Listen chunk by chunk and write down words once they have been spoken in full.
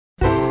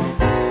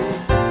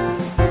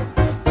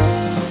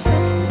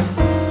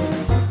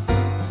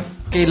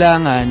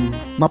kailangan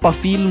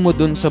mapa-feel mo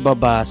dun sa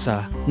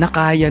babasa na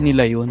kaya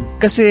nila yun.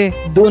 Kasi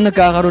doon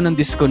nagkakaroon ng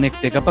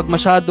disconnect Kapag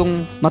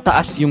masyadong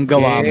mataas yung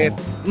gawa mo,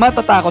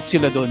 matatakot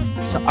sila dun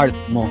sa art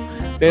mo.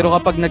 Pero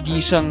kapag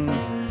naging siyang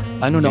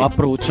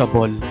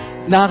approachable,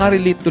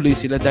 nakaka-relate tuloy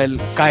sila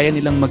dahil kaya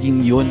nilang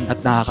maging yun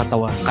at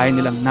nakakatawa. Kaya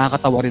nilang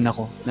nakakatawa rin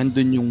ako.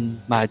 Nandun yung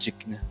magic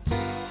na.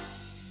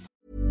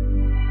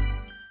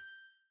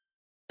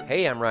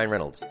 Hey, I'm Ryan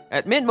Reynolds.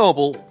 At Mint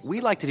Mobile, we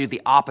like to do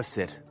the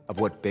opposite of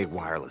what Big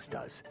Wireless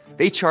does.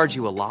 They charge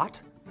you a lot,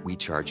 we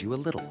charge you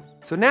a little.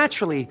 So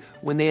naturally,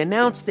 when they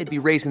announced they'd be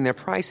raising their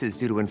prices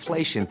due to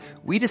inflation,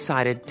 we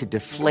decided to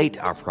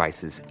deflate our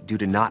prices due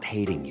to not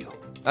hating you.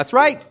 That's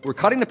right. We're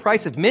cutting the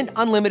price of Mint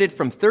Unlimited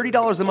from $30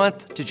 a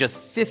month to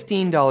just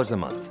 $15 a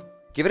month.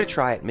 Give it a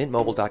try at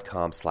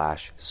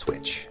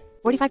mintmobile.com/switch.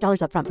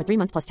 $45 up front for 3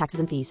 months plus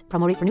taxes and fees.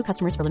 Promo rate for new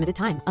customers for limited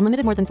time.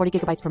 Unlimited more than 40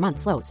 gigabytes per month.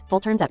 Slows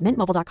full terms at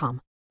mintmobile.com.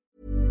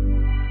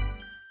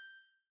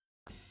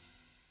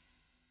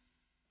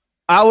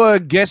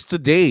 Our guest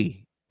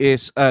today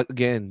is,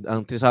 again,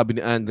 ang tinasabi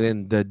ni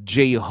Andren, the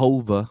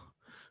Jehovah,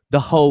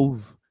 the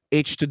Hove,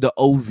 H to the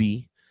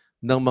OV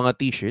ng mga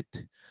t-shirt.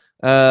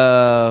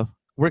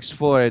 Works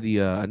for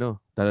the,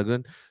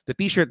 the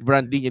t-shirt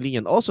brand Linya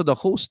Linya, and also the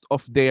host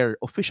of their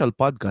official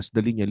podcast, The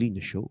Linya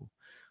Linya Show.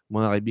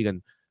 Mga kaibigan,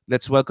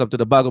 let's welcome to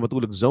the Bago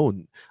Matulog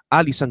Zone,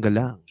 Ali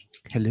Sanggalang.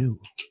 Hello.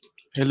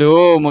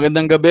 Hello,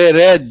 magandang gabi,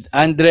 Red,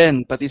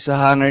 Andren, pati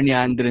sa hanger ni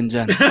Andren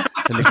dyan.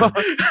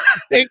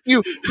 Thank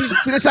you.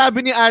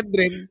 Sinasabi ni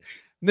Andren,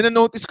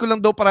 na-notice ko lang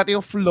daw parati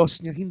yung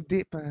flaws niya.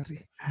 Hindi,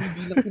 pare.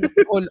 Hindi lang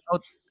pinag-call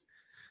out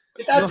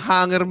yung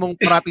hanger mong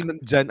parati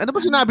nandyan. Ano ba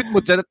sinabit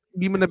mo dyan at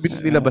hindi mo na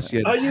nilabas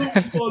yan? Yung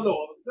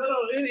polo. Pero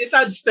it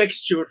adds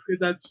texture.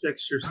 It adds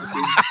texture sa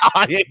scene.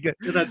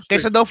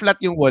 Kaysa daw flat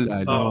yung wall.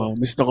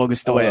 Gusto ko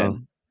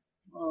yan.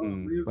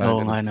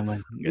 Oo nga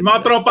naman. Mga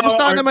tropa.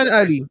 Kamusta ka naman,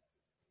 Ali?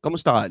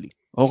 Kamusta ka, Ali?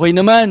 Okay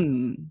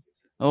naman.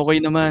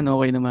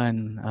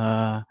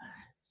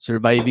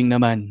 Surviving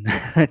naman.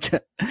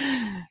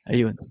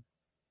 Ayun.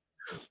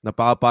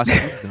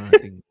 Napaka-positive ng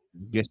ating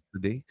guest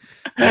today.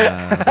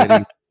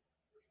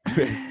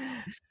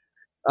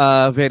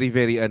 Very,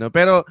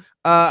 Pero,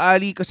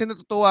 Ali, kasi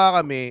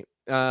natutuwa kami,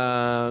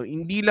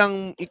 hindi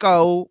lang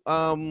ikaw,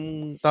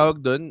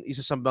 tawag doon,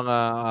 isa sa mga,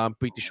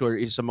 pretty sure,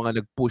 isa sa mga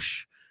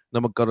nag-push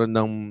na magkaroon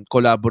ng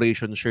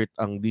collaboration shirt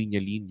ang Linya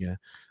Linya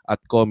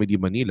at Comedy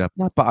Manila.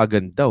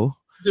 Napakaganda, oh.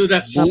 Dude,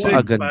 that's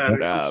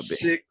napakaganda.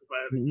 Sick,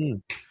 man. Mm-hmm.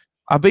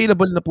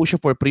 Available na po siya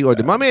for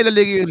pre-order. Mamaya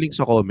ilalagay yung link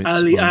sa comments.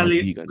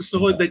 Ali, gusto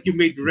ko that you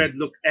made Red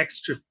look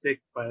extra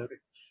thick,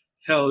 pare.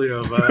 Hell yeah,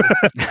 pare.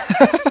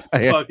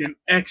 Fucking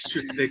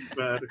extra thick,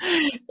 pare.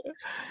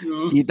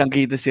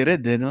 Kitang-kita si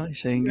Red, no?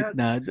 Siya yung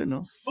gitnado,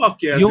 no? Fuck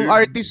yeah, yung dude.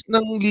 Artist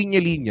ng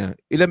Linya Linya,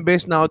 ilang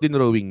beses na ako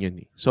din-drawing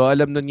yan. So,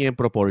 alam na niya yung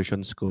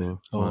proportions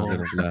ko. Mga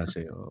ganun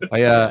klase.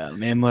 Kaya,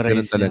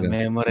 memorize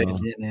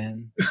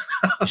yan.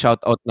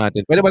 Shout out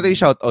natin. Pwede ba tayo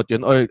shout out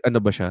yun? Or ano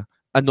ba siya?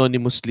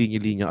 Anonymous Linya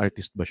Linya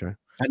artist ba siya?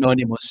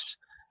 Anonymous.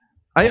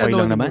 Ay, okay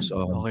Anonymous.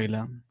 Lang naman. Okay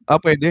lang.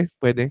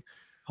 Pwede.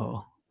 Oo.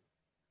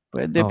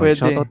 Pwede.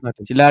 Shoutout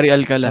natin. Si Larry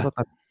Alcala.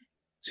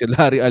 Si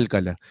Larry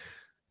Alcala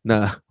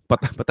na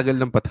patagal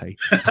ng patay.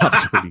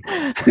 Actually.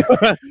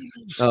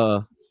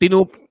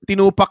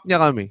 Tinupak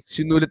niya kami.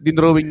 Sinulat din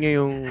drawing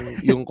niya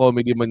yung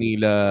Comedy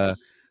Manila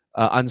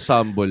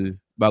ensemble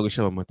bago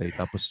siya mamatay.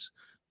 Tapos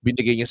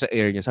binigay niya sa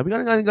air niya. Sabi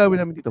ko, ano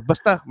gawin namin dito?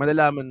 Basta,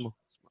 malalaman mo.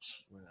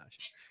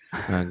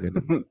 Okay.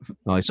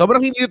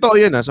 Sobrang hindi totoo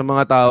yan sa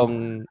mga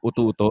taong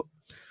ututo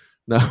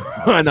na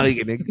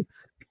nakikinig.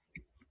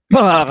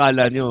 Baka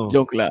akala nyo.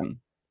 Joke lang.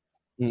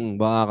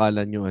 Baka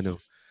akala nyo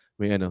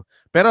may ano.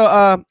 Pero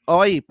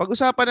okay,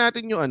 pag-usapan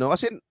natin yung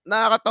kasi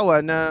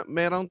nakakatawa na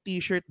merong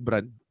t-shirt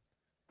brand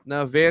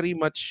na very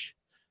much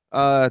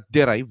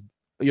derived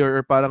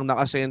or parang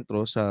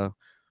nakasentro sa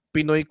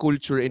Pinoy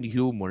culture and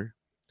humor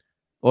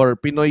or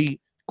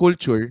Pinoy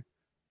culture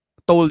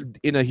told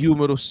in a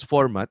humorous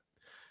format.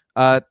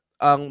 At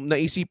ang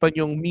naisipan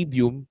yung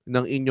medium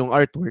ng inyong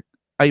artwork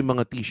ay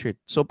mga t-shirt.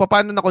 So,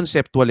 paano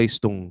na-conceptualize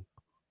tong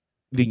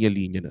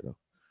linya-linya na to?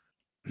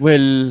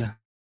 Well,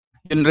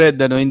 yun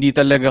Red, hindi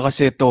talaga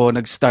kasi ito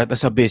nag-start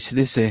as a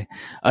business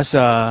As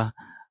a,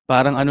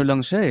 parang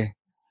lang siya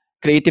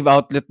creative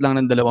outlet lang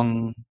ng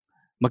dalawang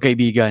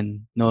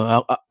magkaibigan.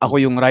 No?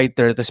 Ako yung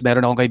writer, tapos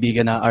meron akong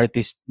kaibigan na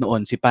artist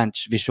noon, si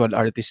Punch, visual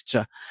artist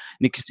siya,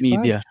 mixed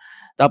media.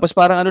 Tapos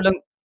parang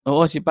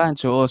si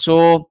Punch.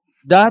 So,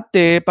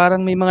 dati,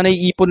 parang may mga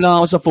naiipon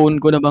lang ako sa phone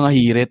ko na mga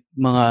hirit,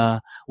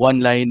 mga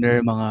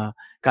one-liner, mga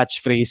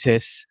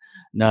catchphrases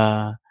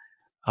na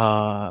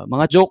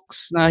mga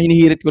jokes na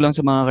hinihirit ko lang sa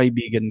mga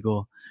kaibigan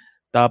ko.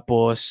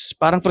 Tapos,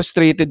 parang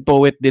frustrated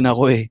poet din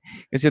ako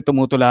kasi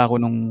tumutula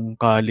ako nung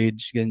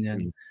college,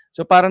 ganyan.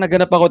 So, parang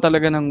naghanap ako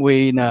talaga ng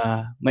way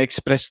na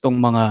ma-express tong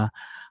mga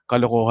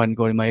kalokohan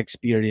ko, my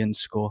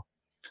experience ko.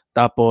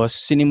 Tapos,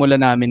 sinimula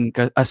namin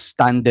as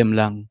tandem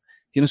lang.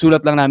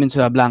 Sinusulat lang namin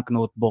sa blank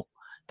notebook.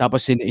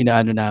 Tapos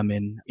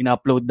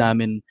ina-upload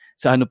namin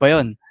sa pa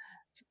yon?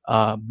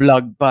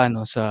 Blog pa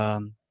sa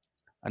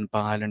Ano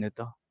pangalan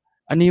nito?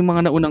 Ano yung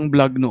mga naunang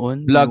vlog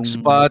noon?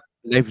 Blogspot,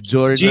 Live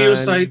Journal.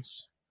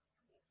 Geosites.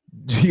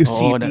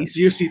 GeoCities.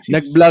 GeoCities.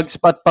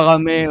 Nag-blogspot pa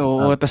kami,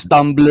 tas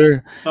Tumblr.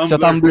 Sa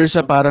Tumblr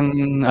siya parang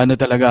ano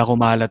talaga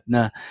kumalat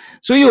na.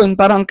 So yun,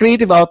 parang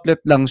creative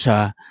outlet lang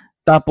siya.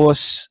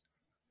 Tapos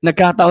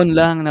nagkataon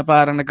lang na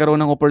parang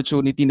nagkaroon ng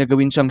opportunity na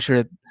gawin siyang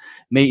shirt.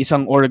 May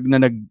isang org na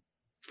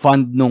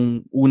nag-fund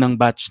nung unang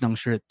batch ng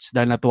shirts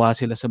dahil natuwa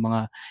sila sa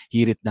mga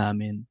hirit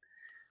namin.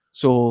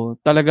 So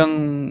talagang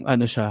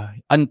ano siya,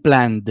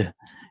 unplanned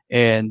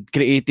and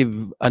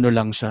creative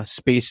lang siya,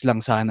 space lang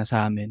sana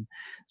sa amin.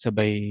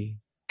 Sabay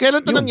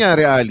Kailan to yun.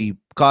 nangyari, Ali?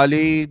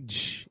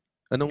 College?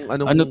 Anong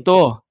Ano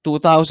to?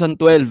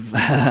 2012.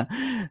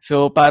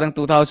 So parang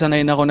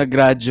 2009 ako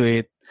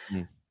nag-graduate.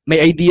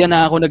 May idea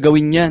na ako na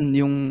gawin yan,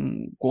 yung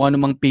kung ano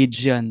mang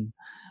page yan.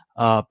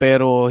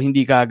 Pero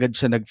hindi kaagad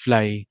siya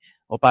nag-fly.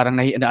 O parang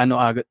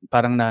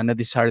parang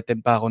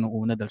na-dishearten pa ako nung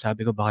una dahil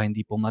sabi ko baka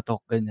hindi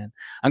pumatok, ganyan.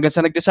 Hanggang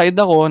sa nag-decide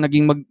ako,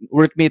 naging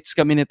workmates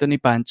kami nito ni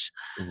Punch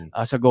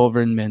sa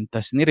government,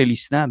 tapos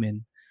ni-release namin.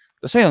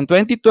 Tapos ayun,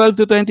 2012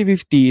 to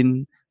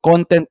 2015,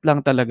 content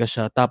lang talaga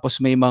siya. Tapos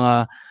may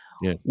mga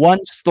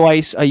once,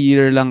 twice a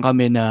year lang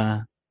kami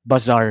na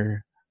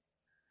bazaar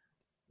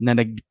na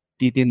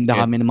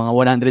nagtitinda kami ng mga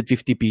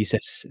 150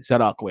 pieces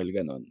sa Rockwell,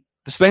 ganun.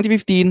 Tapos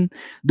 2015,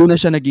 doon na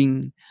siya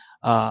naging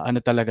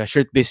talaga,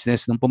 shirt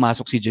business nung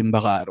pumasok si Jim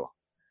Bacaro.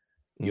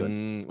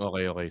 Yun.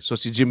 Okay. So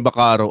si Jim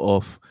Bacaro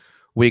of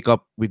Wake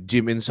Up with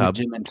Jim and Sab.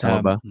 Jim and Sab.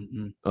 Ba?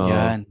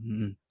 Yan.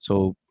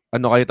 So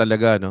ano kayo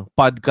talaga, no?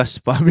 Podcast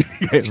family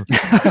kayo.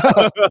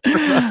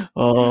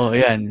 Oo,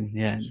 yan.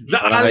 The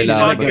Ali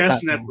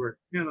Podcast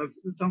Network.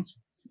 It sounds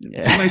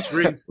it's a nice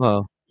ring.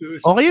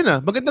 Okay yun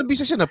Magandang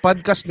business yun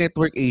Podcast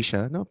Network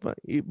Asia. No?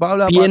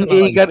 Baka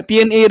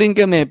PNA rin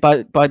kami,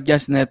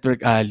 Podcast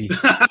Network Ali.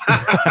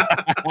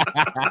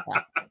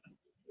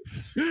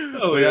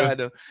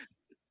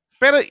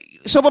 Pero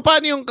so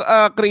paano yung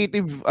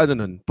creative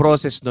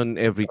process nun,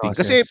 everything?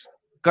 Kasi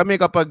kami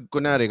kapag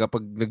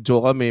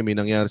nag-joke kami, may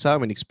nangyari sa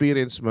amin,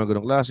 experience, mga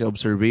ganong klase,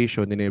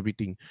 observation and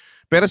everything.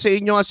 Pero sa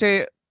inyo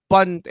kasi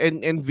fun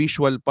and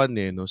visual fun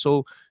no?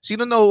 So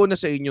sino nauuna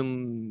sa inyong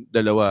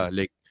dalawa?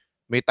 Like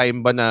may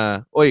time ba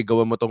na,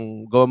 gawa mo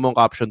ang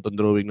caption tong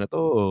drawing na to,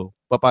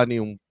 o paano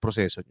yung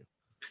proseso niyo?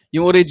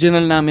 Yung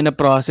original namin na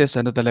process,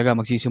 talaga,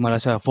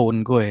 magsisimula sa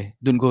phone ko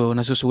Doon ko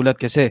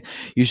nasusulat kasi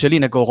usually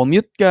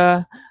nagko-commute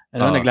ka,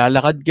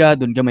 naglalakad ka,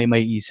 doon ka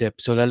may isip.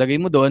 So lalagay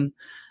mo doon,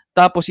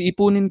 tapos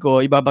iipunin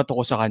ko, ibabato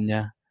ko sa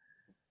kanya.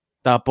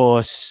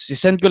 Tapos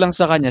isend ko lang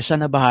sa kanya,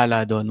 siya na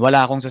bahala doon.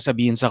 Wala akong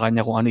sasabihin sa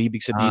kanya kung ano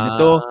ibig sabihin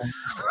nito.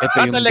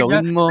 Ito yung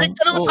gawin mo. Like,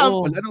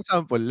 anong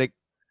sample? Like,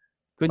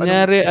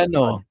 kunyari,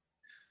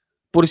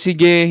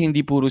 pursige,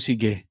 hindi puro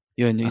sige.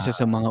 Yun, yung isa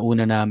sa mga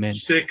una namin.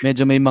 Sick.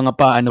 Medyo may mga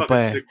paano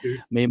pa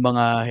May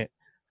mga,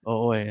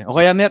 O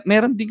kaya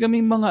meron din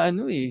kaming mga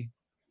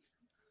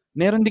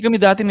Meron din kami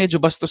dati medyo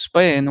bastos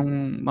pa nung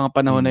mga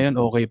panahon na yun,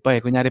 okay pa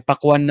Kunyari,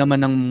 pakwan naman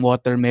ng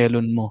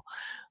watermelon mo.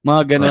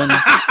 Mga ganon.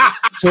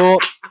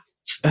 So,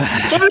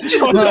 Why don't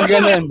you do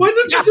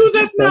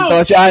that now?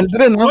 Ito si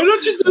Andren, no? Why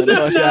don't you do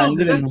that now?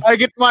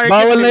 Target market.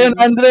 Bawal na yun,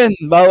 Andren.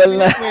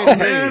 Bawal na.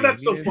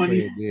 That's so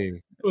funny.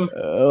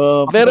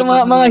 Pero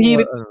mga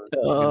hirit,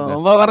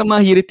 parang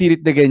mga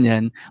hirit-hirit na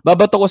ganyan,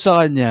 babato ko sa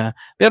kanya.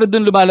 Pero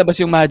doon lumalabas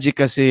yung magic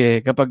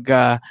kasi kapag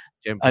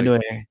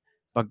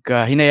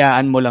pagka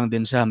hinayaan mo lang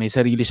din siya, may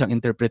sarili siyang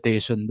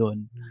interpretation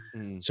doon.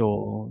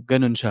 So,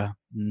 ganun siya.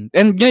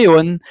 And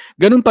ngayon,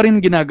 ganun pa rin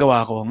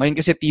ginagawa ko. Ngayon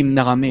kasi team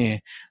na kami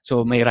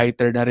So, may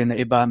writer na rin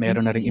na iba,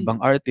 meron na rin ibang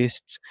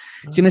artists.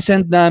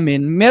 Sinesend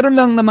namin, meron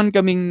lang naman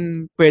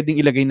kaming pwedeng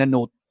ilagay na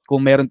note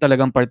kung meron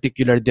talagang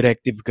particular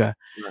directive ka.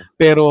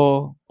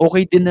 Pero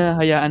okay din na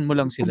hayaan mo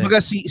lang sila.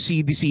 Kumbaga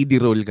CD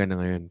role ka na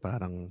ngayon,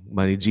 parang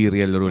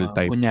managerial role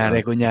type.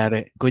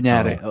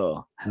 Kunyari.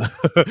 Oo.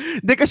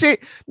 Hindi kasi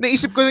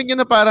naisip ko rin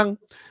yun na parang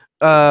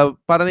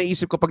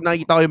naisip ko pag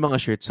nakikita ko yung mga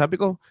shirts, sabi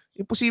ko,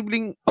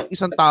 imposibleng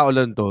isang tao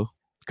lang to.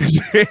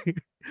 Kasi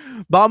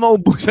baka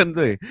maubusan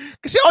to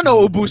Kasi ako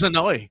nauubusan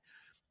ako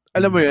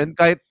Alam mo yan,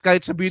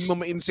 kahit sabihin mo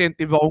may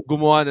incentive akong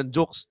gumawa ng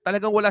jokes,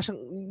 talagang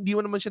hindi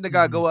mo naman siya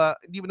nagagawa,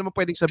 hindi mo naman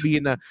pwedeng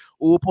sabihin na,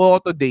 uupo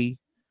ako today,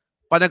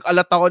 pa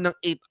nag-alat ako ng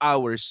 8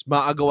 hours,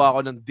 maagawa ako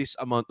ng this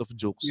amount of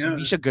jokes. Yeah.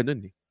 Hindi siya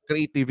ganun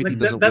Creativity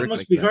doesn't work like that. That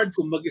must be hard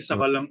kung mag-isa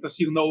ka lang, tas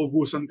yung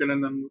nauubusan ka na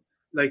ng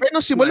pero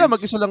nung simula,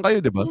 mag-isa lang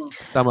kayo, di ba?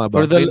 Tama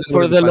ba?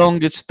 For the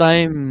longest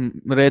time,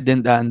 Red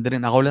and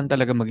Andren, ako lang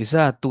talaga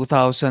mag-isa.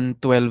 2012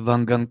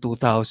 hanggang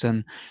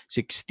 2016.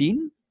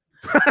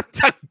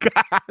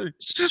 Tagal.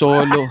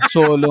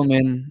 Solo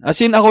men.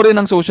 As in, ako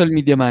rin ang social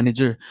media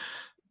manager.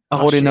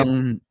 Ako rin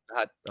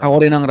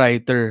ang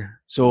writer.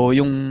 So,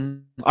 yung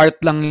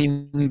art lang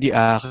yung hindi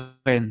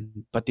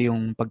akin, pati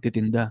yung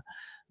pagtitinda.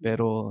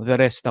 Pero the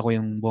rest ako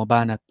yung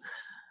bumabanat.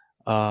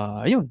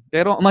 Ayun.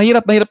 Pero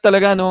mahirap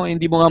talaga, no?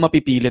 Hindi mo nga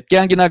mapipilit.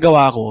 Kaya ang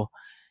ginagawa ko,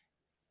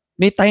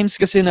 may times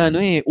kasi na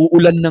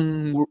uulan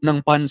ng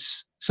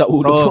puns sa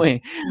ulo ko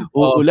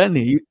Uulan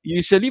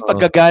Usually,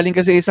 pagkagaling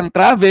kasi isang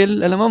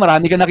travel, alam mo,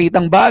 marami ka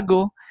nakitang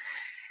bago.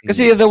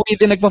 Kasi the way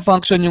din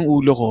nagpa-function yung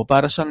ulo ko,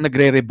 para siyang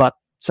nagre-rebut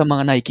sa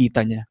mga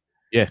nakikita niya.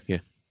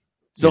 Yeah.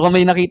 So kung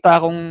may nakita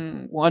akong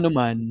kung ano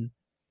man,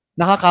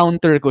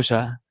 naka-counter ko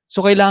siya.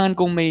 So kailangan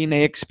kong may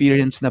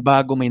na-experience na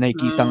bago, may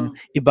nakikitang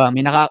iba,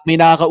 may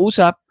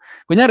nakakausap.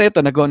 Kunyari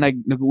ito,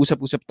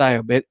 nag-uusap-usap tayo.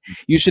 But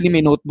usually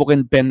may notebook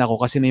and pen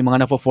ako kasi may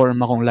mga na-form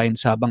akong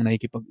lines habang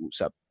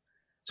nakikipag-usap.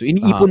 So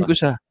iniipon ko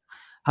siya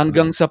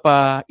hanggang sa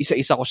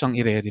isa-isa ko siyang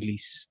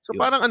i-release. So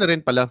parang ano rin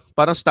pala,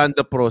 parang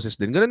stand-up process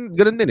din.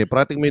 Ganun din eh.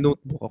 Parating may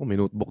notebook ako. May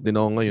notebook din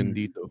ako ngayon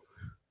dito.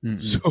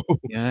 So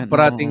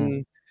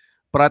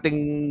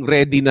parating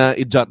ready na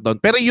i-jot down.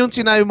 Pero yung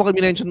sinabi mo,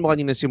 mention mo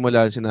kanina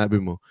simula,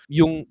 sinabi mo,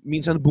 yung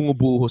minsan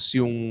bumubuhos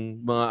yung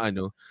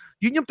mga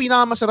yun yung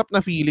pinakamasarap na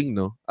feeling,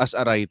 no, as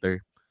a writer.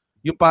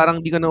 Yung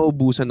parang di ka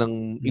nauubusan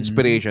ng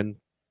inspiration.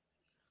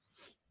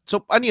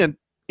 So ano yun?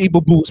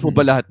 Ibubuhos mo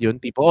ba lahat yun?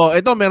 Tipo,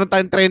 eto, meron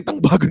tayong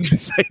 30 bagong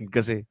design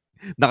kasi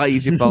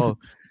nakaisip ako.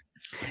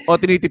 O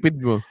tinitipid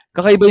mo?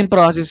 Kakaiba yung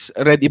process,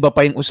 Red. Iba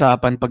pa yung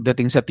usapan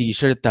pagdating sa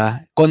t-shirt,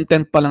 ha?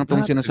 Content pa lang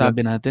itong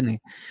sinasabi natin, eh.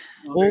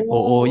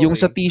 Oo, yung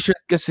sa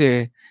t-shirt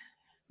kasi,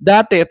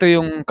 dati ito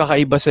yung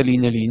kakaiba sa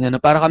linya-linya.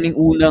 No? Para kaming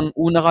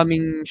una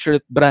kaming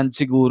shirt brand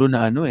siguro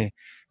na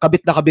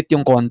kabit na kabit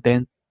yung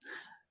content.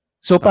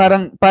 So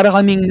para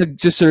kaming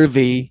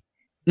nag-survey,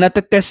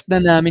 natetest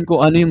na namin kung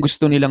ano yung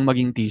gusto nilang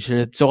maging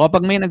t-shirt. So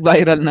kapag may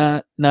nag-viral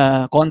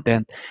na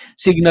content,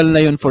 signal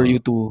na yun for you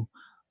to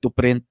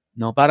print,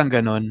 no? Parang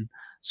ganon.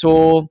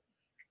 So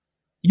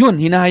yun,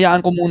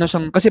 hinahayaan ko muna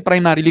siyang, kasi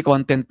primarily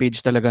content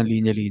page talaga ang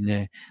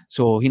linya-linya.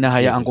 So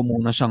hinahayaan ko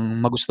muna siyang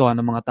magustuhan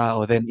ng mga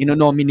tao, then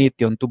ino-nominate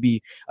yun to be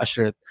a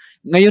shirt.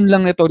 Ngayon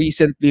lang nito,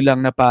 recently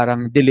lang na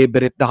parang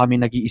deliberate na kami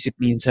nag-iisip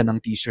minsan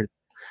ng t-shirt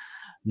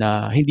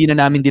na hindi na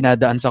namin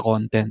dinadaan sa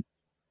content.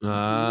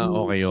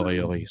 Okay.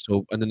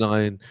 So, ano na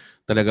ngayon,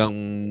 talagang,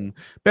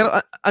 pero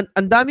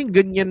ang daming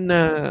ganyan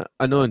na,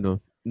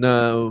 na,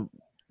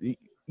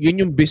 yun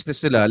yung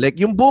business nila. Like,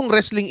 yung buong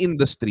wrestling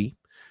industry,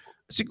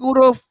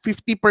 siguro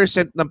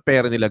 50% ng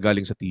pera nila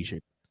galing sa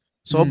t-shirt.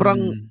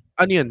 Sobrang,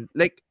 yan,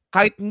 like,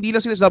 kahit hindi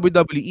lang sila sa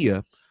WWE,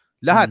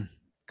 lahat.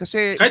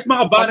 Kasi, kahit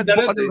mga banda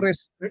rin.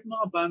 Kahit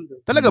mga banda.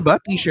 Talaga ba?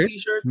 T-shirt?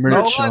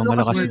 Merch,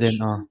 malakas din.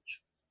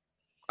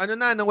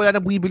 Nang wala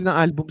na bumibili ng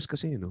albums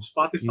kasi, no?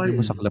 Spotify. Yun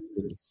yung masaklap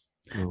din.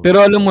 Pero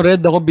alam mo,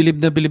 Red, ako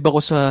bilib na bilib ako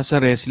sa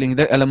wrestling.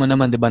 Alam mo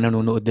naman, di ba,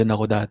 nanonood din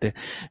ako dati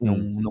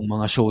nung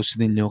mga shows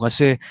ninyo.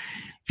 Kasi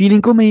feeling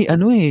ko may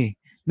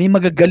may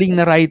magagaling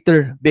na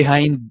writer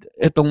behind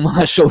itong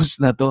mga shows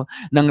na to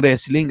ng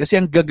wrestling. Kasi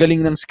ang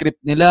gagaling ng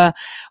script nila,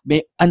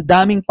 ang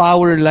daming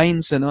power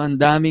lines, ang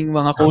daming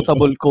mga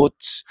quotable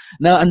quotes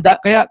na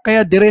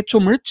kaya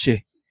diretso merch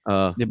eh.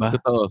 Di ba?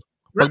 Totoo.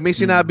 Pag may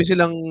sinabi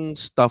silang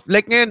stuff,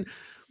 like ngayon,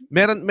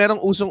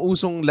 merong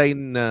usong-usong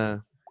line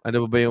na,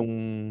 ano ba yung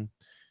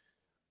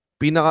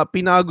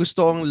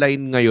pinaka-gusto kong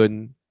line ngayon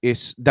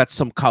is that's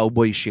some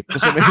cowboy shit.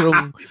 Kasi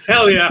merong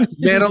hell yeah.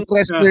 Merong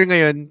wrestler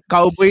ngayon,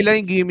 cowboy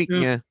lang yung gimmick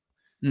niya.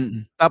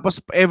 Tapos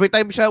every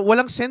time siya,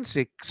 walang sense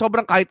eh.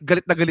 Sobrang kahit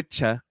galit na galit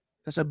siya,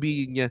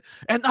 sasabihin niya,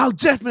 and I'll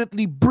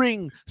definitely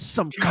bring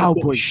some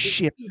cowboy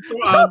shit.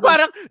 So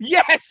parang,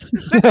 yes!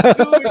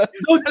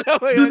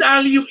 Doon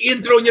Ali yung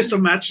intro niya sa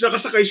match,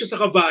 nakasakay siya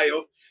sa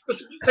kabayo,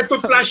 tapos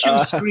nagpa-flash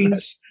yung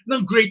screens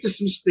ng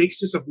greatest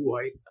mistakes niya sa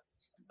buhay.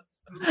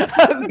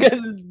 Ang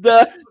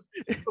ganda!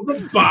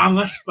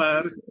 Bangas,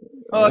 par.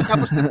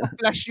 Tapos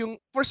nagpa-flash yung,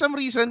 for some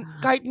reason,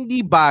 kahit hindi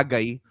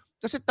bagay,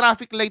 kasi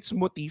traffic lights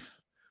motif,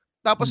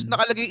 tapos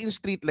nakalagay in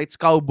street lights,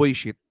 cowboy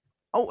shit.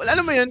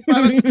 Alam mo yun,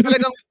 parang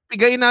talagang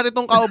pigayin natin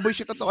tong cowboy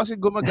shit na to kasi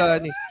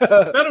gumagana eh.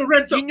 Pero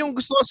Red, yun yung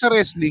gusto ko sa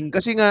wrestling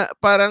kasi nga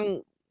parang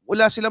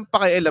wala silang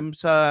pakialam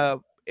sa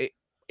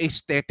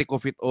aesthetic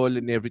of it all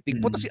and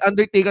everything. Puta si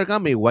Undertaker ka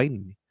may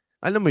wine.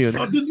 Alam mo yun?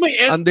 Dude, may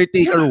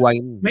Undertaker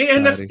wine. May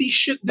NFT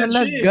shit na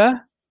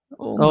talaga?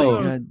 Oh my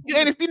God. Yung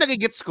NFT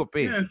nagigets ko pa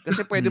eh.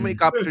 Kasi pwede mo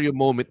i-capture yung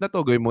moment na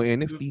to, gawin mo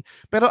NFT.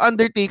 Pero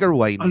Undertaker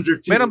wine.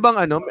 Meron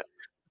bang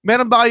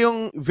meron ba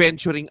kayong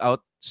venturing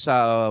out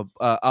sa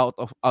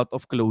out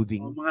of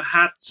clothing, mga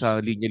hats sa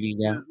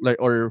linya-linya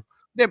or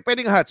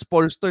pwedeng hats,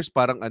 polsters,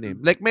 parang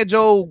like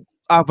medyo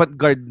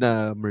avant-garde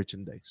na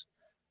merchandise?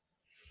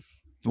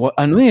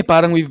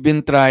 Parang we've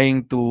been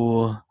trying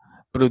to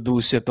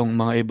produce itong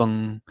mga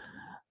ibang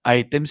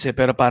items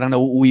pero parang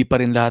nauuwi pa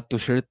rin lahat to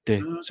shirt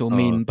eh. So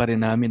main pa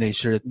rin namin ay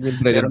shirt.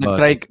 Pero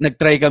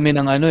nag-try kami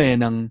ng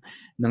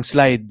ng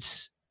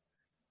slides.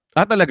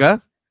 Talaga?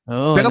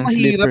 Pero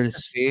mahirap slippers.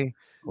 kasi.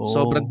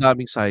 Sobrang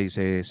daming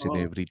sizes and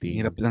everything.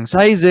 Hirap lang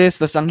sizes.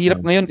 Tas ang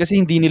hirap ngayon kasi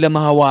hindi nila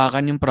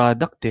mahawakan yung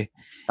product eh.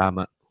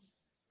 Tama.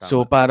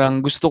 So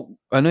parang gusto,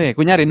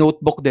 kunyari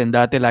notebook din.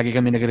 Dati lagi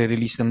kami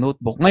nagre-release ng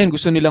notebook. Ngayon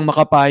gusto nilang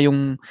makapa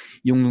yung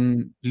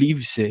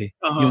leaves eh.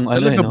 Yung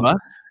talaga ba?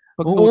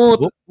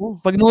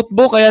 Pag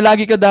notebook, kaya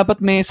lagi ka dapat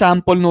may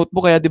sample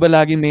notebook. Kaya di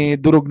ba lagi may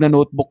durog na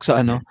notebook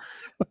sa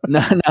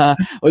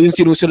o yung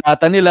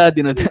sinusulatan nila.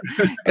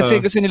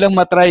 Kasi gusto nilang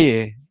matry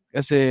eh.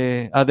 Kasi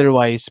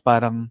otherwise,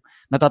 parang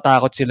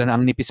natatakot sila na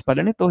ang nipis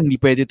pala nito, hindi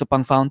pwede ito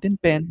pang fountain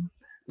pen.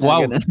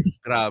 Wow.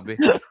 Grabe.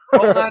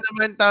 Oo nga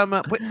naman,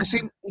 tama.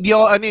 Kasi hindi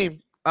ako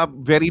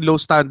very low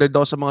standard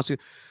ako sa mga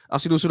ang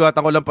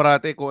sinusulatan ko lang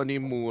parati kung ano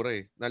yung mura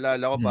eh.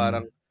 Naalala ko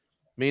parang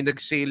may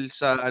nag-sale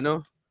sa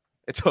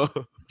ito.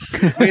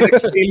 May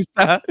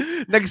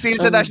nag-sale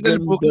sa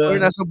National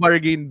Bookstore na sa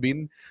bargain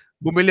bin.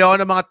 Bumili ako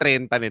ng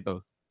mga 30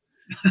 nito.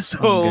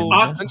 So,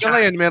 hanggang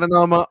ngayon meron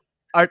ako mga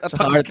Art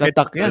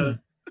Attack yan.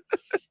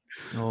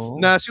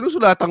 Na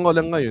sinusulatan ko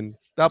lang ngayon.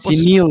 Tapos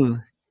si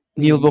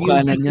Neil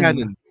Buchanan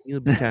yan.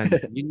 Neil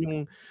Buchanan.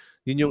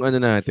 Yun yung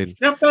ano natin.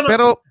 Yeah,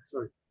 pero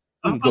sorry.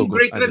 Ang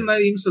great rin na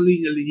yung sa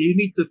linya-linya, you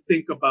need to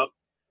think about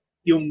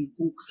yung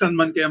kung saan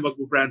man kayo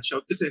mag-branch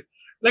out. Kasi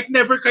like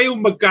never kayo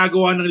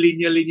maggagawa ng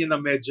linya-linya na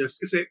medyas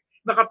kasi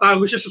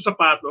nakatago siya sa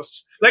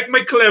sapatos. Like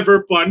my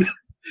clever pun.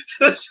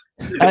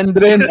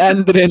 Andren.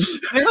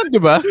 Meron,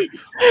 di ba?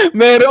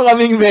 Meron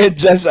kaming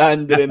medyas,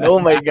 Andren. Oh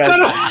my God.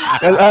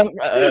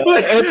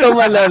 Ito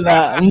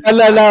malala.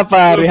 Malala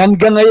pare.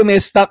 Hanggang ngayon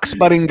may stocks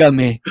pa rin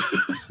kami.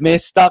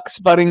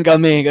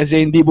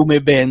 Kasi hindi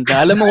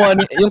bumibenta. Alam mo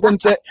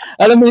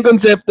yung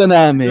konsepto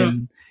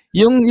namin.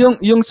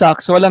 Yung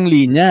socks walang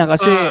linya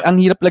kasi ang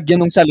hirap lagyan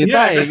ng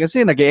salita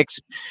kasi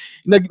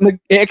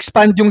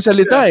nag-expand yung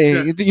salita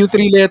Yung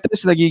 3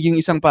 letters nagiging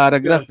isang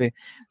paragraph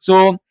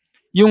So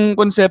yung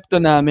konsepto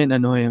namin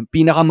yung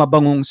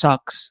pinakamabangong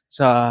socks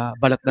sa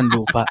balat ng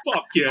lupa.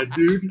 Fuck yeah,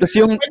 dude.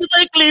 Kasi pwede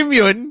ba i-claim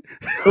yun?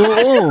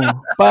 Oo,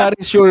 pare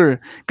sure.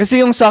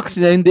 Kasi yung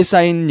socks niya, yung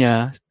design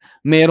niya,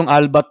 merong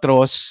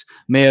albatross,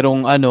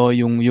 merong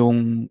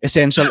yung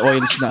essential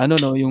oils na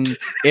yung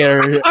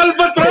air.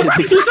 Albatross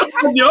dito sa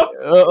panyo?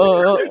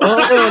 Oo,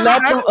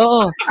 lahat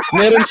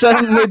meron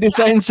siyang may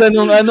design siya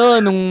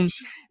nung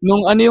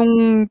yung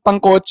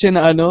pangkotse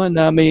na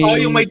na may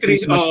yung may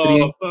Christmas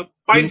tree.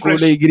 Pine yung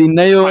kulay green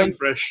na yun. Pine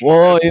fresh.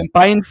 Yung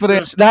pine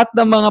fresh. Lahat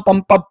ng mga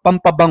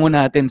pampabango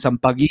natin,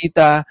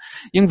 sampagita,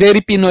 yung very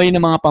Pinoy na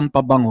mga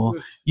pampabango,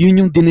 yun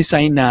yung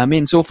dinesign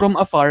namin. So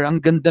from afar, ang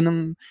ganda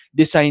ng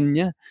design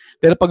niya.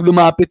 Pero pag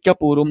lumapit ka,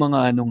 puro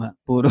mga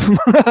puro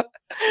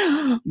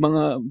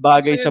mga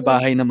bagay sa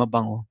bahay na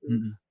mabango.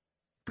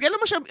 Kaya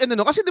mo siya,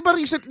 kasi di ba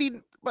recently,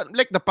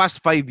 like the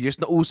past 5 years,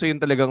 nauso yung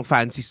talagang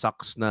fancy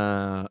socks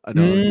na,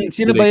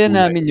 sinabayan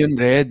namin yun,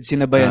 Red.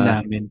 Sinabayan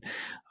namin.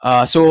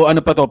 So,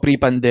 pa to,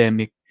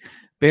 pre-pandemic.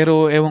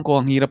 Pero, ewan ko,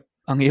 ang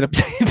hirap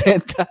siya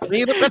ibenta. Ang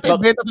hirap natin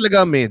ibenta talaga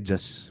ang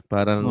medyas.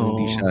 Parang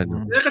hindi siya,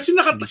 Kasi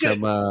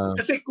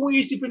kasi kung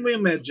isipin mo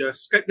yung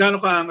medyas, kahit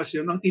gaano kaangas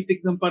yun, ang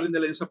titignan pa rin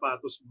nila yung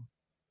sapatos mo.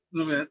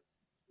 Ano mo yan?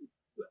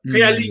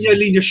 Kaya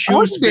linya-linya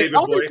shoes, baby boy.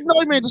 Ako titignan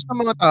ko yung medyas ng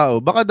mga tao.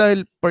 Baka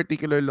dahil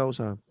particular lang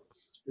sa...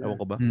 Ewan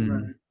ko ba?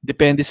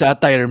 Depende sa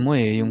attire mo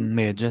yung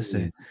medyas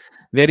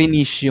Very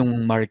niche yung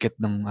market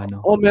ng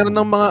meron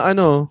ng mga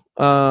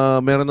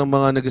meron ng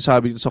mga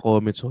nagsasabi dito sa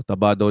comments,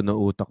 taba daw ng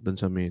utak dun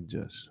sa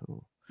medyas.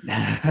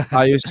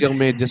 Ayos yung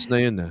medyas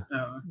na yun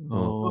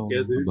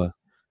Okay, dude. Diba?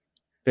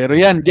 Pero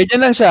yan,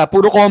 ganyan lang siya.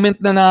 Puro comment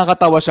na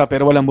nakakatawa siya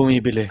pero walang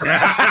bumibili.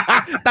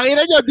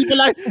 Tangina nyo, di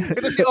pala.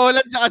 Ito si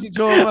Olan tsaka si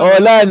Jomar.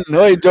 Olan,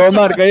 hoy,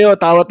 Jomar, kayo,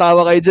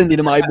 tawa-tawa kayo dyan, di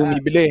naman kayo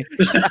bumibili.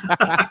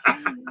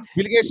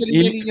 Bili kayo sa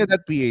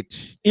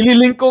linya.ph.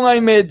 Ililink ko nga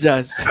yung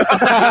medyas.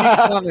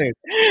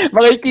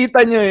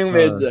 Makikita nyo yung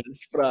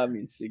medyas.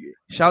 Promise. Sige.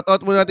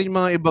 Shoutout muna natin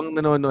yung mga ibang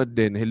nanonood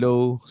din.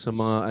 Hello sa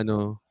mga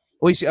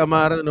Uy, si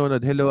Amara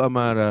nanonood. Hello,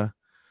 Amara.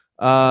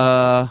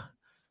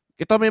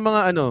 Ito may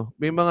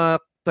mga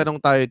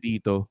tanong tayo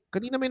dito.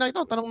 Kanina may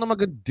nakita tanong na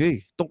maganda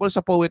tungkol sa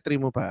poetry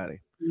mo,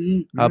 pare.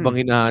 Habang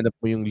hinahanap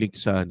mo yung link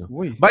sa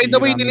Uy, by the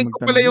way, nilink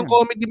ko pala yung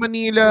Comedy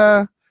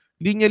Manila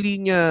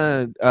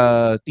linya-linya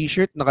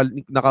t-shirt.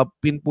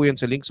 Naka-pin po yan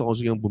sa link. So kung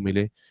gusto yung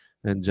bumili,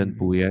 nandyan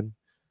po yan,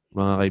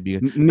 mga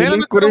kaibigan.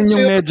 Nilink ko rin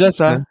yung medyas,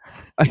 ha?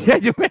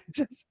 Ayan yung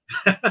medyas.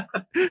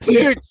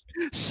 Search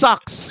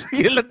socks.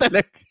 Yun lang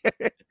talaga.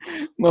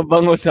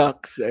 Mabango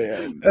socks.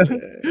 Ayan.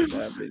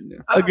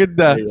 Ang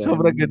ganda.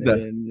 Sobrang ganda.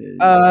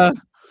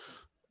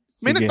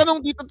 May nagtanong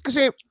dito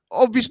kasi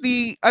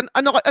obviously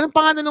anong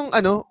pangalan nung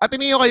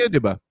Ateneo kayo, 'di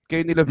ba?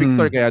 Kayo nila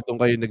Victor kaya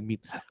doon kayo nag-meet.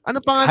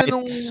 Anong pangalan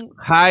nung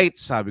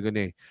Heights, sabi ko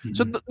na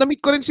So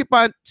na-meet ko rin si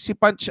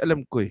Punch,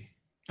 alam ko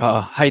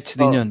Heights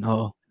din 'yun.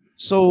 Oo.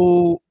 So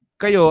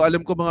kayo,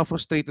 alam ko mga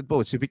frustrated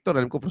poet. Si Victor,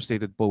 alam ko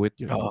frustrated poet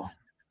 'yun.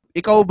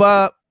 Ikaw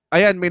ba,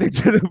 ayan, may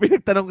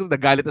nagtanong ko,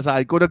 nagalit na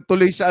sa akin kung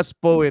nagtuloy siya as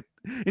poet.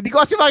 Hindi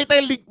ko kasi makita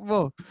yung link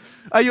mo.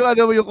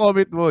 Yung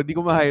comment mo, hindi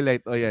ko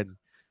ma-highlight. O yan.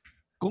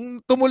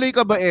 Kung tumuloy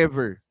ka ba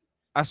ever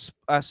as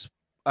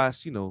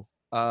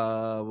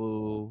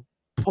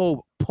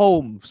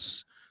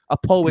poems, a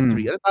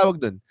poetry. Ano tawag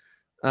doon?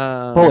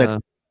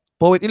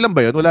 Poet, ilan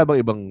ba yun? Wala bang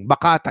ibang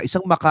makata?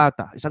 Isang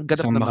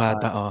ganap na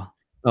makata.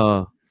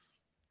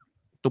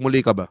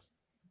 Tumuloy ka ba?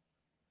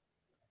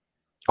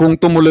 Kung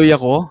tumuloy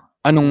ako,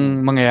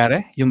 anong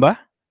mangyayari? Yun ba?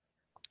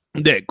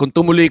 Hindi, kung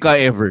tumuloy ka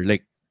ever,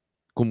 like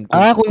kung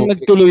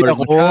nagtuloy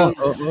ako.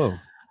 Oo.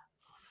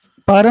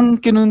 Parang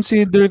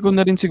kinonsider ko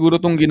na rin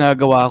siguro tong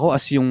ginagawa ko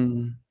as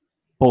yung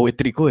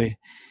poetry ko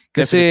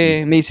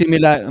Kasi may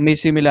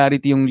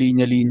similarity yung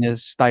linya-linya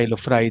style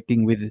of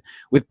writing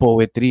with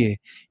poetry eh.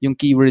 Yung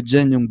keyword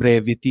dyan, yung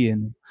brevity,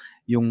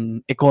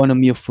 yung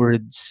economy of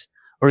words,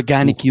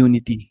 organic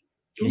unity.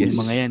 Yung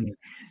mga yan eh.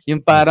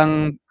 Yung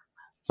parang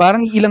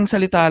ilang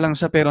salita lang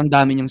siya pero ang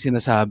dami niyang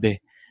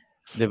sinasabi.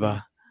 'Di ba?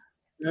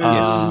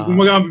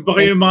 Gumagamit pa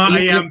kayo ng mga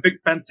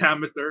iambic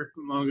pentameter,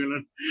 mga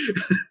ganun.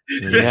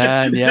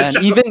 Yan.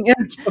 Even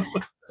yan.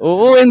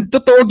 Oo, and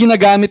totoo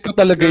ginagamit ko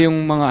talaga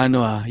yung mga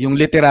yung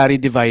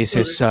literary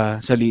devices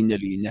sa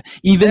linya-linya.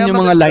 Even yung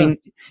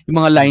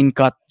mga line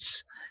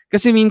cuts.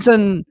 Kasi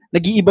minsan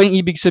nag-iiba yung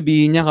ibig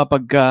sabihin niya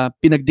kapag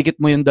pinagdikit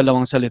mo yung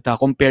dalawang salita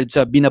compared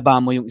sa binaba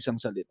mo yung isang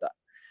salita.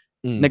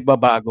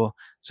 Nagbabago.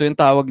 So yung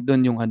tawag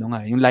doon yung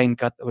yung line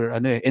cut or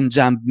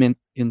enjambment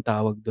yung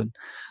tawag doon.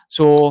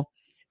 So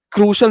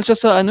crucial siya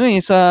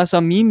sa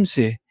memes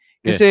eh.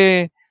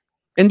 Kasi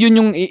and yun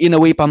yung in a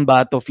way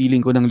pambato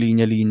feeling ko ng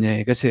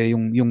linya-linya eh kasi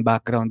yung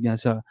background niya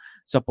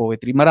sa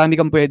poetry. Maraming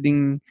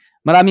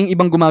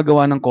ibang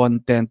gumagawa ng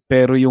content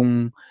pero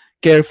yung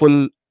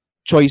careful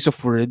choice of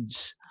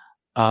words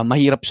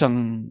mahirap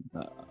siyang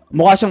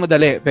mukha siyang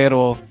madali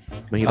pero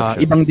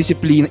ibang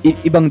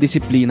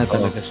disiplina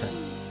talaga siya.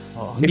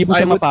 Hindi mo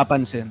siya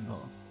mapapansin.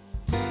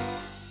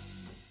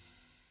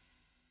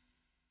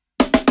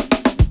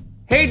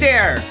 Hey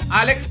there!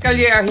 Alex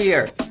Calleja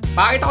here.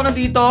 Bakit ako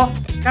nandito?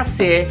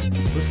 Kasi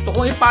gusto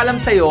kong ipaalam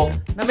sa'yo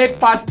na may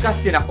podcast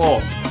din ako.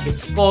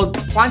 It's called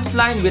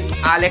Punchline with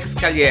Alex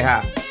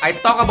Calleja. I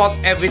talk about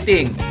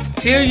everything.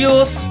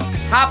 Serious,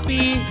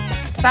 happy,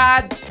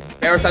 sad,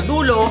 pero sa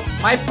dulo,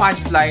 may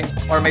punchline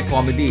or may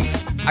comedy.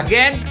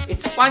 Again,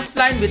 it's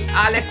Punchline with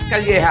Alex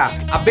Calleja.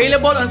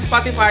 Available on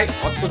Spotify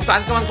o kung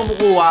saan ka man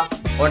kumukuha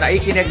o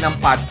naikinig ng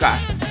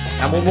podcast.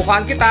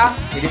 Namumukhaan kita,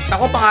 nilista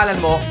ko pangalan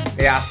mo,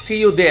 kaya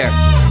see you there.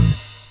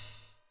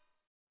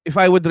 If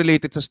I would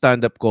relate it sa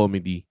stand-up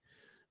comedy,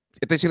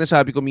 ito yung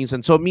sinasabi ko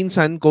minsan. So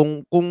minsan,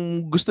 kung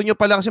gusto nyo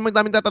pala, kasi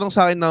magdaming tatanong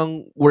sa akin ng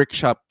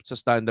workshop sa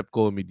stand-up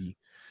comedy.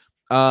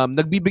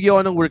 Nagbibigay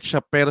ako ng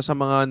workshop pero sa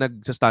mga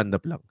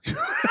nagsa-stand-up lang.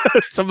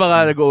 Sa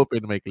mga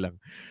nag-open mic lang.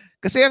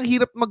 Kasi ang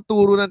hirap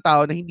magturo ng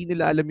tao na hindi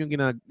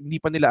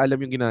pa nila alam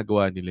yung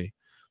ginagawa nila.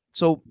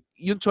 So,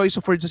 yung choice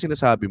of words na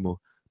sinasabi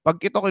mo, pag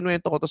ito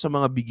kinuwento ko to sa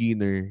mga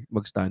beginner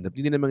mag-stand-up,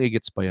 hindi na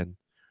magigets pa yan.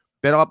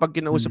 Pero kapag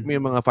kinausap mo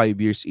yung mga 5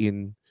 years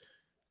in,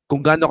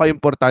 kung gaano kayo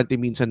importante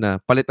minsan na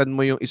palitan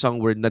mo yung isang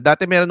word na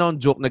dati meron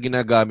akong joke na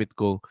ginagamit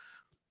ko,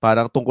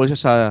 parang tungkol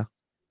siya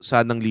sa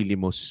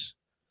nanglilimos.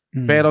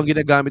 Pero ang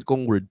ginagamit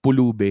kong word,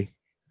 pulube.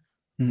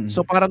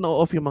 So parang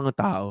na-off yung mga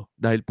tao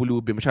dahil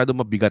pulube, masyadong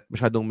mabigat,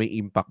 masyadong may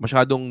impact,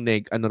 masyadong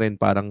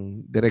parang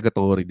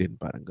derogatory din,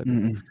 parang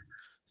gano'n.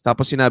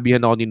 Tapos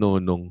sinabihan ako ni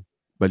Nonong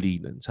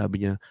Balinan.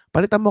 Sabi niya,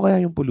 palitan mo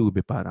kaya yung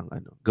pulube, parang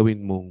gawin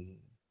mong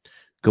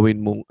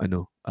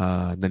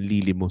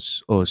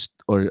nanlilimos or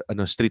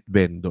street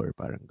vendor,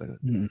 parang gano'n.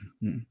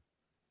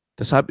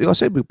 Tapos sabi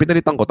ko,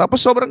 pinalitan ko.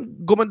 Tapos sobrang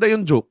gumanda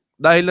yung joke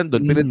dahil lang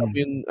doon, pinalitan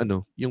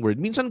ko yung word.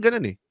 Minsan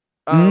gano'n eh.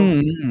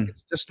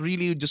 It's just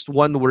really just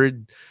one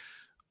word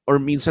or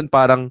minsan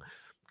parang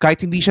kahit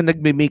hindi siya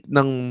nagme-make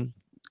ng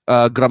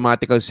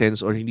grammatical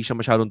sense or hindi siya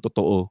masyadong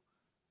totoo,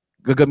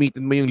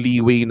 gagamitin mo yung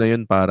leeway na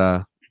yun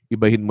para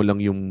ibahin mo lang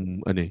yung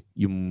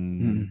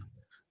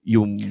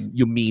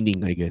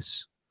meaning, I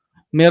guess.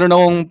 Meron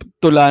akong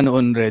tula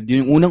noon, Red.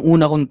 Yung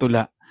unang-una kong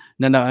tula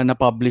na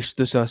publish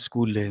to sa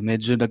school eh.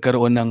 Medyo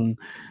nagkaroon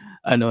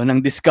ng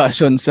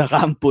discussion sa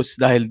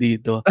campus dahil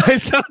dito.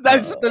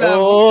 Dahil sa tula.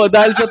 Oo,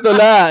 dahil sa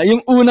tula.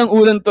 Yung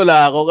unang-unang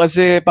tula ko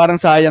kasi parang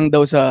sayang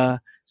daw sa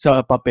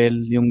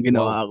papel yung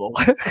ginawa ko.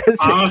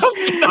 Kasi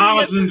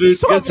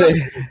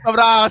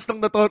sobrang angas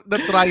ng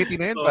notoriety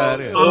na yun,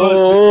 pare.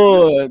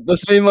 Oo.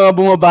 Tapos may mga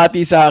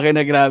bumabati sa akin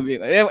na grabe.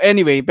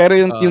 Anyway, pero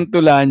yung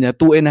tula niya,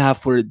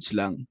 2.5 words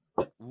lang.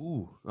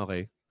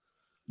 Okay.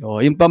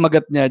 Yung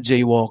pamagat niya,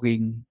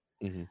 jaywalking.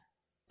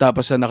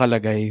 Tapos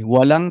nakalagay,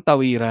 walang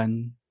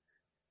tawiran,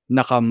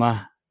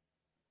 nakama.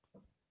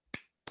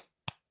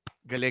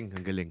 Galing,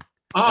 ang galing.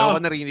 Ako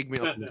narinig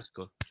mo yung opus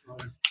ko.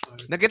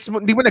 Nagets mo,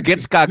 hindi mo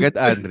nagets kagad,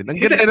 Andre. Ang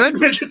ganda nun.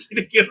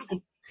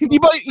 Hindi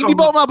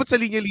ba umabot sa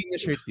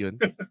linya-linya shirt yun?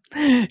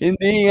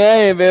 Hindi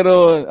nga eh,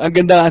 pero ang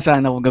ganda nga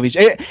sana kung gawin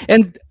siya.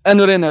 And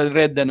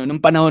Red,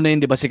 nung panahon na yun,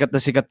 di ba, sikat na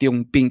sikat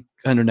yung pink,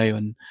 na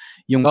yun.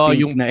 Yung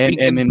pink yung na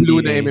pink MMDA. And blue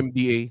na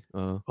MMDA.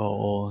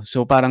 Oo.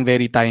 So parang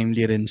very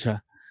timely rin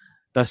siya.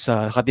 Tapos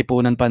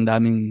katipunan pa ang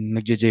daming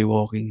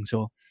nagje-jaywalking.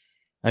 So,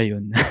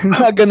 ayun.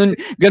 ganun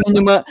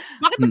yung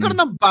Bakit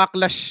nagkaroon ng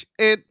backlash?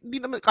 Hindi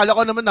naman, kala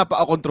ko naman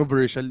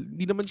napaka-controversial.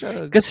 Hindi naman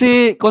siya.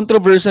 Kasi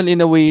controversial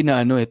in a way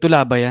na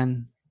tula ba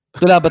yan?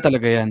 Tula ba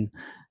talaga yan?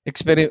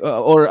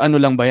 Or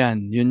lang ba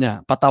yan? Yun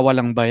nga, patawa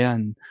lang ba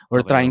yan? Or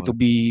trying to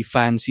be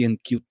fancy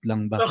and cute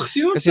lang ba?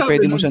 Kasi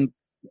pwede mo siyang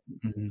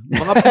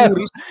mga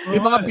purist. May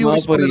mga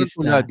purist pala na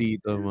tula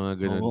dito. Mga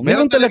ganun.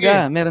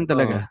 Meron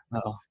talaga.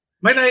 Oo.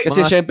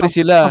 Kasi syempre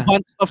sila.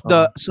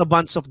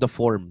 Savants of the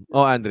form.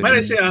 Andre. Might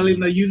I say, Alin,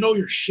 na you know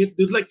your shit,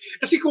 dude. Like,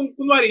 kasi kung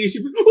kunwari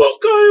isipin,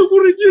 kaya ko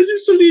rin yan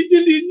yung sa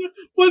linya-linya.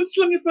 Pants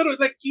lang yun, pero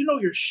like, you know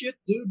your shit,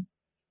 dude.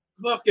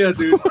 Fuck yeah,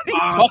 dude.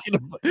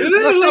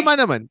 Tama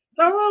naman.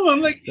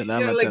 Like,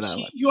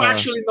 salamat. You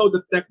actually know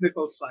the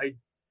technical side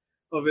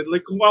of it.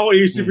 Like, kung ako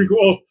isipin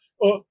ko,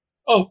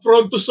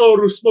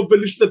 Brontosaurus,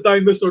 mabilis na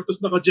dinosaur,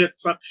 tapos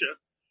naka-jetpack siya.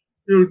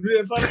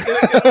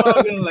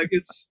 Parang like,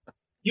 it's,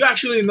 you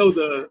actually know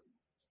the...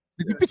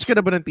 Nag-pitch ka na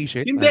ba ng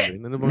t-shirt?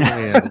 Hindi. Ano bang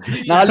nangyayari?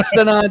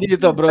 Nakalista na nga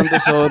dito,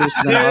 Brontosaurus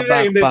na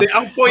naka-backpack.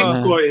 Ang point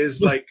ko is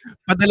like...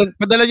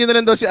 Padala nyo na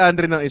lang daw si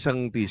Andre ng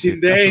isang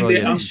t-shirt.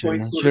 Hindi. Ang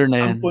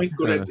point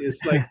ko rin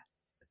is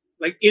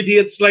like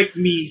idiots like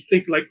me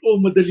think like,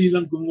 madali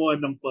lang gumawa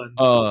ng puns.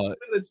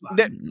 It's not.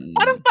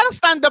 Parang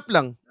stand-up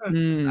lang.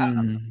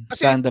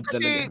 Stand-up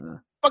kasi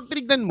talaga. Pag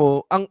tinignan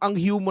mo, ang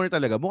humor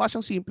talaga, mukha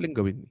siyang simpleng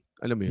gawin.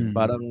 Alam mo yun?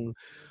 Parang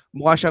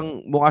mukha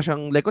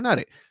siyang like,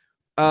 kunwari,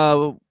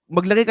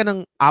 maglagay ka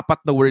ng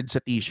 4 na words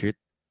sa t-shirt.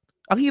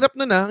 Ang hirap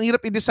nun ang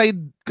hirap i-decide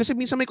kasi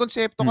minsan may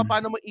konsepto ka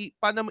paano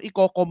mo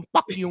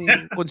i-compact yung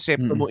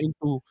konsepto mo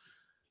into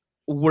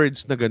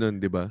words na ganun,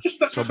 di ba?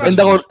 And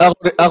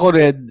ako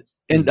Red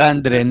and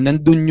Andre,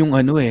 nandun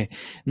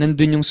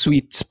yung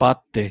sweet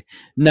spot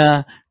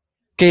na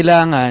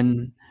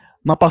kailangan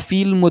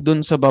mapa-feel mo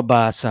dun sa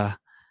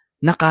babasa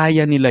na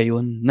kaya nila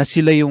yun, na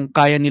sila yung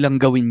kaya nilang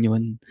gawin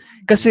yun.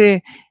 Kasi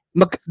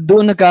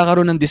doon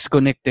nagkakaroon ng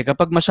disconnect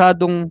kapag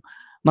masyadong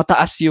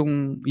mataas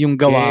yung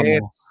gawa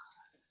mo.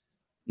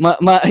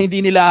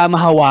 Hindi nila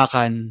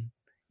mahawakan.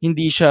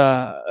 Hindi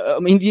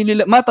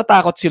nila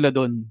matatakot sila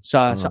doon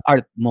sa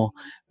art mo.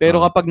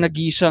 Pero kapag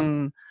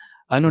nagisang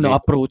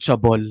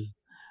approachable,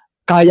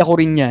 kaya ko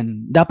rin 'yan.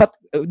 Dapat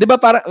 'di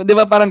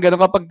ba parang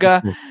gano'n kapag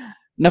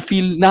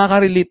na-feel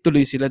nakaka-relate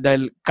tuloy sila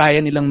dahil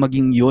kaya nilang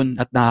maging 'yun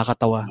at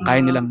nakakatawa.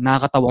 Kaya nilang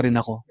nakakatawa rin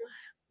ako.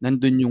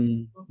 Nandun yung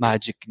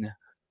magic na.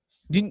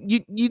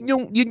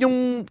 Yun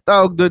yung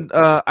tawag doon,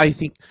 I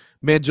think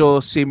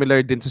medyo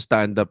similar din sa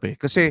stand-up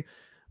kasi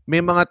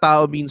may mga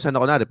tao minsan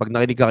pag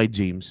nakinig ka kay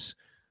James,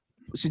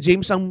 si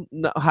James ang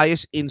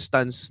highest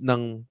instance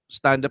ng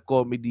stand-up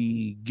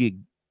comedy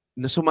gig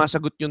na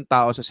sumasagot yung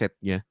tao sa set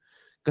niya.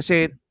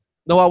 Kasi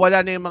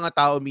nawawala na yung mga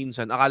tao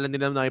minsan, akala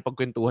nila na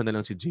ipagkwentuhan na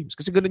lang si James.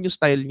 Kasi ganun yung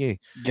style niya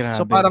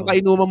Grabe, so parang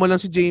kainuman mo lang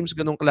si James,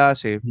 ganung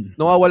klase,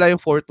 nawawala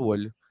yung fourth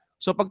wall.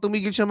 So pag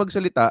tumigil siya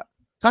magsalita,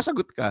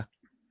 sasagot ka.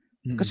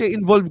 Kasi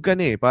involved ka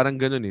na parang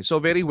ganun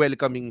So very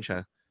welcoming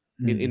siya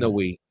in a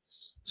way.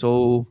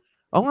 So,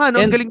 ang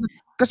galing.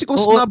 Kasi kung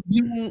snub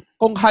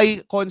kung high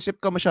concept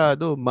ka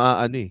masyado,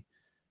 may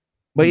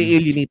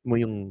alienate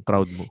mo yung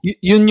crowd mo.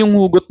 Yun yung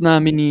hugot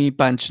namin ni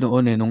Punch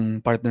noon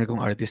nung partner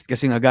kong artist.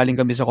 Kasi nga galing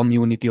kami sa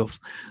community of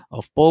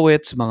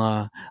poets,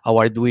 mga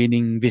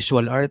award-winning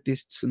visual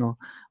artists,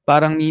 no.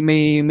 Parang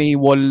may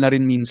wall na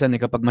rin minsan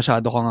kapag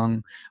masyado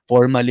kang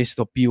formalist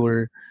o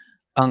pure,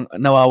 ang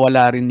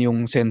nawawala rin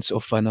yung sense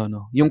of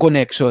yung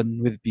connection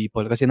with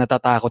people kasi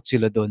natatakot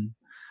sila doon.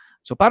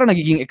 So parang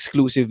nagiging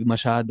exclusive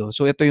masyado.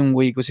 So ito yung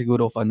way ko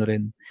siguro of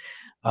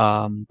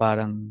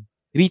parang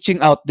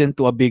reaching out din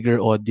to a bigger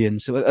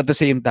audience. So, at the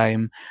same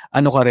time,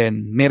 ka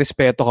rin, may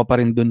respeto ka pa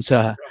rin dun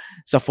sa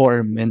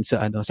form and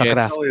sa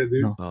craft.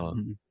 No?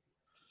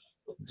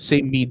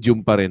 Same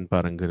medium pa rin,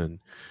 parang ganun.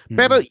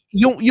 Pero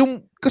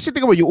yung kasi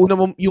tingnan mo,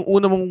 yung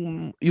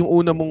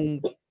una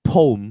mong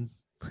poem,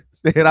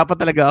 nahirapan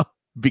talaga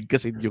big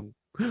kasi yung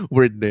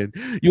word na yun.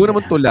 Yung una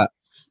mong tula,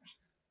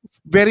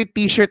 very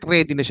t-shirt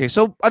ready na siya.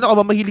 So,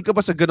 mahilig ka ba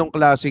sa ganong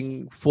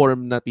klaseng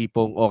form na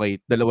tipong, okay,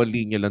 2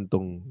 linya lang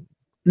tong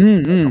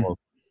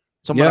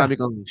so marami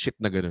kang shit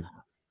na ganun.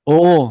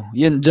 Oo,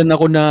 yan diyan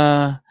ako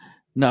na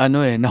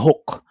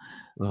hook.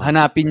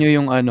 Hanapin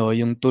niyo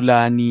yung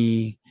tula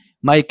ni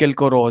Michael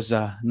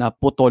Coroza na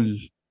Putol.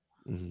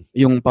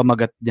 Yung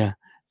pamagat niya.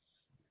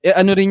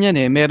 Rin yan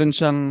meron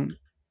siyang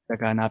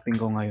hanapin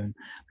ko ngayon.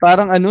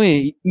 Parang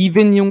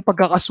even yung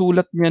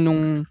pagkakasulat niya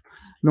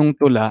nung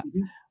tula,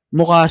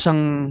 mukha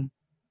siyang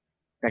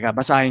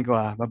babasahin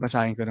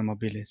ko na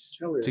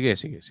mabilis. Sige.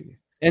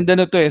 And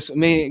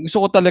may gusto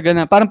ko talaga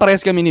na parang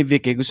parehas kami ni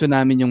Vic gusto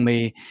namin yung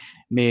may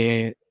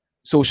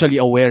socially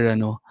aware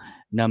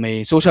na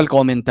may social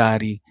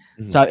commentary.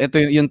 Sa ito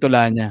yung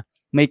tula niya.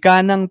 May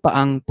kanang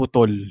paang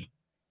putol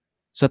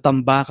sa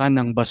tambakan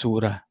ng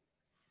basura.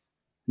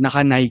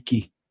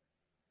 Naka-Nike.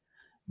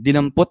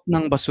 Dinampot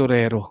ng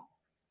basurero.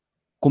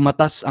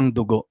 Kumatas ang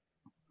dugo.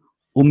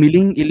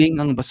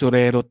 Umiling-iling ang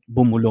basurero't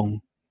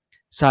bumulong.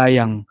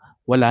 Sayang,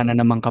 wala na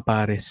namang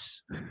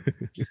kapares.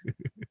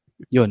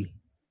 Yun.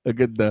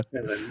 Aganda.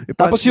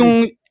 Tapos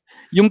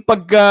yung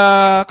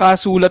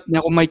pagkakasulat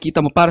niya, kung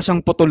makikita mo, para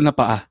siyang putol na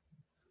paa.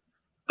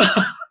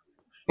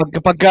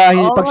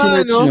 Pag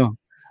sinerch nyo.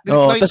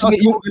 Tapos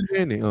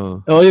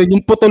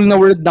yung putol na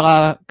word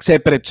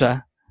naka-separate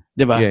siya.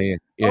 Diba?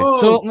 Yeah.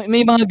 So,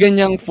 may mga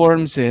ganyang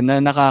forms na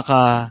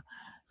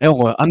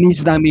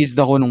amazed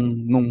ako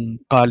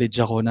nung college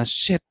ako na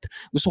shit,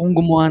 gusto kong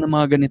gumawa ng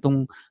mga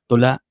ganitong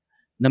tula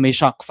na may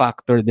shock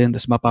factor din,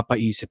 tas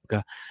mapapaisip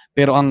ka.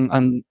 Pero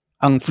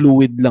ang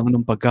fluid lang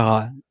nung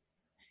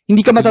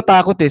hindi ka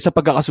matatakot sa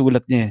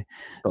pagkakasulat niya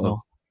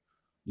Oo.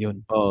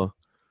 Yun. Oo.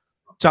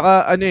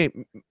 Tsaka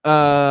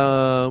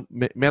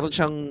meron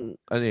siyang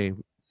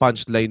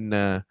punchline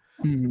na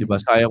 'di ba,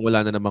 sayang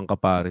wala na namang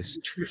kapares.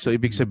 So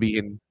ibig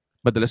sabihin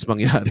madalas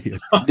mangyari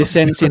yun.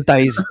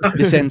 Desensitized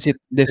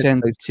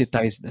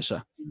na siya.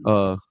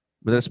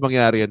 Madalas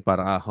mangyari yan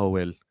parang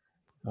well,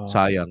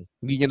 sayang.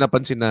 Hindi niya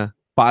napansin na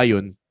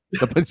paayon.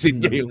 Napansin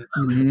niya yung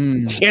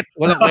shit,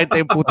 walang kwenta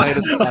yung puta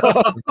na sa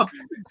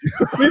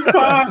May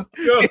pa.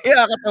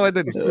 Kaya katawa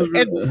dun.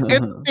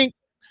 And think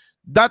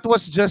that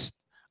was just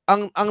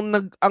ito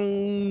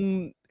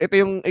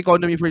yung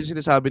economy first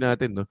sinasabi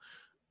natin, no?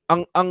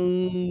 Ang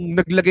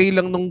naglagay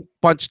lang nung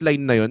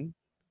punchline na yun.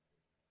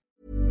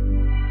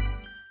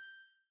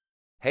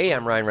 Hey,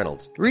 I'm Ryan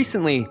Reynolds.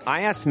 Recently,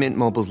 I asked Mint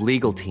Mobile's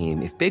legal team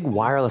if big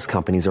wireless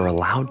companies are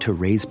allowed to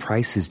raise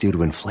prices due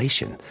to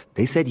inflation.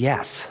 They said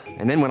yes.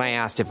 And then when I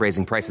asked if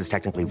raising prices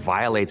technically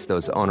violates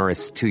those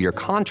onerous 2-year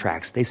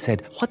contracts, they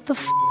said, "What the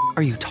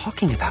are you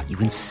talking about,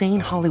 you insane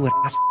Hollywood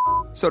ass?"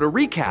 So to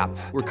recap,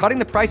 we're cutting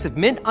the price of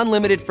Mint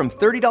Unlimited from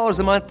 $30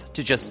 a month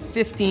to just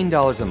 $15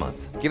 a month.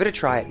 Give it a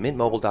try at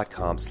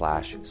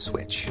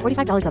mintmobile.com/switch.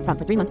 $45 up front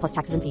for 3 months plus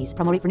taxes and fees.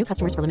 Promo rate for new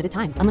customers for limited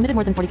time. Unlimited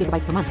more than 40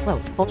 gigabytes per month.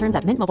 Slows full terms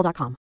at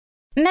mintmobile.com.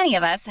 Many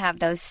of us have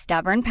those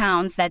stubborn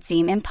pounds that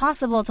seem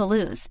impossible to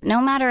lose,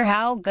 no matter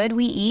how good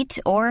we eat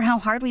or how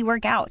hard we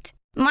work out.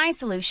 My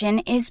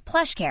solution is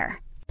PlushCare.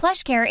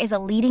 PlushCare is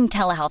a leading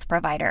telehealth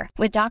provider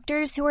with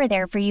doctors who are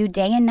there for you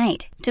day and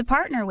night to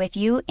partner with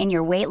you in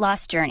your weight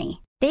loss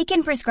journey. They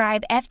can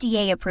prescribe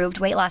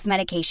FDA-approved weight loss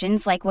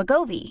medications like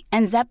Wegovy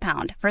and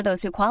Zepbound for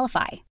those who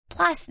qualify.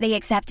 Plus, they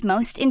accept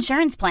most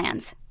insurance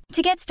plans.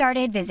 To get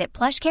started, visit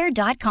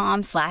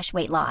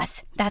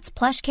plushcare.com/weightloss. That's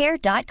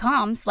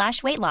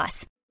plushcare.com/weightloss.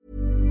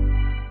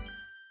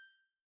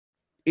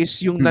 Is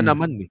yung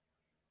nanaman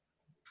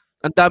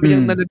Ang dami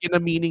niyang nalagyan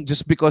na meaning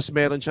just because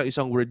meron siya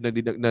isang word na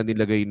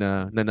nilagay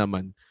na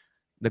naman.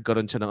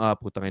 Nagkaroon siya ng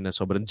putang ina,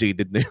 sobrang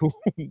jaded na yung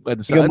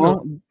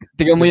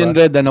Tingnan mo yun,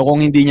 Red,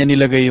 kung hindi niya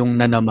nilagay yung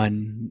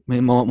nanaman,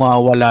 may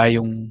mawawala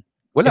yung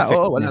wala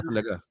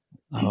talaga.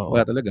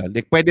 Wala talaga.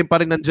 Like pwede pa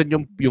rin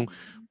nandiyan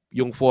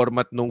yung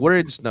format ng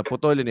words na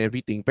putol and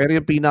everything, pero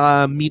yung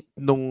pinaka-meat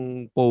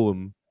nung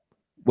poem,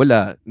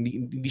 wala,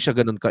 hindi siya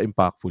ganoon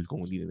ka-impactful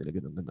kung hindi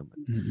nilagay ng nanaman.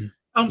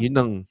 Yun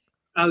ang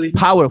Ali,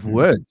 power of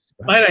words.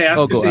 Might I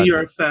ask, kasi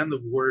you're a fan of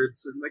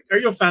words, and like,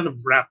 are you a fan of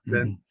rap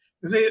then?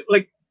 Kasi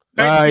like,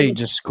 ay,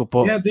 Diyos ko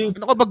po. Yeah, dude.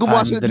 Ano ka ba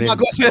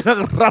gumagawa sila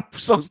ng rap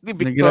songs ni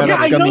Victor? Yeah,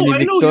 I know.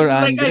 Like,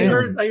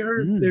 I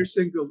heard their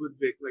single with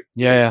Vic. Like,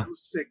 yeah. It was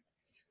sick.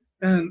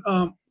 And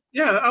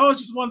I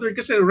was just wondering,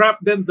 kasi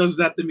rap then does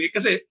that to me.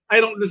 Kasi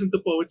I don't listen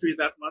to poetry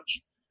that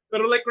much.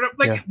 But like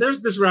rap, there's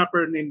this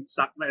rapper named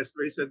Sak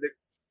Maestro. He said that,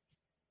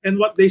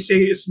 and what they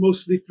say is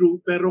mostly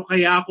true, pero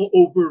kaya ako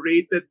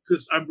overrated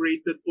because I'm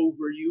rated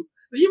over you.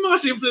 Yung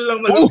mga simple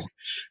lang na.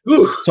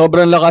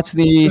 Sobrang lakas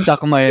ni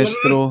Sak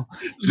Maestro.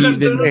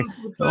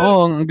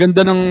 Ang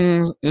ganda ng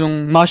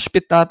yung mosh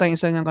pit ata yung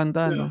isa niyang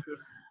kanta, no?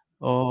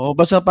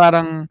 Basta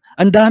parang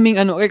ang daming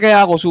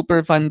kaya ako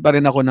super fan pa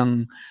rin ako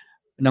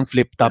ng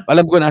Flip Top.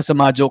 Alam ko nasa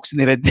mga jokes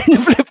ni Red din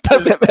yung Flip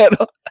Top,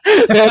 pero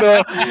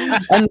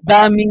ang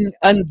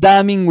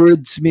daming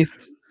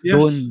wordsmith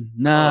doon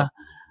na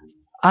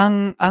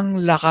ang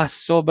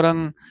lakas,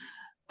 sobrang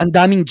ang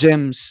daming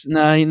gems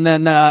na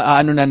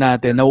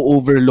natin,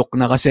 na-overlook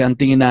na kasi ang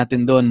tingin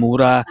natin doon,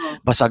 mura,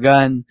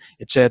 basagan,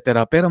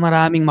 etc. Pero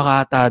maraming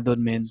makata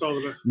doon, men.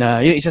 Na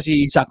yung isa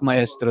si Sak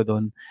Maestro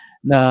doon,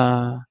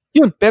 na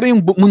yun, pero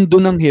yung mundo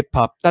ng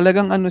hip-hop,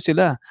 talagang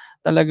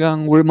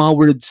talagang mga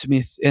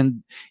wordsmith, and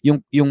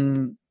yung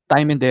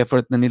time and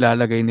effort na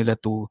nilalagay nila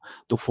to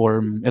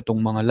form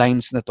itong mga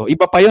lines na to.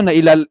 Iba pa yun na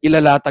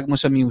ilalatag mo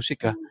sa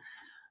music,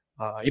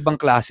 ibang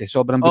klase,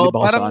 sobrang bilib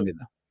ako sa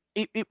kanila.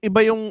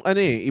 Iba yung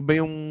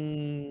iba yung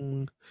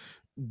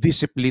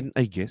discipline,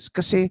 I guess,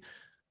 kasi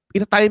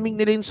ina-timing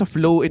nila yun sa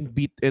flow and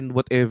beat and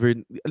whatever,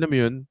 alam mo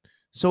yun.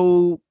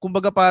 So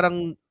kumbaga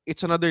parang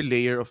it's another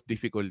layer of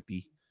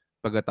difficulty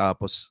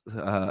pagkatapos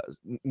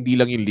hindi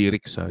lang yung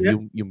lyrics,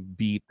 yung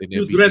beat and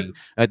everything.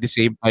 At the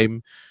same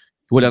time,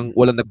 walang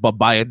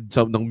nagbabayad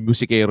ng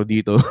musikero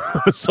dito.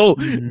 So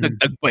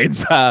dagdag pa yun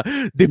sa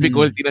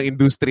difficulty ng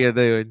industriya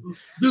na yun.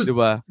 Dude,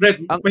 diba?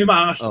 Red, may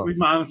maangas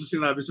na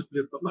sinabi sa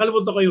Flip Top.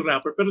 Nakalimutan ko yung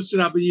rapper, pero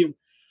sinabi niya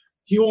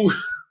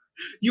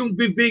yung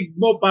bibig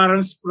mo parang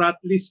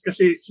spratless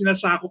kasi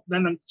sinasakop na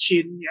ng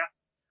chin niya.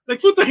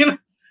 Like, puta na.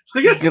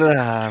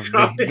 Grabe.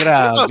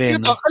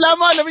 No?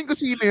 Alamin ko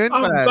sino yun.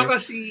 Baka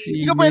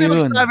hindi ka pwede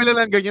magsabi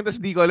lang ng ganyan tapos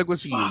di ko alam kung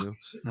sino.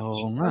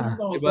 Oo nga.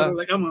 Diba?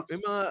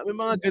 May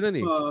mga ganun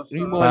eh.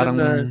 Parang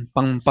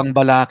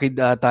pangbalakid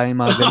ata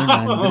yung mga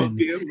ganun.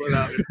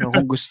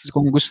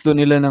 Kung gusto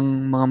nila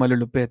ng mga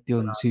malulupet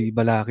yun, si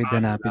Balakid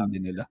hanapin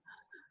din nila.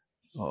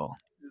 Oo.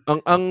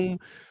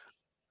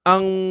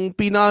 Ang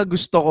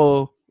pinakagusto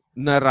ko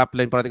na rap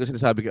line, parati ko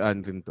sinasabi kay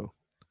Andrin to,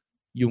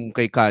 yung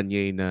kay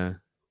Kanye na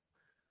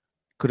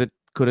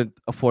couldn't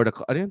afford a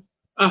car. Ano yun?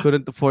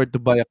 Couldn't afford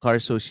to buy a car,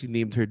 so she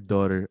named her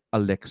daughter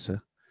Alexa.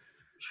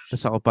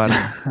 Tapos ako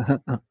parang,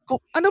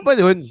 ano ba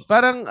yun?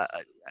 Parang,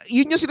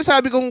 yun yung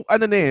sinasabi kong,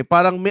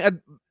 parang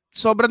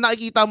sobrang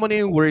nakikita mo na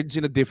yung words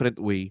in a different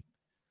way.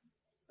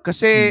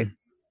 Kasi,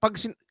 pag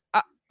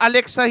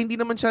Alexa, hindi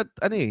naman siya,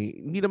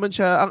 hindi naman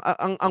siya,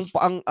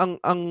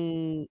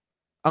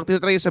 ang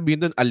tinatry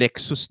sabihin doon,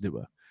 Alexus, di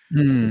ba?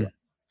 Diba?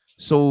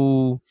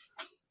 So,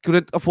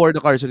 couldn't afford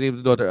a car, so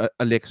named the daughter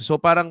Alexa. So,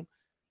 parang,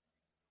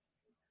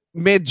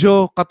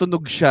 medyo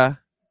katunog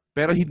siya,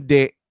 pero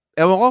hindi.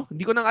 Ewan ko,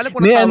 hindi ko nang alam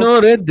kung may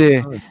Red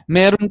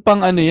meron pang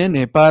yan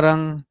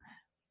parang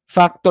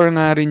factor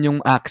nga rin yung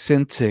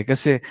accents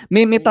kasi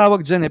may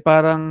tawag dyan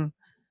parang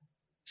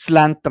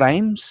slant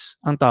rhymes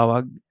ang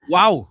tawag.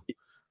 Wow!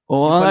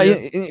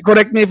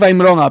 Correct me if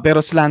I'm wrong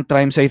pero slant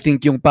rhymes I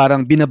think yung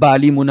parang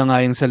binabali mo na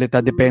nga yung salita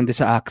depende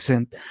sa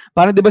accent.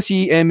 Parang 'di ba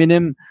si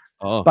Eminem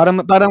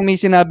parang may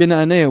sinabi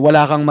na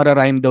wala kang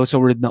mararhyme daw sa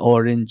word na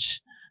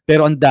orange.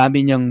 Pero ang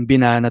dami niyang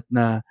binanat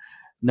na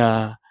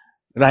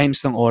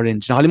rhymes ng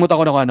orange. Nakalimutan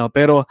ko na kung ano.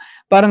 Pero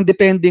parang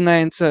depende nga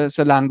yan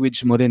sa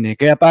language mo rin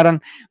Kaya parang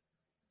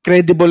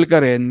credible ka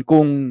rin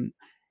kung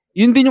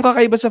yun din yung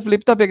kakaiba sa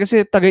Flip Top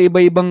kasi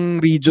taga-iba-ibang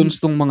regions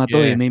tong mga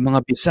to May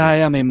mga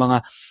Bisaya, may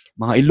mga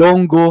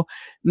Ilonggo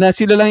na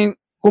sila lang yung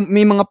kung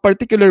may mga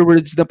particular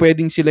words na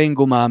pwedeng sila yung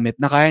gumamit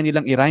na kaya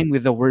nilang i-rhyme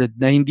with the word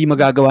na hindi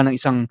magagawa ng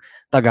isang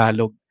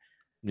Tagalog.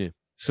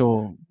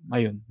 So,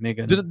 ayun, may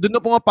ganun. Doon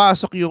na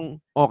pumapasok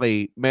yung,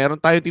 meron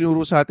tayo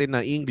tinuro sa atin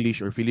na English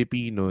or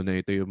Filipino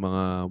na ito yung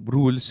mga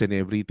rules and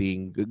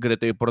everything.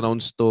 Ganito yung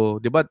pronounce to.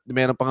 Diba?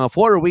 Meron pa nga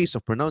 4 ways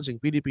of pronouncing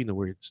Filipino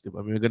words.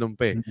 Diba? May ganun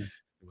pa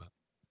Diba?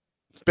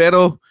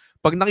 Pero,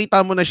 pag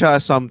nakita mo na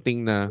siya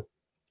something na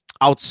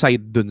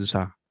outside dun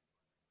sa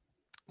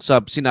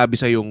sinabi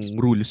sa yung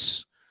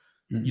rules,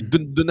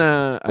 doon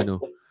na,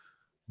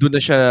 doon na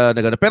siya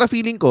nagana. Pero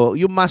feeling ko,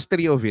 yung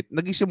mastery of it,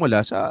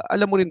 nagisimula sa,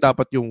 alam mo rin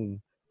dapat yung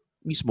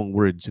mismong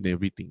words and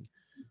everything.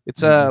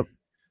 It's a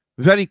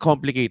very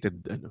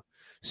complicated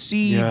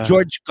Si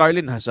George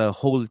Carlin has a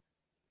whole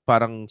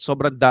parang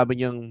sobrang dami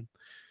niyang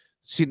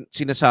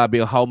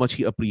sinasabi how much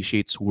he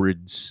appreciates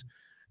words.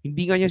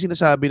 Hindi nga niya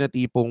sinasabi na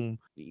tipong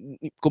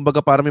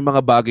kumbaga parang may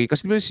mga bagay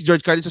kasi si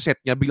George Carlin sa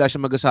set niya bigla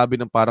siya magsasabi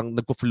ng parang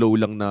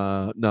nagfo-flow lang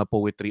na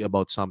poetry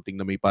about something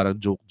na may parang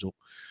joke.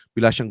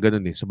 Bigla siyang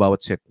ganun sa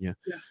bawat set niya.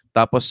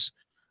 Tapos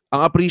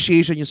ang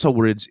appreciation niya sa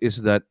words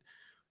is that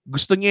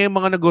gusto niya yung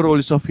mga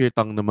nag-rolls off your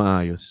tongue na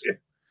maayos.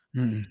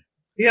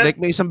 Like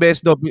may isang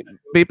beses daw,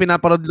 may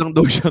pinaparod lang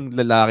daw siyang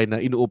lalaki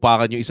na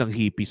inuupakan yung isang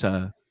hippie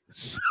sa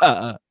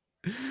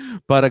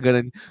para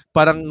ganun.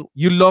 Parang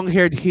you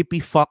long-haired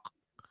hippie fuck.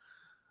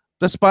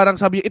 Tapos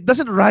parang sabi niya, it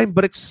doesn't rhyme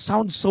but it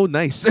sounds so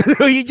nice.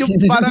 Yun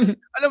yung parang,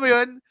 alam mo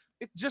yun,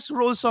 it just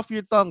rolls off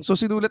your tongue. So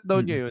sinulat daw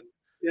niya yun.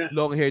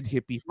 Long-haired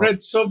hippie fuck. Red,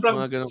 sobrang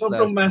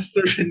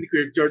master ni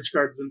George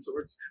Carlin's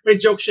words.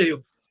 May joke siya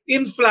yung,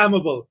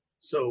 inflammable.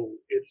 So,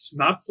 it's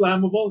not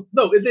flammable?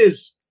 No, it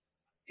is.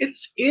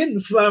 It's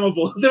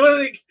inflammable.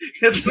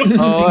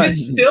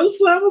 It's still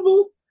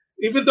flammable?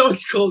 Even though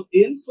it's called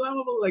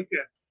inflammable? Like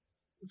that.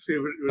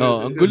 Favorite.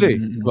 Ang gulo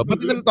Diba? Ba't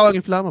ito natawag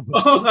inflammable?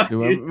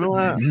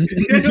 Diba?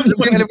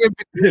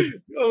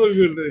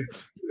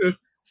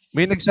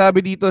 May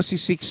nagsabi dito si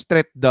Sixth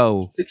Threat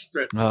daw. Sixth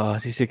Threat.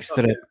 Si Sixth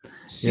Threat.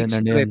 Sixth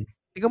Threat.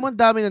 Tingnan mo,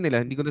 ang dami na nila.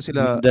 Hindi ko na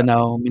sila...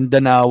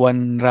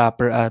 Mindanawan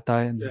rapper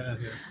ata yan.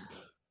 Yeah.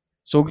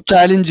 So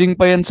challenging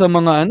pa yan sa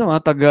mga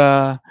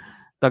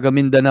taga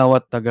Mindanao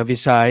at taga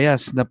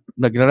Visayas na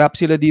nagra-rap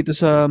sila dito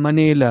sa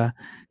Manila.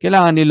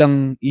 Kailangan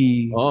nilang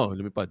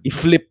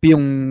i-flip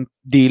yung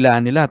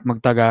dila nila at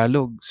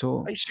magtagalog.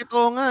 So ay shit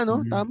nga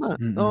tama.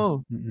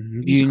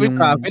 Hindi yung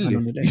travel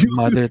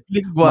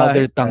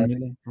mother tongue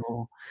nila.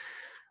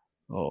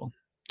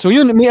 So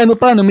yun, may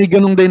may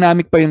ganung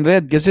dynamic pa yung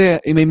Red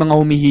kasi may mga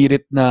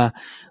humihirit na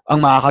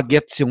ang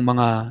makakagets yung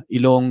mga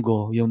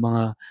Ilonggo, yung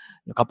mga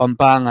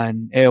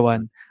Kapampangan,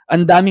 ewan.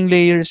 Ang daming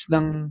layers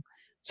ng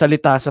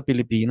salita sa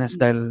Pilipinas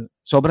dahil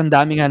sobrang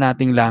dami nga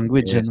nating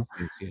language. Yes.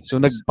 So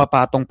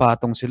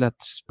nagpapatong-patong sila at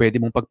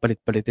pwede mong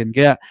pagpalit-palitin.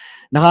 Kaya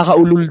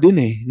nakakaulol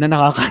din na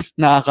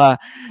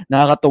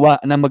nakakatuwa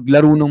na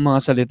maglaro ng mga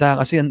salita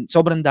kasi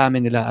sobrang dami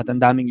nila at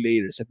ang daming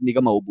layers at hindi ka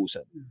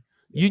maubusan.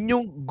 Yun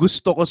yung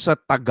gusto ko sa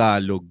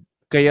Tagalog.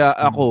 Kaya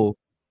ako,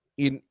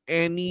 in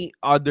any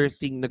other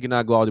thing na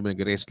ginagawa ko,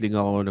 nag-wrestling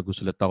ako,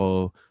 nagsusulat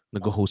ako,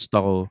 nag-host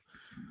ako,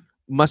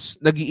 mas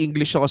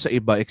nag-i-English ako sa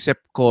iba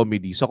except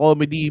comedy. Sa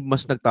comedy,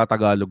 mas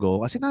nagtatagalog ako.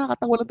 Kasi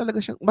nakakatawa lang talaga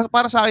siya.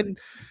 Para sa akin,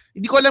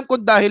 hindi ko alam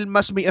kung dahil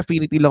mas may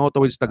affinity lang ako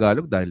towards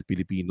Tagalog dahil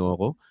Pilipino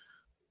ako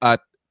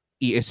at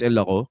ESL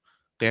ako.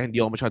 Kaya hindi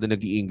ako masyado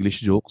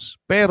nag-i-English jokes.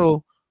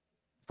 Pero,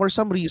 for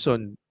some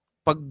reason,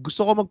 pag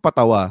gusto ko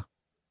magpatawa,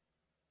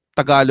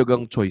 Tagalog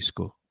ang choice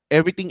ko.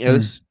 Everything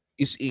else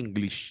is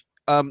English.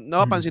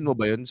 Napapansin mo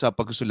ba yun sa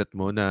pagsusulat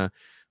mo na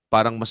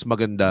parang mas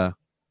maganda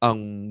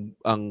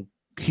ang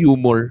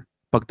humor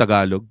pag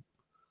Tagalog?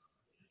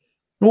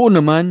 Oo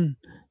naman.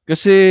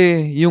 Kasi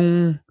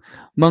yung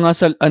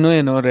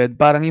Red,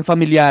 parang yung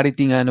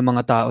familiarity nga ng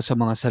mga tao sa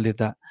mga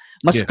salita.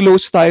 Mas Yeah.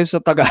 close tayo sa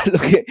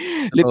Tagalog eh.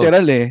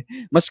 Literal eh.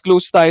 Mas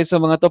close tayo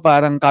sa mga to,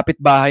 parang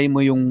kapitbahay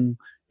mo yung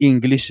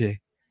English eh.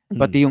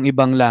 Pati yung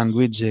ibang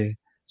language eh.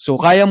 So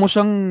kaya mo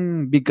siyang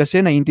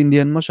bigkasin,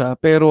 naiintindihan mo siya,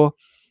 pero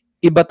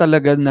iba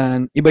talaga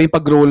iba yung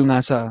pag-roll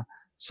nga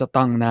sa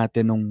tongue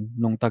natin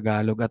nung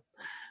Tagalog. At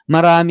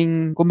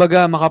maraming,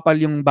 kumbaga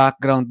makapal yung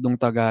background ng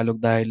Tagalog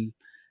dahil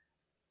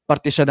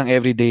parte siya ng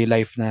everyday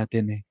life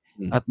natin eh.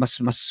 At mas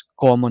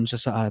common siya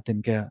sa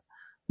atin, kaya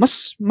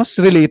mas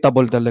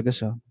relatable talaga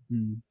siya.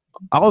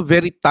 Ako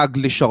very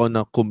Taglish ako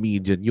na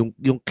comedian.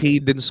 Yung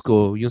cadence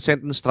ko, yung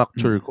sentence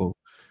structure ko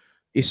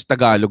is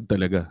Tagalog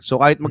talaga. So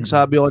kahit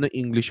magsabi ako ng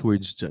English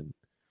words dyan,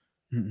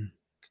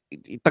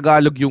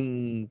 Tagalog yung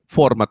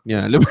format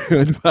niya. Alam mo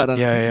yun? Parang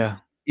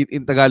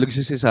in Tagalog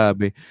siya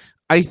sinasabi.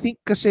 I think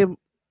kasi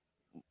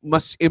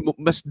mas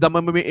dama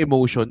mo yung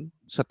emotion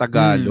sa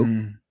Tagalog.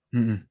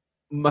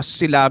 Mas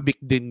syllabic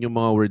din yung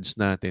mga words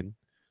natin.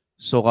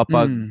 So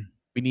kapag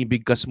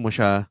binibigkas mo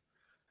siya,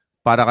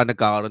 para ka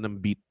nagkakaroon ng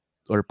beat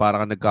or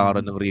para ka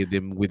nagkakaroon ng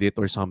rhythm with it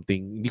or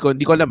something. Hindi ko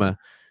alam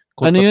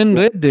Ano yun,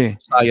 Red eh?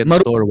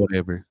 Science or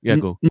whatever.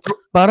 Yeah, go.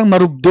 Parang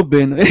marubdob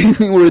eh. No?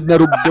 Yung word na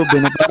rubdob eh.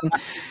 No? Parang,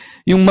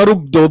 yung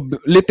marubdob,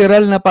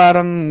 literal na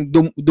parang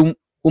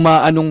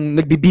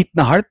nagbi-beat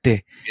na heart eh.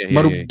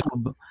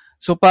 Marubdob.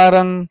 So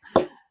parang,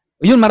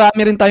 yun,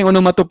 marami rin tayong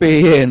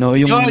onomatopeya, no?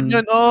 Yun,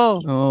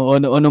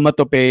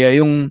 onomatopeya,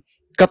 yung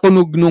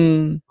katunog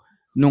nung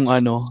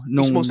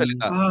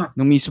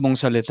mismong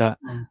salita.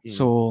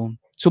 So,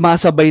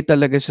 sumasabay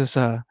talaga siya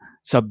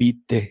sa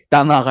beat eh.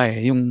 Tama ka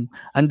eh. Yung,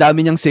 ang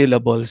dami niyang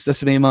syllables,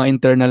 tas may mga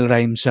internal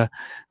rhymes siya.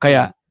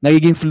 Kaya,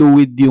 nagiging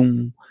fluid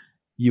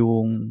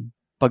yung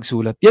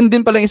pagsulat. Yan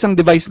din pala isang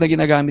device na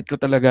ginagamit ko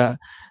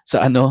talaga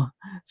sa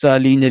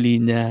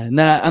linya-linya.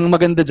 Na ang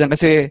maganda dyan,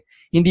 kasi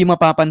hindi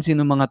mapapansin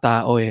ng mga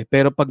tao eh.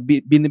 Pero pag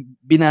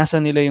binasa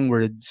nila yung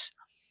words,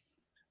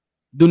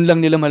 dun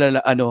lang nila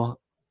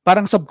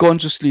parang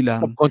subconsciously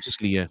lang.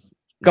 Subconsciously, yeah.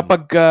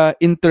 Kapag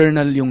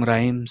internal yung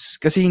rhymes.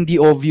 Kasi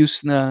hindi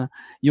obvious na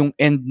yung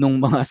end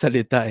ng mga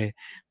salita eh.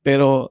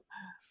 Pero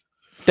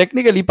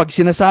technically, pag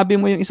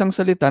sinasabi mo yung isang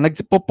salita,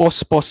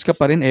 nagpo-pause ka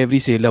pa rin every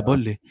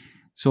syllable eh.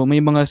 So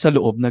may mga sa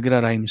loob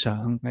nagra-rhyme siya.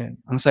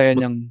 Ang saya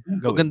niyang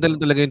gawin. Maganda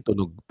lang talaga yung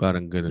tunog.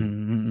 Parang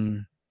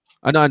ganun.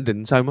 Ano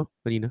andin? Sabi mo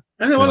kanina?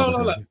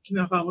 Wala.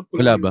 Kinakamot ko.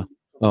 Wala ba?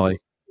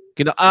 Okay.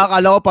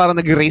 Akala ko parang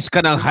nag-raise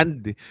ka ng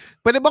hand.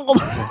 Pwede bang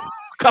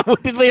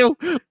kamutin mo yung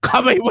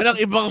kamay mo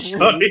ng ibang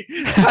Sorry.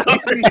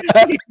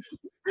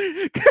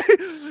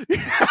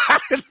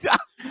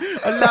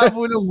 Ang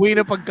labo ng way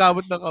na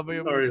pagkamot ng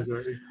kamay mo.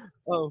 Sorry.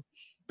 Oh.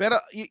 Pero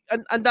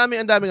ang dami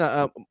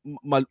nga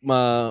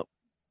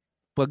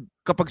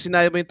kapag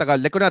sinabi mo yung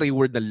Tagalog, like kunwari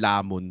word na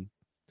lamon.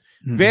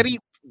 Very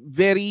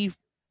very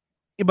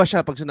iba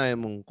siya pag sinabi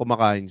mong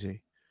kumakain siya.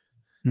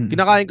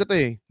 Kinakain ko to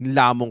eh.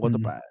 Lamon ko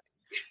to pa.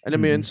 Alam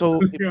mo yun? So,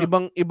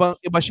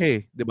 iba siya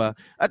eh. Diba?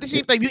 At the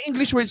same time, yung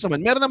English words naman,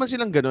 meron naman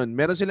silang ganun.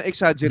 Meron silang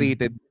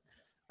exaggerated.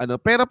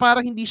 Pero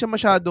parang hindi siya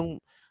masyadong,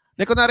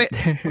 like kunwari,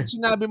 pag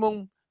sinabi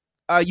mong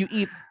you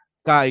eat,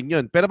 kain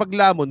yun. Pero pag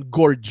lamon,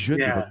 gorge yun.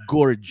 Diba?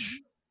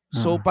 Gorge.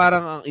 So,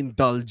 parang ang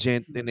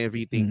indulgent and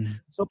everything.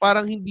 So,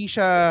 parang hindi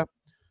siya,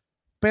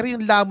 pero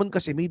yung lamon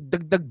kasi may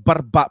dagdag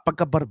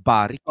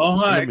pagka-barbaric. Oo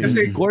nga,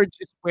 kasi gorge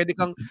is pwede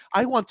kang,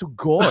 I want to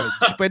gorge.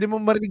 Pwede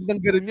mo marinig ng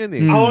gano'n yan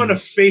eh. I wanna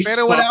face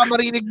pero wala kang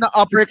marinig na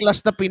upper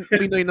class na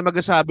Pinoy na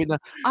magsasabi na,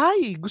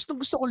 ay,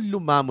 gustong kong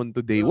lumamon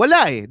today.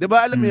 Wala eh.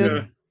 Diba? Alam mo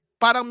yun?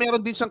 Parang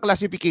meron din siyang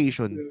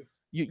classification.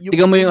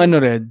 Tiga mo yung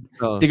Red.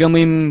 Tiga mo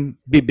yung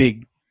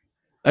bibig.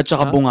 At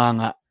saka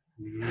bunganga.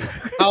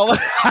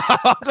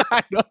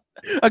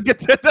 Ang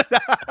ganda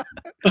na.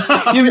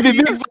 Yung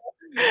bibig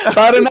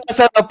parang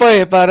nakasarap pa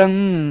eh. Parang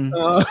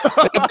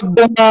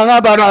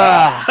bunganga, parang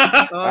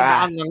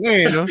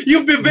no?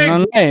 Yung bibig.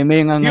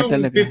 May nganga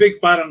talaga. Yung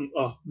bibig parang,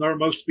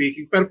 normal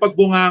speaking. Pero pag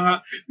bunganga,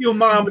 yung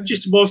mga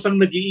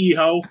chismosang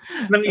nag-iihaw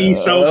ng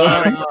isaw.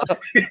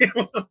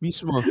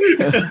 Mismo.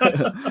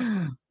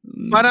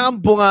 Parang ang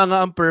bunganga,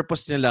 ang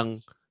purpose niya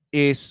lang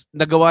is,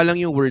 nagawa lang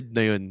yung word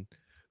na yun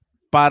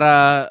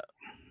para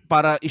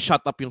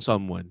i-shut up yung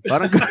someone.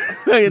 Parang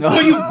yung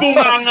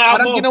bunganga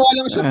parang mo.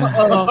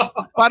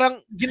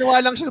 Ginawa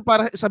lang siya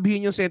para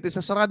sabihin yung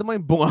sentence, sarado mo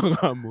yung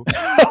bunganga mo.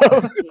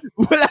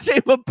 Wala siya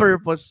ibang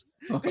purpose.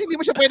 Kasi hindi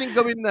mo siya pwedeng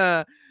gawin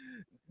na,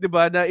 'di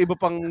ba, na iba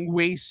pang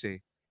ways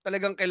eh.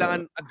 Talagang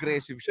kailangan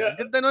aggressive siya.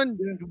 Ganda nun,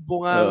 yung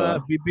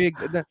bunganga, bibig.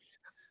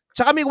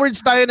 Tsaka may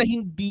words tayo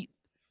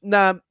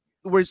na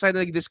words tayo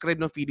na nag-describe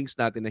ng feelings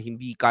natin na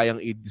hindi kayang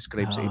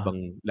i-describe sa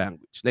ibang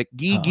language. Like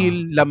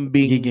gigil,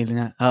 lambing. Gigil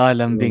nga.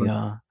 Lambing.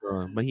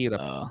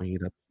 Mahirap.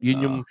 Yun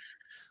yung...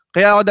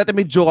 Kaya ako dati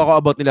may joke ako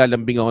about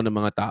nilalambing ako ng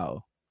mga tao.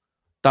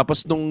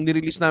 Tapos nung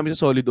nirelease namin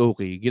sa Solid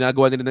OK,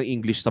 ginagawa nila ng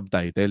English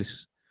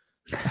subtitles.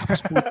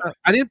 Tapos puta,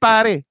 ano yun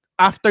pare?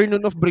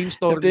 afternoon of Ito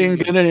brainstorming. yung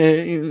gano'n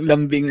eh, yung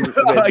lambing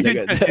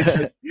agad.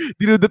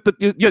 Dinudot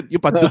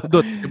yung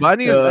padudot. Diba?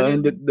 Ano yun? Ano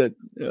yun? Dot.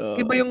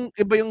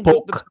 Iba yung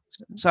Poke. dot.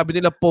 Sabi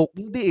nila poke.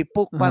 Hindi eh.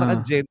 Poke parang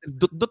ang gentle.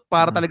 Dot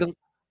para talagang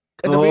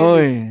Oo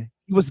eh.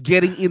 he was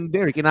getting in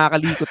there.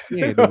 Kinakalikot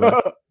niya eh. Diba?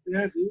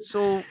 Yeah, dude.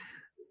 So,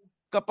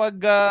 kapag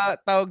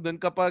tawag doon,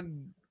 kapag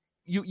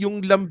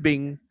yung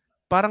lambing,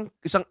 parang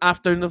isang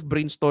afternoon of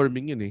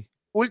brainstorming yun eh.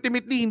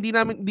 Ultimately, hindi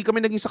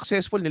kami naging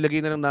successful.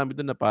 Nilagay na lang namin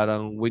doon na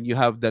parang when you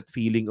have that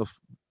feeling of,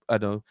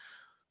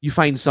 you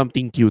find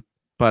something cute.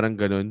 Parang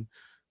ganun.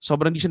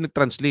 Sobrang hindi siya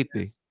nag-translate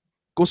eh.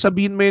 Kung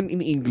sabihin mo yun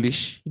in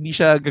English, hindi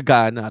siya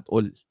gagana at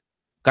all.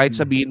 Kahit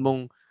sabihin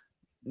mong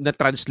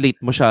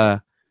na-translate mo siya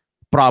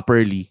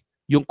properly,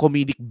 yung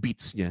comedic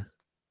beats niya,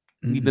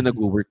 hindi na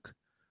nag-work.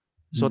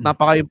 So,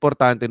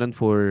 napaka-importante nun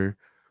for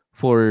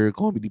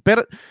comedy.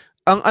 Pero,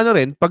 ang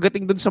rin,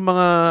 pagdating dun sa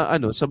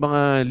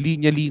mga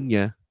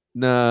linya-linya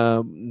na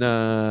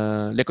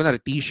like kunwari,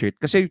 t-shirt.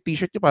 Kasi yung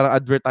t-shirt niya parang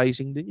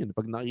advertising din yun.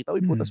 Pag nakita,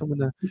 puta,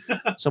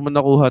 sa mo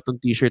nakuha tong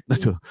t-shirt na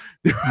to.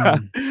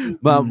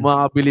 Diba?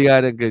 Makabili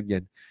ka ng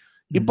ganyan.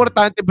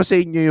 Importante ba sa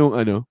inyo yung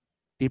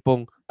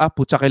tipong,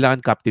 putsa, kailangan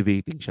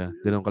captivating siya.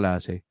 Ganong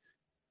klase.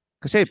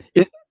 Kasi,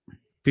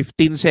 3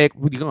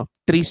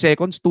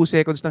 seconds, 2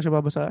 seconds na siya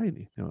babasahin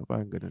eh.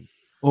 Parang ganun.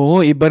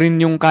 Oo, iba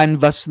rin yung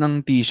canvas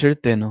ng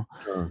t-shirt eh, no?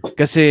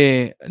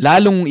 Kasi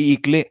lalong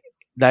iikli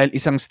dahil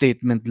isang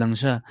statement lang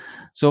siya.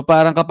 So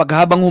parang kapag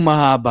habang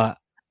humahaba,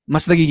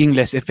 mas nagiging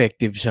less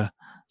effective siya.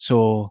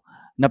 So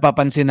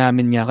napapansin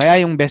namin niya.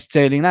 Kaya yung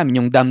best-selling namin,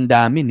 yung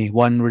damdamin eh,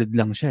 1 word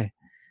lang siya eh.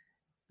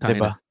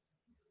 Diba?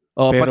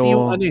 Oh, pero,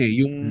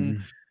 pati yung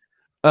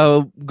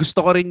gusto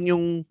ko rin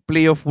yung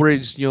play of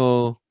words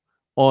nyo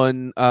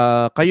on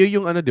kayo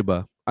yung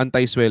diba?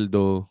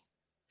 Anti-sweldo.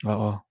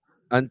 Oo.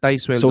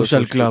 Anti-sweldo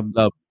social club.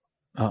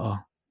 Oo.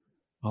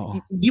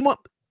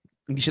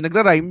 Hindi siya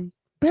nagra-rhyme,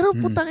 pero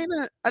putangin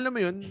na, alam mo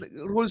yun,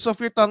 rules of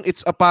your tongue,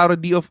 it's a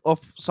parody of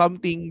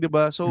something,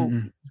 diba? So,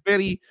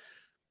 very,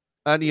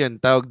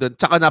 tawag doon,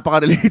 tsaka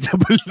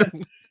napaka-relatable lang.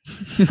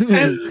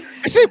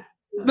 Kasi,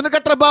 nung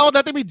nagkatrabaho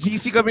dati, may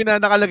GC kami na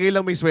nakalagay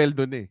lang may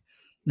sweldo na eh.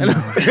 Alam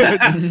mo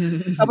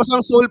yun? Tapos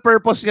ang sole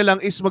purpose niya lang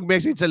is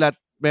mag-message sa lahat,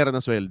 meron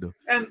ng sweldo.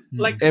 And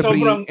like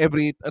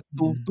every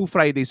two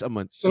Fridays a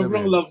month.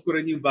 Sobrang love ko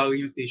rin yung bago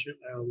yung t-shirt.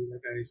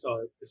 I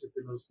saw it kasi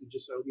pinost ni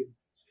Giselle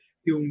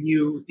yung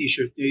new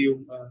t-shirt niya,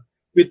 yung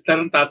with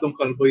tarantadong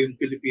kalbo yung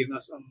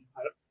Pilipinas, ang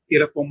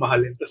hirap pong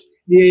mahalin. Tapos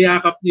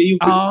niyayakap niya yung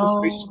Pilipinas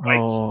may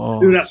spikes.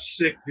 Dude, that's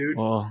sick, dude.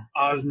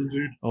 Awesome,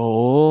 dude.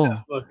 Oo.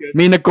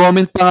 May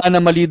nag-comment pa nga na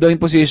mali daw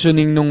yung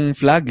positioning nung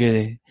flag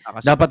eh.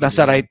 Dapat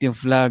nasa right yung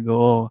flag.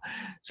 Oo.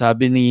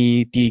 Sabi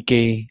ni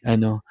TK,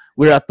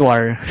 we're at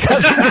war.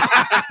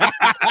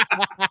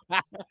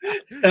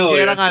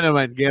 Gera nga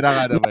naman.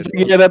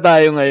 Sige na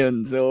tayo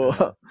ngayon. So,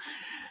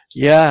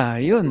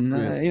 yeah, yun.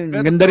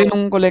 Ganda rin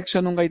yung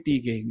collection nung kay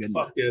TK.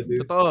 Ganda.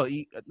 Totoo.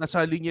 Nasa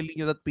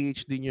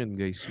linya.ph din yun,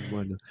 guys.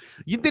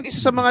 Yun din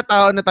isa sa mga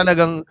tao na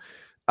talagang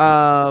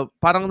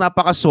parang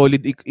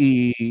napaka-solid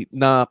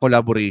na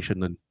collaboration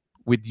nun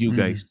with you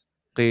guys.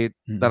 Kay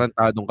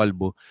Tarantadong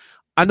Kalbo.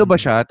 Ano ba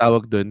siya,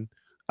 tawag dun?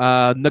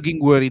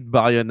 Naging worried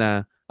ba kayo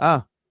na,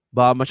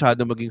 baka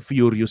masyado maging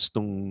furious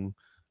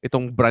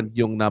itong brand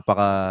yung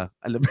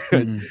alam mo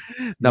yun,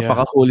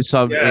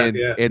 napaka-wholesome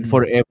and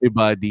for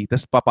everybody.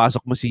 Tapos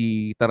papasok mo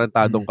si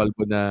Tarantadong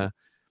Kalbo na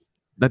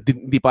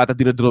hindi pa ata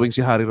dinodrawing si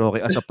Harry Roque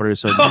as a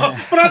person.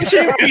 Parang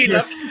siya yung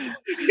peanut.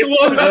 Yung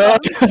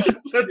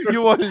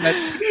walnut.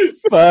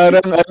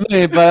 Parang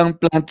parang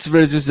Plants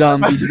vs.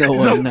 Zombies na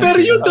walnut. Pero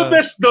yung the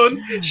best doon,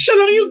 siya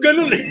lang yung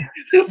ganun eh.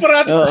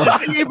 Parang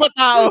yung iba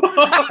tao.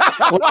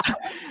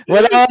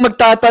 Wala kang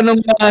magtatanong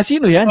na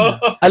sino yan.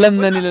 Alam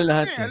na nila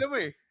lahat. Alam mo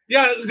eh.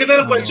 Yeah, ganda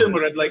ng question mo,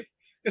 Red. Like,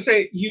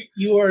 kasi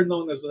you are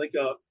known as like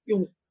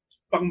yung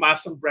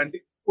pangmasang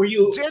branding. Were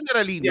you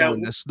generally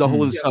known as the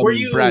wholesome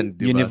brand,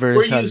 diba?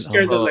 Universal. Were you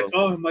scared that like,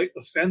 I might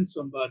offend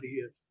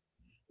somebody?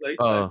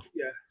 Like,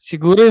 yeah.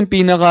 Siguro yung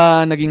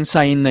pinaka naging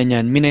sign na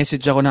niyan,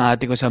 minessage ako ng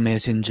ate ko sa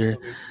Messenger.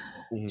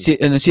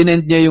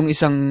 Sinend niya yung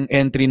isang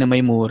entry na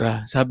may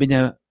mura. Sabi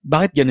niya,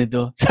 bakit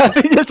ganito?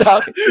 Sabi niya sa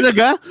akin.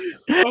 Talaga?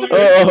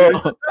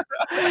 Oo.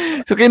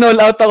 So, kinall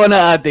out ako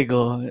ng ate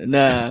ko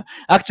na,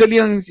 actually,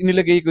 yung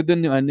nilagay ko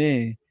dun yung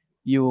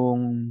yung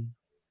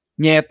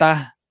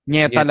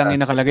Nyeta lang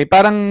yung nakalagay.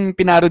 Parang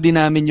pinarody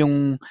namin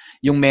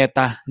yung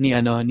meta ni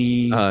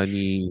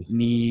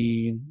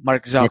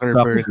Mark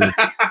Zuckerberg.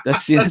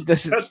 Tapos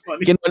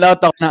kinall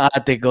out ako ng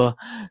ate ko.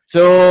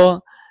 So,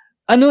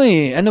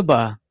 ano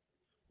ba?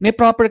 May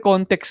proper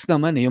context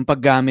naman yung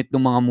paggamit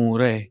ng mga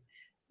mura eh.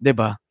 'Di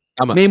ba?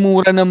 May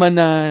mura naman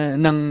na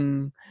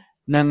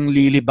ng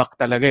lilibak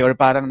talaga or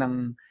parang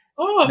ng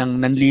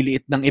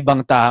nanliliit ng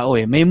ibang tao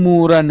eh. May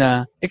mura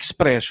na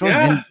expression.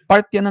 Yeah. And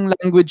part yan ng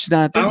language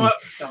natin.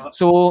 Tama.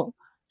 So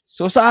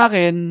sa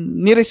akin,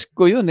 ni-risk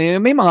ko yun eh.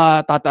 May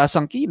mga tataas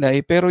ang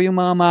kilay, pero yung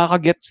mga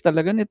makakagets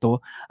talaga nito,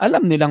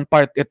 alam nilang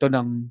part ito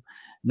ng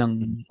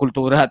ng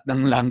kultura at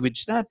ng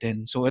language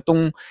natin. So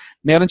itong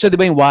meron siya 'di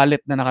ba yung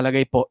wallet na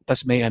nakalagay po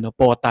tas may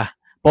pota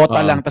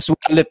lang tas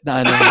wallet na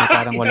na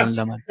parang walang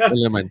laman.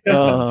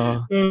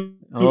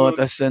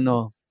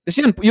 Tas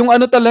yung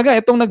talaga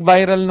itong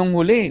nag-viral nung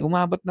huli,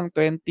 umabot ng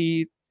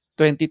 20,000,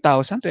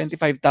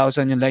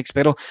 25,000 yung likes,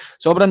 pero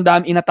sobrang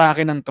dami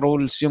inatake ng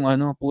trolls yung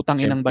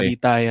putang inang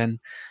balita yan.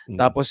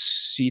 Tapos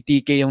si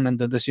TK yung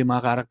nandun, yung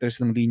mga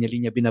characters ng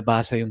linya-linya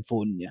binabasa yung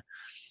phone niya.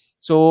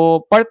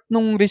 So part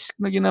nung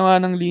risk na ginawa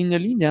ng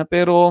linya-linya,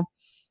 pero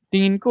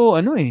tingin ko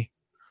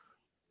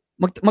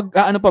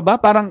pa ba,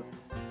 parang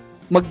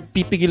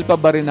magpipigil pa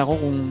ba rin ako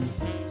kung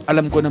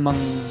alam ko namang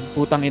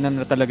putang ina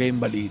na talaga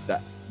yung balita,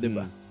 'di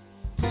ba?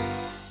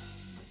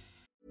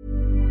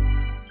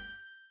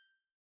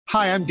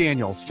 Hi, I'm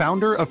Daniel,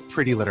 founder of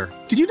Pretty Litter.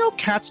 Did you know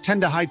cats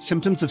tend to hide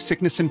symptoms of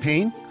sickness and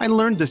pain? I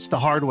learned this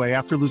the hard way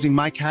after losing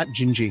my cat,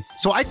 Gingy.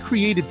 So I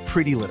created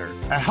Pretty Litter,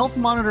 a health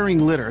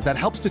monitoring litter that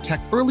helps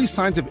detect early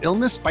signs of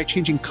illness by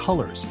changing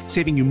colors,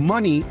 saving you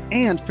money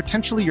and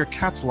potentially your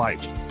cat's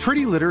life.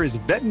 Pretty Litter is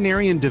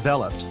veterinarian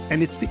developed,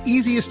 and it's the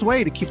easiest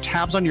way to keep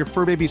tabs on your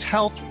fur baby's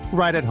health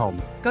right at home.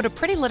 Go to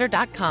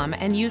prettylitter.com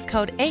and use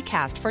code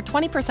ACAST for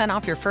 20%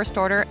 off your first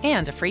order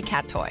and a free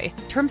cat toy.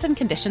 Terms and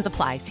conditions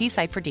apply. See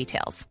site for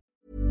details.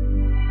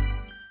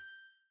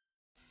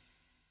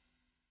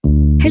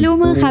 Hello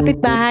mga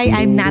kapitbahay,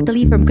 I'm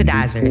Natalie from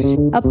Kudazzers,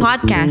 a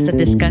podcast that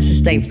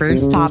discusses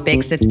diverse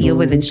topics that deal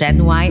with the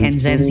Gen Y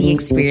and Gen Z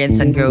experience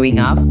on growing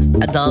up,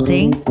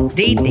 adulting,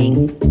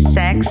 dating,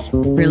 sex,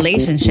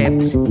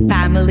 relationships,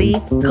 family,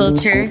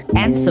 culture,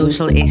 and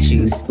social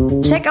issues.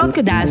 Check out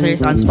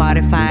Kudazzers on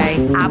Spotify,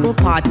 Apple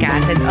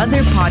Podcasts, and other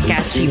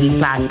podcast streaming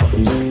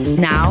platforms.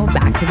 Now,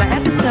 back to the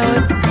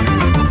episode.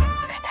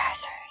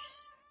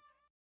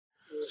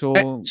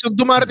 So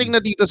dumarating na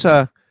dito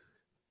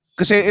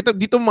kasi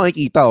dito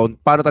makikita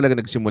paano talaga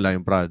nagsimula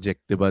yung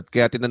project, 'di ba?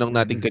 Kaya tinanong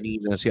natin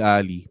kanina si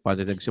Ali,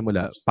 paano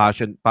nagsimula?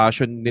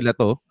 Passion nila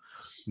to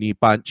ni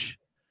Punch,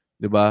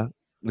 'di ba?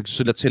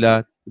 Nagsusulat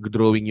sila,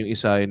 drawing yung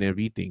isa and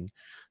everything.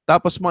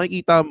 Tapos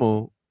makikita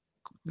mo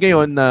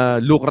ngayon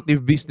na lucrative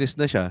business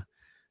na siya.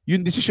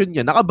 Yung decision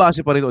niya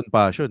nakabase pa rin on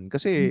passion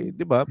kasi,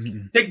 'di ba?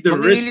 Take the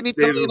risk, I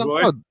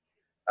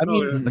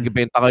mean,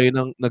 nagbebenta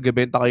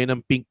kayo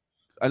ng pink.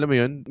 Alam mo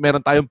 'yun?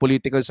 Meron tayong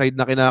political side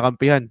na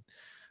kinakampihan,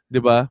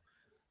 'di ba?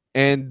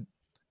 And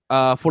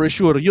for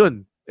sure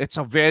yun, it's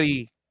a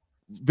very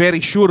very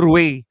sure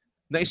way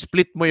na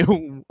split mo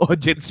yung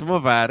audience mo,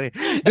 pare.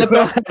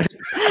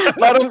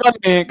 Parang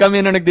kami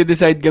na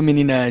nagde-decide kami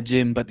ni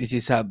Jim pati si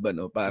Sab,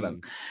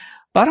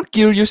 parang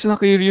curious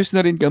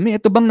na rin kami.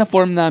 Ito bang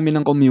na-form namin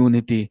ng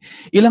community?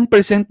 Ilang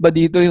percent ba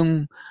dito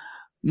yung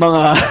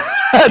mga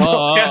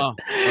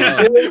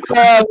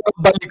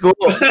baliko?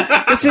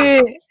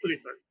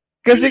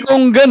 Kasi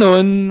kung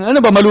ganun,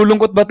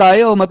 malulungkot ba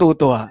tayo o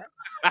matutuwa?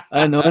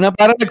 Na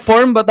parang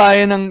nag-form ba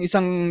tayo ng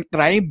isang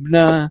tribe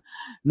na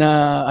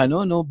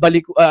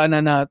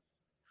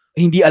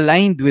hindi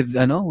aligned with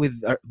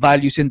our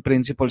values and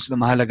principles na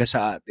mahalaga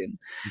sa atin.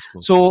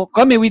 So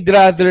kami, we'd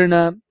rather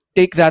na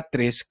take that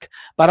risk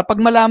para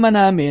pag malaman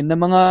namin na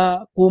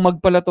mga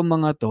kumag pala tong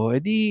mga to,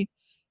 edi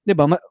 'di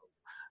ba,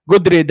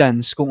 good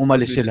riddance kung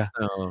umalis sila.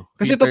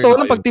 Kasi totoo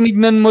lang, pag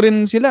tinignan mo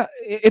rin sila,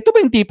 ito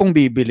ba yung tipong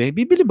bibili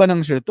ba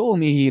ng shirt to?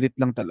 Umihirit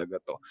lang talaga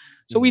to.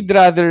 So we'd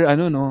rather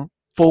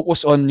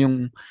focus on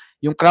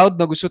yung crowd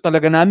na gusto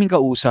talaga namin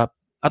kausap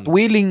at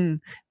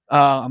willing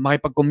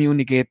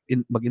makipag-communicate,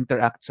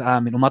 mag-interact sa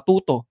amin, o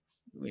matuto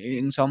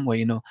in some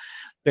way,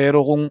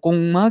 Pero kung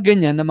mga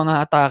ganyan na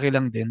mga atake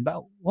lang din,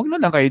 wag na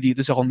lang kayo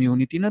dito sa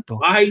community na to.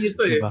 Bahay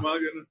nito diba? mga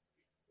ganun.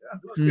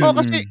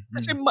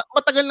 Kasi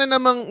matagal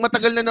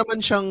na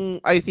naman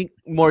siyang, I think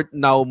more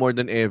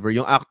than ever,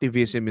 yung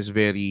activism is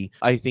very,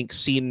 I think,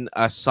 seen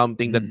as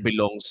something that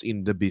belongs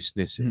in the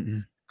business.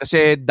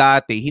 Kasi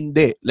dati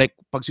hindi, like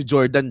pag si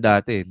Jordan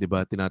dati, 'di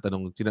ba,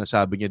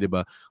 sinasabi niya, 'di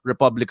ba,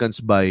 Republicans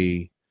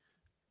by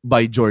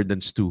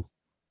Jordans too.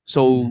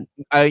 So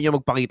ayaw niya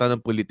magpakita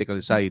ng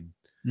political side.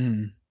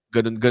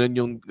 Ganun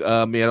yung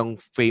mayroong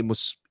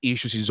famous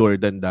issue si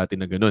Jordan dati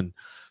na ganun.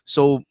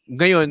 So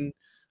ngayon,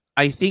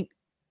 I think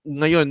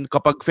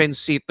kapag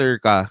fence-sitter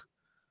ka,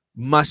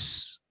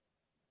 mas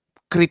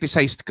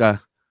criticized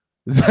ka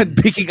than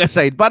picking a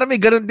side. Para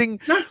may ganun ding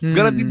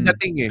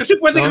dating Kasi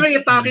pwede ka nga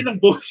i-atake ng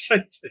both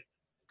sides.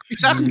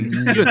 Exactly.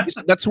 Yun,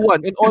 that's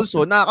one. And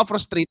also,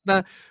 nakaka-frustrate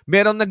na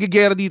merong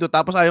nagigera dito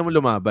tapos ayaw mo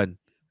lumaban.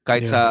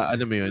 Kahit sa,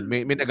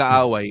 may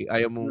nag-aaway,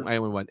 ayaw mo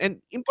one.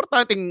 And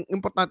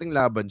importanteng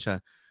laban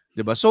siya.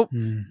 Diba? So,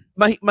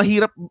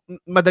 mahirap,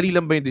 madali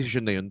lang ba yung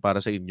decision na yun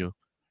para sa inyo?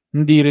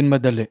 Hindi rin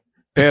madali.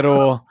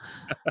 Pero,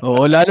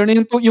 lalo na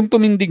yung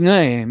tumindig nga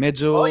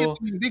Medyo, yung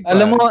tumindig,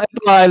 alam mo,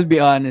 ito I'll be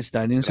honest,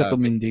 yung sa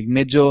tumindig,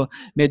 medyo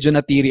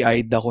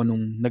na-teary-eyed ako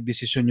nung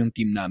nagdesisyon yung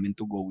team namin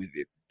to go with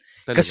it.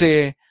 Talaga?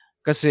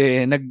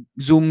 Kasi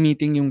nag-Zoom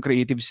meeting yung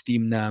creatives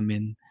team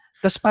namin.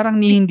 Tapos parang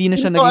hindi na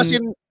siya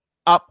naging...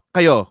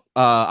 kayo,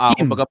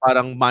 kumbaga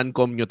parang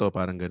mancom nyo to,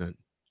 parang ganun.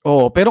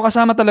 Pero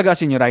kasama talaga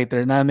yung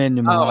writer namin,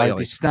 yung mga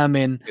artists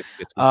namin.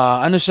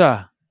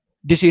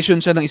 decision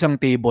siya ng isang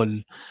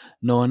table,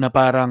 no, na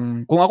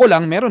parang kung ako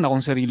lang meron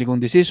akong sarili kong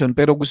decision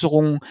pero gusto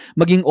kong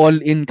maging all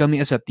in kami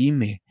as a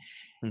team eh.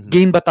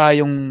 Game ba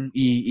tayong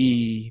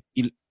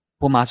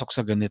pumasok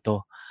sa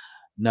ganito?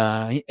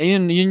 Na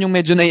ayun, yun yung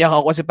medyo naiyak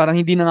ako kasi parang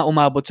hindi na nga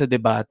umabot sa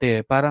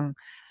debate. Parang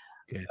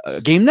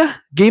game na.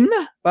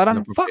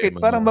 Parang fuck it.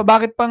 Parang ba't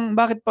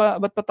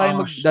pa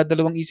tayo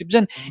magdadalawang isip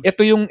diyan?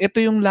 Ito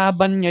yung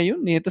laban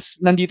ngayon eh. Tapos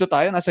nandito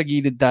tayo, nasa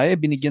gilid tayo,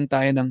 binigyan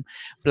tayo ng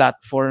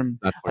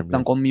platform at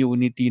ng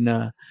community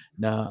na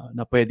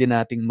pwede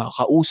nating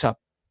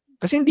makausap.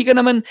 Kasi hindi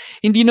naman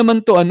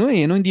to no,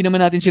 hindi naman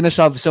natin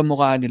sinashove sa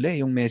mukha nila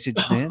yung message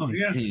na yan.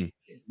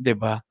 'Di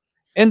ba?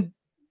 And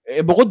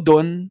bukod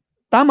doon,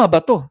 tama ba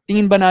to?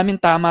 Tingin ba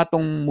namin tama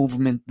tong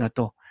movement na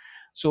to?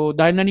 So,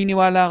 dahil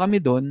naniniwala kami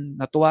doon,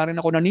 natuwa rin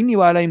ako,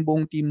 naniniwala yung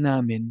buong team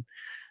namin,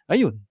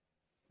 ayun,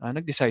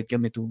 nag-decide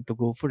kami to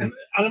go for it.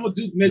 Alam mo,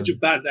 dude, medyo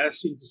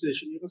badass yung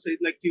decision. Kasi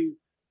like you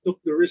took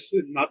the risk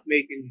in not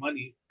making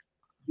money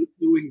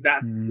doing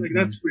that. Like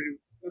that's pretty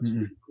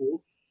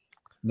cool.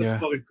 That's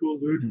fucking cool,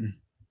 dude.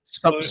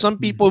 Some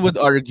people would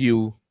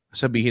argue,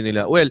 sabihin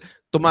nila, well,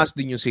 tumaas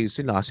din yung sales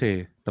nila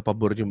kasi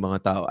napabor yung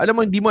mga tao. Alam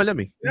mo, hindi mo alam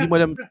eh. Hindi mo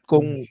alam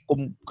kung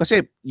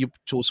kasi you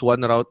choose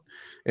one route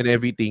and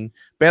everything.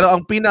 Pero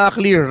ang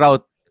pinaka-clear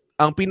route,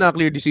 ang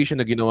pinaka-clear decision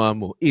na ginawa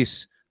mo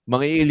is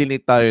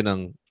mang-eliminate tayo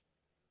ng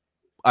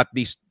at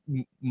least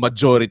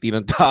majority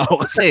ng tao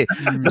kasi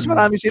mas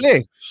marami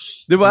sila eh.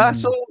 'Di ba?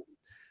 So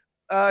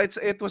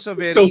it was a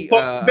very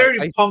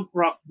very punk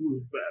rock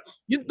move.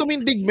 Yung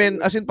tumindig men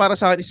as in para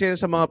sa akin isa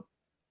sa mga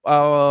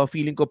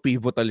feeling ko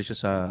pivotal siya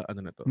sa ano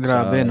na to.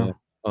 Grabe, no?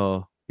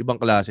 Ibang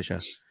klase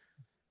siya.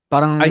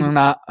 Parang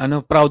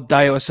proud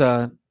tayo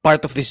sa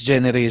part of this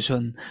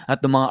generation at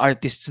ng mga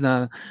artists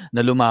na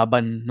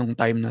lumaban nung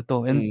time na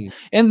to.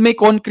 And may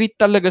concrete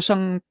talaga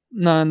siyang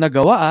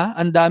nagawa.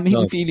 Ang dami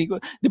yung feeling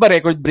ko. 'Di ba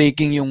record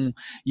breaking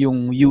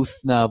yung youth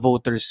na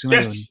voters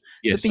ngayon?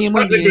 Yes. So tingin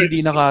mo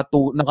hindi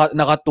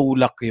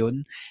nakatulak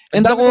 'yun.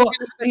 And ako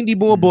hindi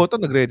bumoboto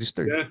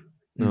nag-register.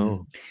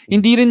 No.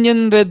 Hindi rin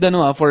yan red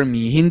for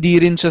me. Hindi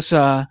rin siya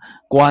sa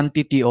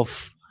quantity of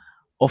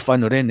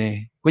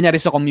kunyari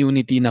sa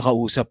community na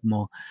kausap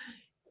mo.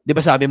 'Di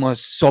ba sabi mo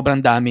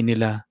sobrang dami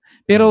nila.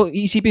 Pero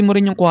iisipin mo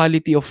rin yung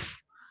quality of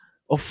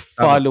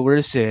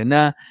followers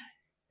na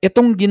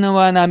itong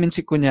ginawa namin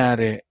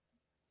kunyari,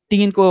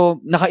 tingin ko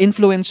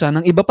naka-influence siya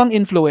ng iba pang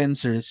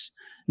influencers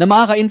na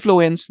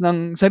makaka-influence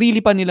ng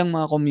sarili pa nilang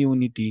mga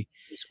community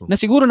na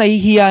siguro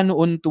nahihiya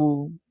noon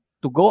to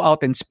go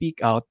out and speak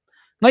out.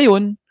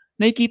 Ngayon,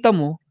 nakikita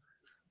mo,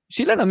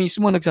 sila na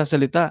mismo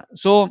nagsasalita.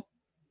 So,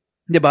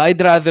 'di ba? I'd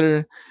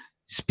rather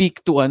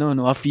speak to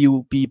a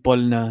few people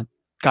na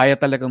kaya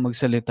talagang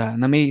magsalita,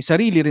 na may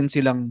sarili rin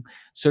silang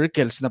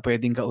circles na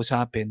pwedeng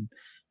kausapin.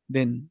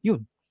 Then,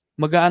 yun.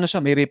 Mag-aano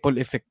siya, may ripple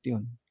effect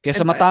yun.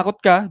 Kaysa matakot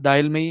ka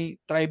dahil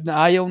may tribe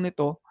na ayaw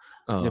nito,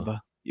 'di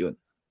ba? Yun.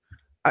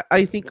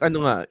 I think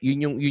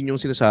yun yung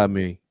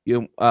sinasabi.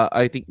 Yung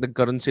I think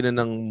nagkaroon sila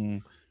ng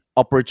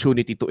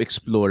opportunity to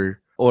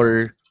explore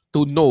or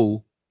to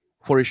know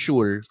for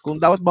sure kung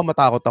dapat ba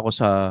matakot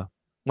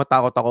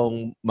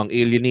akong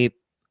mang-alienate,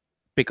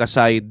 pick a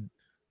side,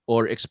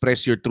 or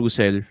express your true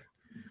self.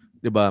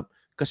 'Di ba?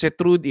 Kasi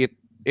through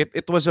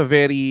it was a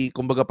very,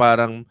 kumbaga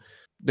parang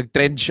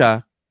nag-trend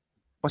siya.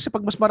 Kasi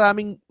pag mas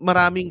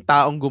maraming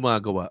taong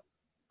gumagawa,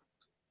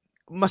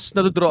 mas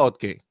na-draw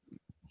out kay.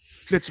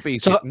 Let's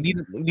face it.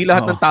 Hindi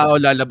lahat ng tao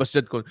lalabas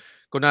dyan.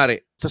 Kunwari,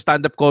 sa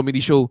stand-up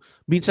comedy show,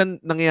 minsan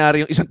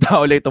nangyayari yung isang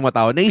tao lang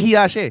tumatawa.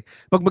 Nahihiya siya eh.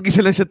 Pag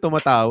mag-isa lang siya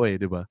tumatawa eh,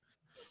 di ba?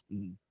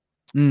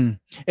 And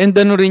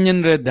rin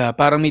yan, Red,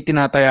 parang may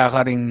tinataya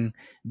ka ring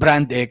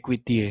brand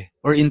equity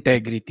or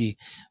integrity.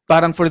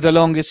 Parang for the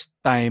longest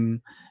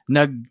time,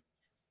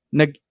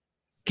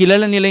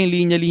 kilala nila yung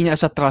linya-linya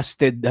as a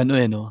trusted,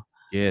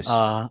 yes.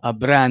 A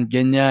brand,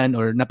 ganyan,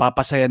 or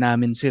napapasaya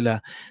namin sila.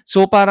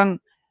 So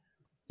parang,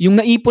 yung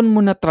naipon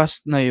mo na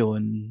trust na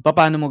yun,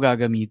 paano mo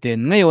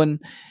gagamitin? Ngayon,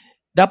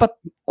 dapat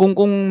kung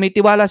may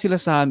tiwala sila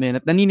sa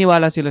amin at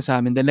naniniwala sila sa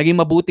amin, dahil naging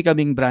mabuti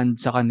kaming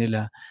brand sa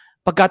kanila,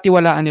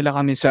 pagkatiwalaan nila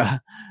kami sa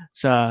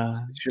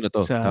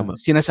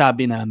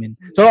sinasabi namin.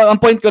 So,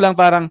 ang point ko lang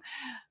parang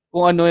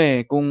kung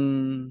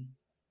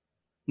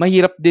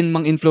mahirap din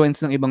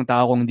mang-influence ng ibang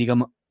tao kung hindi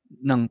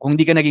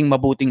ka naging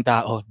mabuting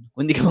tao,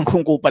 kung hindi ka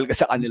mangkungkupal ka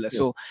sa kanila.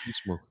 So,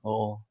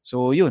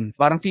 So, yun.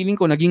 Parang feeling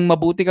ko naging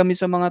mabuti kami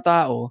sa mga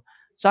tao.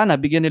 Sana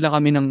bigyan nila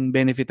kami ng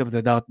benefit of the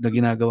doubt na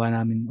ginagawa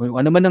namin. O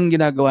ano man ang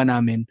ginagawa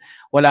namin,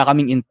 wala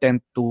kaming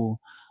intent to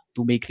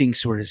make things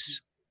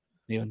worse.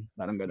 Yun,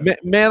 parang gano'n.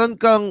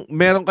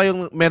 Meron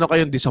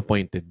kayong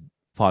disappointed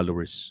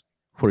followers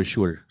for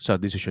sure sa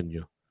decision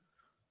nyo.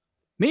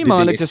 May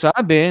mga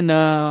nagsasabi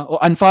na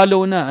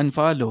unfollow.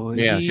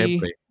 Yeah,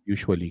 syempre,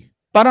 usually.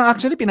 Parang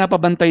actually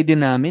pinapabantay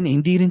din namin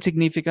Hindi rin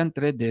significant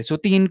thread So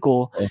tingin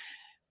ko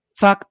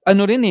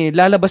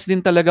lalabas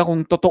din talaga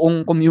kung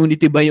totoong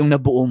community ba yung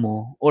nabuo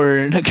mo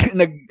or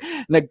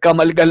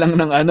nagkamal ka lang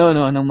ng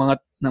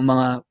ng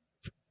mga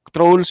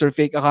trolls or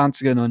fake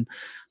accounts ganun.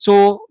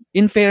 So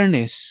in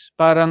fairness,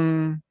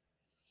 parang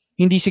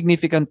hindi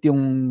significant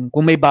yung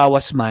kung may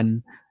bawas man,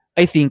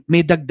 I think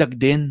may dagdag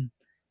din.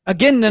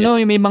 Again,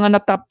 may mga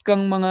natap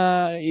kang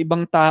mga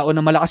ibang tao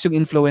na malakas yung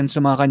influence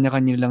sa mga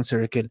kanya-kanya nilang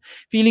circle.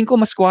 Feeling ko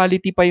mas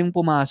quality pa yung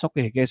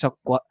pumasok kaysa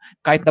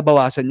kahit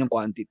nabawasan yung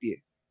quantity.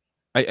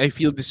 I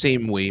feel the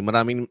same way.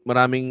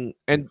 Maraming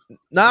and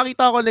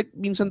nakakita ko like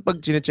minsan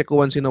pag chine-check ko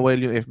once in a while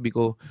yung FB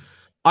ko,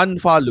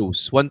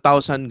 unfollows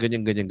 1,000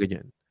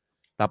 ganyan.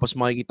 Tapos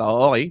makikita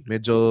ko, okay,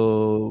 medyo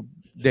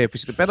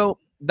deficit. Pero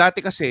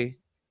dati kasi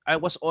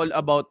I was all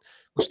about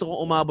gusto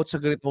kong umabot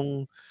sa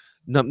ganitong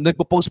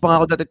nagpo-post pa nga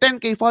ako dati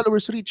 10k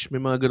followers reach, may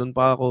mga ganun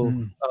pa ako,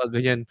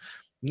 ganyan.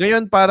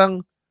 Ngayon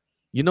parang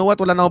you know what,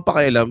 wala na akong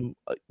pakialam,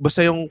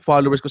 basta yung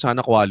followers ko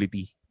sana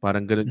quality.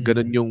 Parang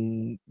ganun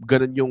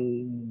yung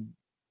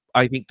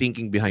I think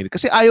thinking behind it.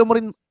 Kasi ayaw mo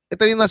rin,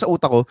 ito yung nasa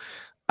utak ko,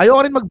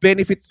 ayaw rin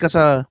mag-benefit ka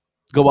sa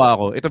gawa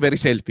ko. Ito very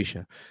selfish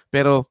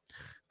pero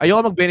ayaw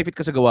mag-benefit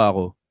ka sa gawa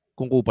ko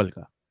kung kupal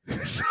ka.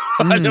 So,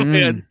 ano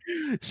yan?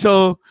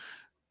 So,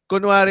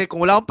 kunwari, kung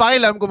wala akong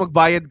pakialam kung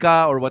magbayad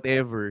ka or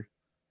whatever,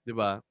 di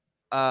ba?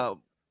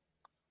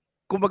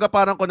 Kumbaga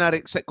parang kunwari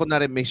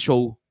may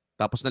show,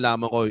 tapos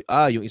nalaman ko,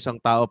 yung isang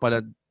tao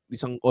pala,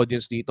 isang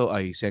audience dito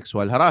ay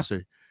sexual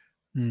harasser.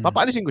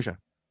 Papaalisin ko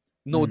siya.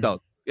 No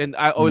doubt. And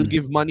I will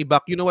give money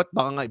back. You know what?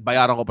 Baka nga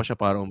bayaran ko pa siya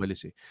para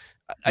umalis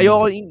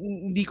Ayoko,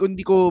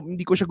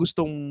 hindi ko siya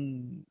gustong,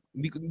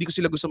 hindi ko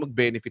sila gusto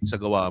mag-benefit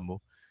sa gawa mo.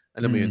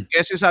 Alam mo yun?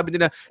 Kasi sabi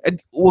nila,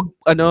 wag,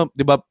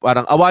 di ba,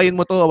 parang awayin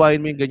mo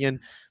yung ganyan.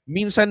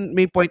 Minsan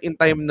may point in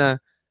time na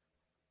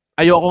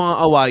ayoko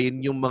nga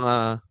awayin yung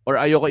mga, or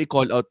ayoko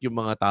i-call out yung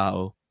mga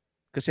tao.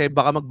 Kasi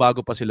baka magbago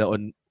pa sila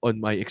on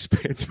my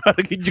expense.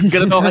 Parang yung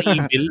gano'n ako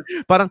ka-email.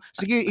 Parang,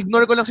 sige,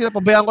 ignore ko lang sila,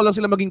 pabayaan ko lang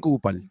sila maging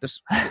kupal.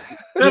 Tapos,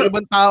 yung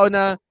ibang tao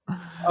na,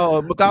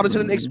 magkakaroon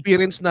sila ng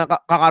experience na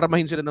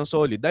kakaramahin sila ng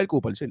solid dahil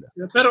kupal sila.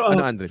 Yeah, pero,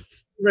 Andre?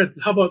 Red,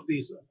 how about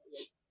these?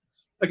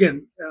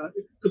 Again,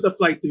 it could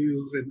apply to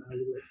you, Red.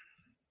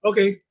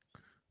 Okay,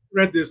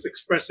 Red is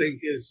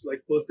expressing his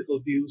political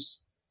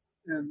views.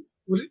 And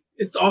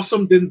it's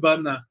awesome din ba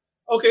na,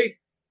 okay,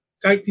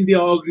 kahit hindi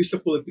ako agree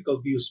sa political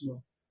views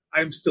mo,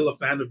 I'm still a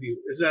fan of you.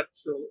 Is that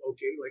still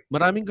okay?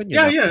 Maraming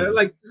ganyan. Yeah.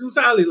 Like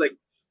sa Ali,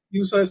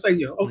 yung sa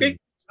inyo. Okay,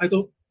 I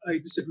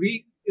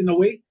disagree in a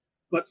way,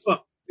 but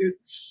fuck,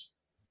 it's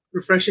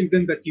refreshing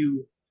then that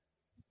you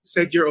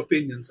said your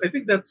opinions. I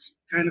think that's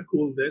kind of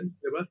cool then,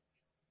 di ba?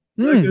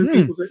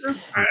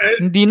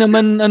 Hindi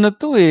naman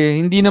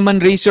hindi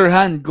naman raise your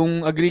hand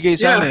kung agree kayo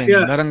sa amin.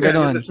 Parang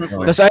gano'n.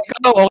 Tapos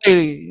ikaw,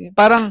 okay,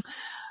 parang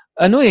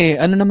ano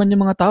naman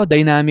yung mga tao,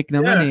 dynamic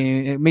naman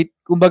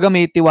kumbaga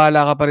may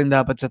tiwala ka pa rin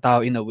dapat sa tao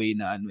in a way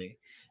na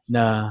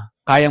na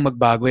kayang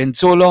magbago. And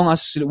so long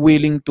as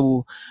willing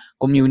to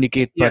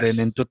communicate pa rin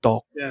and to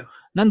talk,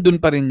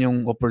 nandun pa rin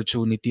yung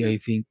opportunity, I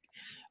think.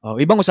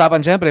 Ibang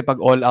usapan siyempre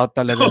pag all out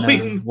talaga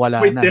na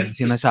wala na.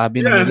 Sinasabi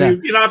na nila.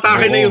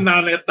 Pinatake na yung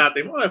nanay at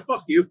tatay mo.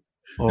 Fuck you.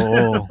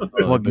 Oo.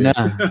 Wag na.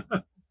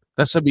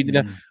 Tapos sabihin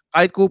nila,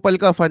 kahit kupal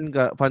ka,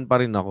 fan pa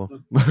rin ako.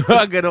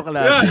 Gano'n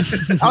kalasa.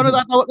 Ako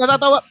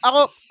natatawa.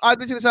 Ako,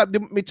 sinasabi,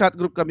 may chat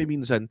group kami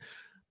minsan.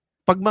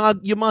 Pag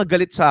yung mga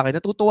galit sa akin,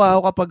 natutuwa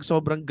ako kapag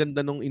sobrang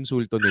ganda ng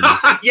insulto nila.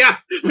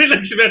 Yeah! May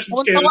nag-message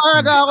kayo.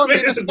 Tawaga ako.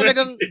 Kasi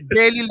talagang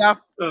belly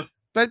laugh.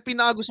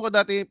 Pinakagusto ko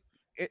dati,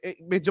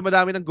 medyo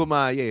madami nang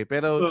gumaya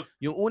Pero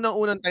yung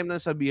unang time na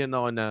sabihan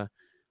ako na,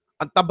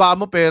 ang taba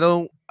mo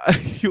pero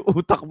yung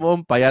utak mo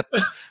ang payat.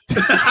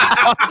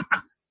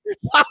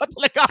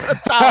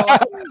 Tawa.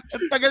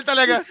 Ang tagal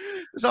talaga.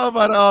 So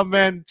parang,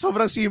 man,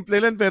 sobrang simple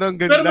lang pero ang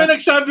ganda. Pero may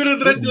nagsabi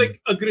rin, Red,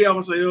 agree ako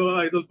sa'yo,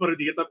 idol pa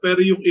rin kita, pero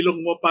yung ilong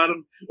mo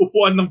parang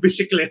upuan ng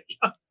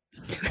bisikleta.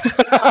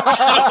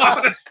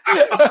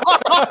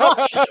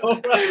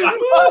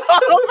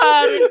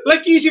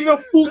 Isip mo,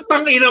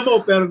 putang ina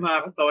mo, pero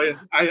nakakatawa yan.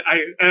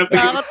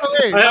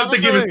 I have to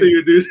give it to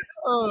you, dude.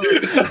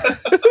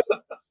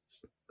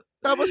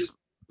 Tapos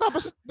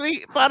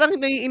parang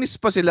naiinis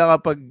pa sila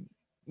kapag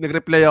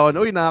nag-reply ako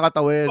na, uy,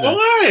 nakakatawa yan. Oo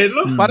nga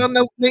no? Parang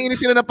naiinis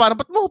sila na parang,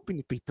 ba't mo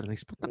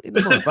pinipatronize? Putang ina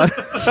mo.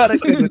 Parang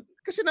ganun.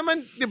 Kasi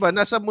naman, di ba,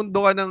 nasa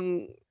mundo ka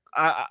ng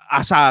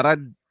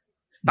asaran.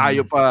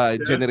 Tayo pa,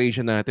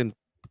 generation natin,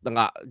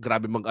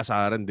 grabe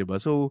mag-asaran, di ba?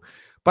 So,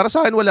 para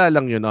sa akin, wala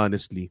lang yun,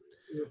 honestly.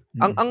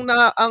 Ang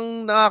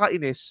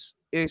nakakainis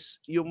is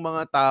yung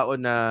mga tao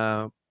na,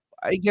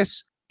 I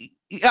guess,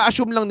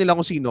 i-assume lang nila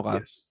kung sino ka.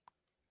 Yes.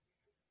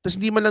 Tapos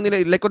hindi man lang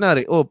nila, like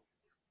kunwari,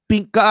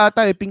 pink ka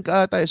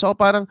ata. So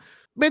parang,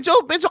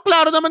 medyo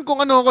klaro naman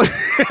kung ano ko.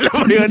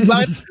 Alam mo yun?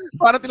 Bakit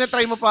parang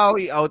tinatry mo pa ako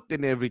i-out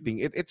and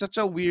everything. It's such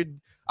a weird,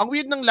 ang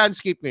weird ng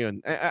landscape ngayon.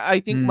 I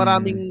think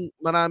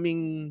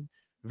maraming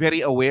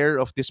very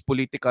aware of this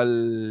political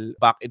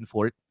back and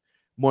forth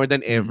more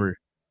than ever.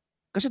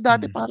 Kasi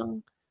dati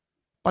parang,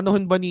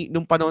 panahon ba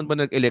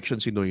nag-election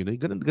si Noynoy,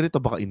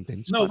 ganito ba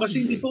ka-intense? No,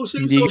 kasi hindi po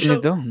sila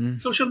Hindi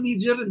social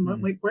media rin.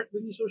 May part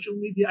din yung social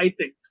media, I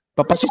think.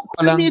 Papasok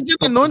pa lang.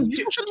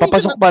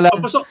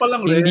 Papasok pa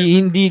lang rin.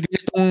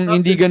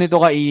 Hindi ganito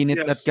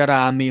kainit at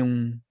karami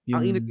yung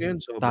ang init ngayon,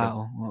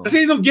 tao.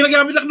 Kasi nung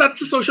ginagamit lang natin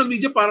sa social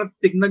media para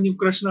tignan yung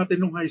crush natin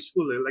nung high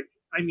school. Like,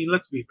 I mean,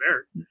 let's be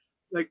fair.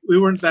 Like,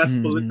 we weren't that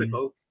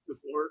political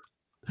before.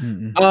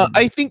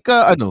 I think,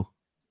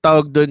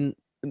 tawag doon,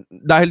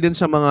 dahil din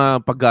sa mga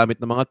paggamit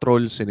ng mga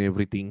trolls and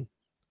everything,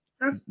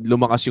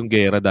 lumakas yung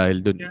gera dahil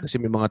doon. Kasi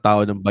may mga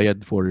tao ng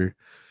bayad for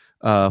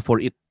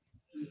it.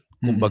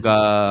 Kumbaga,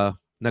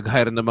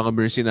 nag-hire ng mga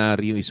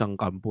mercenary yung isang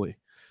kampo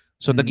eh.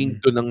 So, naging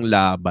doon ang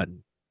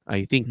laban.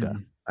 I think,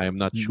 I am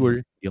not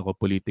sure. Hindi ako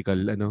political,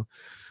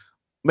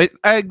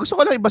 gusto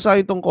ko lang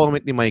ibasahin tong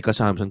comment ni Micah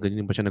Samson.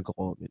 Ganyan pa siya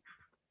nagko-comment.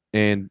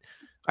 And,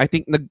 I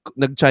think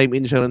nag-chime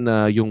in siya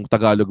na yung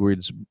Tagalog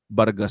words,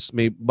 Bargas,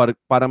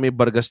 parang may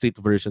Bargas State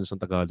versions ng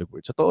Tagalog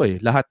words. Totoo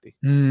eh, lahat eh.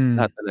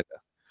 Lahat talaga.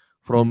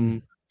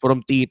 From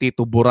titi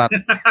to burat.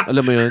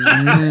 Alam mo yun?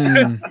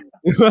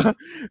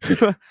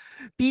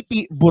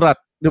 Titi, burat.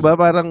 Diba?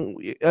 Parang,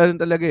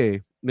 talaga eh.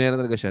 Meron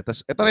talaga siya.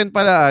 Tapos, ito rin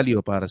pala, Alio,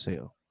 para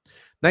sa'yo.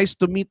 Nice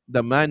to meet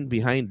the man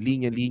behind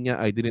Linya Linya.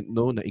 I didn't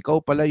know na ikaw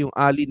pala yung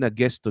Ali na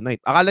guest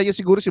tonight. Akala niya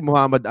siguro si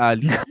Muhammad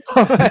Ali.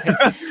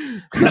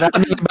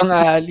 Maraming ibang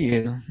Ali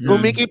eh. Kung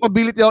may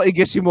capability ako,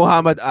 i-guess si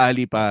Muhammad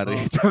Ali,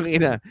 pare.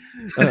 Tangina.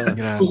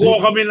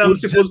 Kukuha kami ng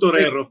si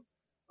Puntorero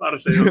para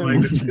sa iyo.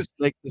 I would just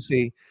like to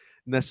say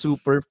na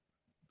super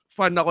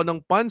fan ako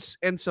ng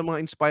puns and sa mga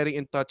inspiring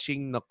and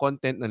touching na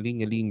content ng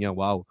Linya Linya.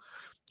 Wow.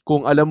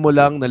 Kung alam mo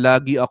lang na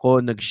lagi ako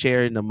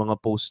nag-share ng mga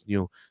post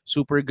nyo.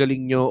 Super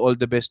galing nyo. All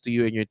the best to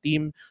you and your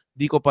team.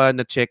 Di ko pa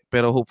na-check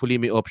pero hopefully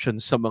may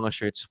options sa mga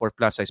shirts for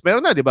plus size.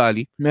 Meron na, di ba,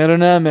 Ali?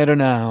 Meron na.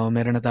 Meron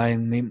na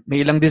tayong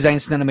may ilang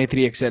designs na may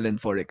 3XL and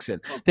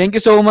 4XL. Thank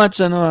you so much,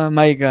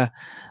 Micah.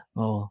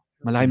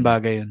 Malaking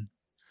bagay yun.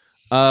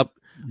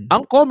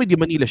 Ang Comedy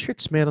Manila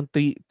shirts, meron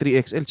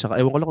 3XL,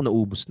 tsaka ewan ko lang kung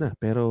naubos na.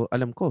 Pero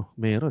alam ko,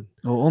 meron.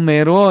 Oo,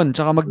 meron.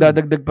 Tsaka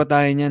magdadagdag pa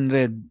tayo niyan,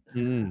 Red.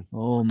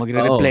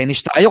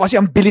 Magre-replenish tayo kasi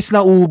ang bilis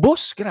na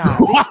ubos.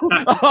 Grabe.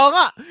 Oo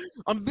nga.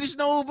 Ang bilis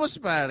na ubos,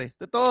 pare.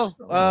 Totoo.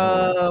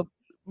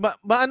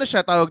 Maano siya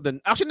tawag doon?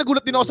 Actually,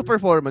 nagulat din ako sa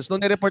performance. Nung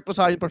nireport mo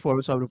sa akin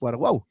performance, sabi ko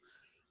parang, wow.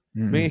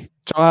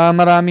 Tsaka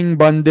maraming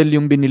bundle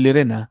yung binili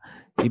rin, ha.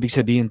 Ibig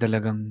sabihin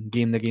talagang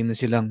game na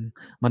silang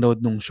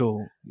manood nung show.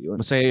 Yun.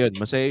 Masaya yun.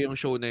 Masaya yung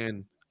show na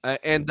yun.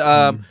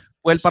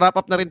 Well, para-wrap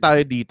up na rin tayo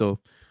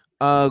dito.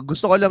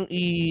 Gusto ko lang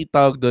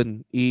itawag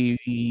doon,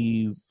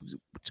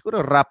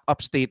 siguro wrap-up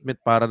statement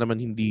para naman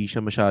hindi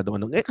siya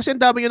masyadong kasi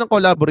ang dami yun ng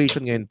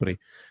collaboration ngayon, pre.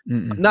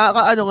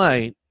 Nakakaano nga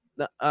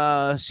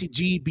si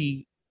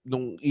GB,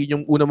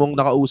 yung una mong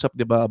nakausap,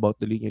 di ba, about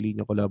the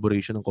linya-linya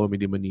collaboration ng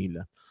Comedy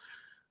Manila.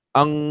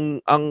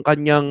 Ang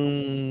kanyang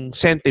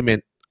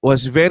sentiment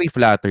was very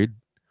flattered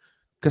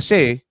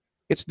kasi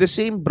it's the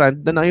same brand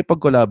na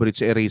nakipag-collaborate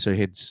sa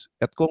Eraserheads.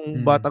 At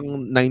kung batang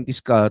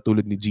 90s ka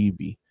tulad ni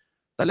GB,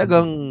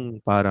 talagang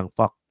parang,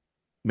 fuck,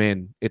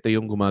 man, ito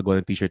yung gumagawa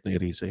ng t-shirt ng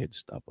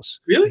Eraserheads. Tapos,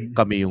 really?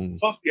 Kami yung...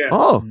 Fuck yeah.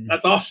 Oh,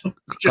 that's awesome.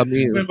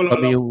 Kami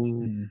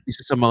yung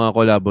isa sa mga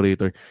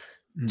collaborator.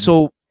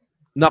 So,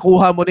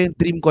 nakuha mo na yung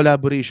dream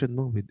collaboration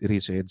mo with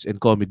Eraserheads and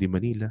Comedy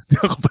Manila.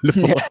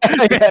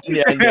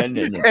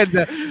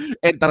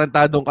 And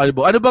Tarantadong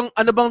Kalbo. Ano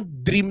bang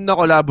dream na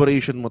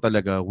collaboration mo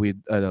talaga with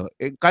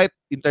kahit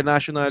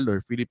international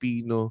or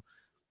Filipino?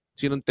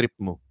 Sinong trip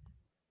mo?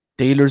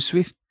 Taylor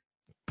Swift.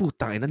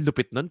 Putang ina,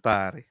 lupit nun,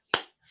 pare.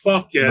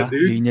 Fuck yeah,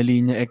 dude.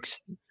 Linya X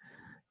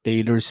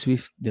Taylor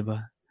Swift, 'di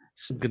ba?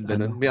 Ganda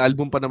nun. May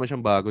album pa naman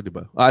siyang bago, 'di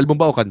ba? Album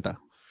ba o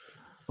kanta?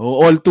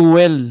 All Too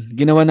Well.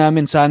 Ginawa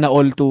namin sana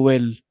All Too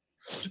Well.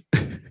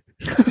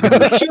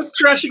 She was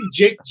trashing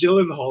Jake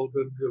Gyllenhaal,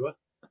 di ba?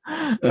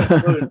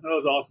 That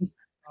was awesome.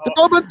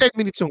 Totoo ba 10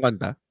 minutes yung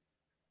kanta?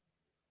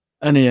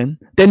 Ano yan?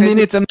 10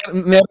 minutes.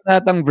 Meron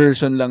natang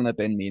version lang na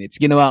 10 minutes.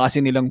 Ginawa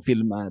kasi nilang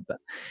film ata.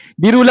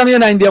 Biro lang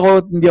yun, hindi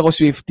ako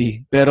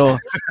Swiftie.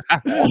 Pero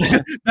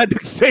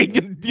nag-say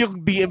yung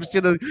DMs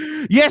niya.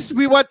 Yes,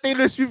 we want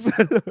Taylor Swift.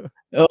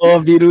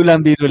 Oo, biro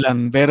lang.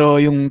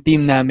 Pero yung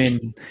team namin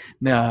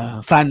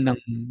na fan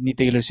ni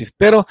Taylor Swift.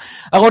 Pero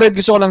ako rin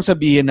gusto ko lang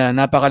sabihin na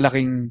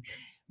napakalaking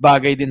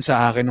bagay din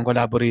sa akin ng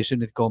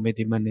collaboration with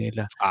Comedy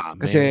Manila.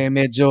 Kasi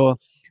medyo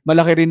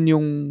malaki rin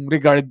yung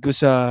regard ko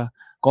sa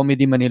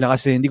Comedy Manila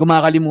kasi hindi ko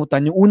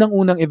makakalimutan yung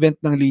unang-unang event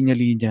ng Linya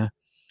Linya,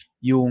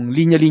 yung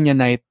Linya Linya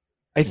Night.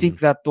 I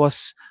think that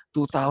was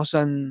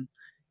 2017,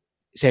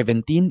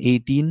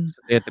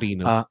 18.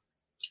 Tetrino.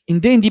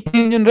 Hindi pa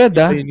yun,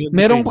 Red.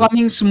 Meron pa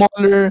kaming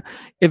smaller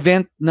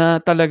event na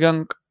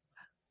talagang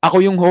ako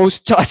yung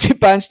host, tsaka si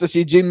Punch, tapos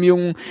si Jim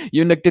yung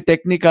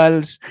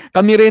nagte-technicals.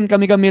 Kami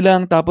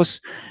lang.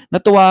 Tapos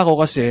natuwa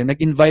ako kasi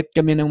nag-invite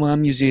kami ng mga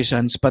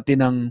musicians, pati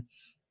ng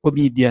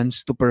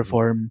comedians to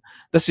perform.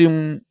 Tapos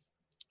yung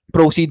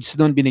proceeds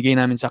doon binigay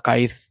namin sa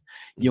Kite,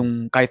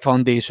 yung Kite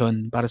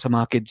Foundation para sa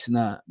mga kids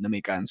na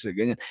may cancer,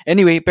 ganyan.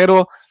 Anyway,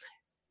 pero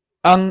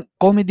ang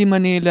Comedy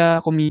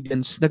Manila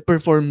comedians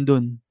nag-perform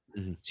doon.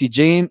 Mhm.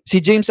 Si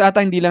James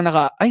ata hindi lang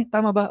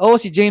tama ba?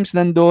 Si James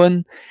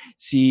nandun,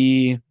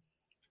 si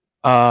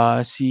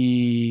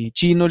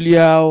Chino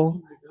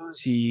Liao,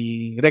 si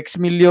Rex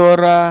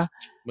Miliora,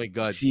 My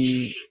God.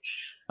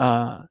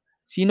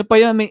 sino pa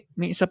yan?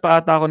 May isa pa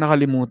ata ako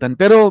nakalimutan.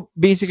 Pero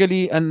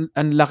basically ang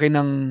laki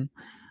ng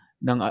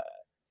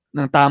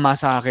tama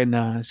sa akin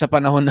na sa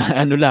panahon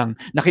na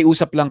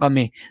nakiusap lang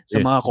kami sa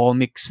mga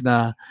comics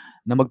na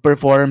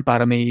mag-perform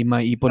para may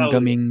maipon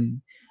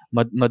kaming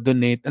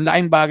ma-donate. Ang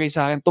laking bagay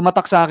sa akin.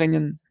 Tumatak sa akin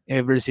yun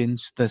ever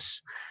since. Tas,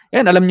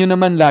 alam nyo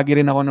naman, lagi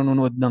rin ako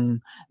nanonood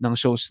ng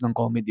shows ng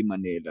Comedy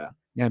Manila.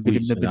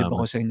 Bilib na bilib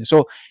ako sa inyo.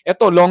 So,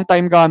 eto, long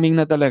time coming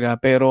na talaga,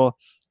 pero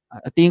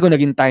tingin ko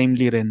naging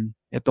timely rin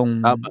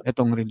itong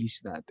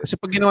release natin. Kasi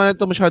pag ginawa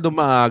natin masyadong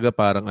maaga,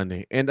 parang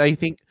and I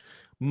think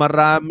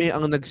marami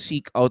ang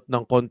nag-seek out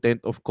ng content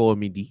of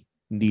comedy,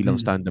 hindi lang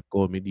stand-up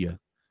comedy.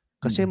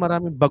 Kasi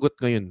maraming bagot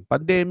ngayon.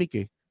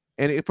 Pandemic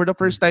And for the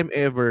first time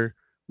ever,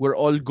 we're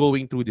all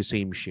going through the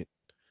same shit.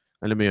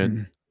 Alam mo yun?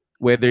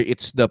 Whether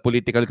it's the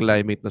political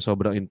climate na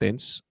sobrang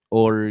intense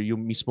or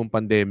yung mismong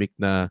pandemic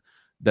na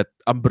that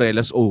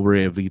umbrellas over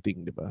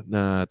everything, di ba?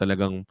 Na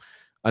talagang,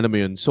 mo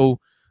yun?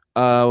 So,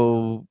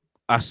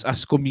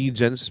 as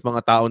comedians, as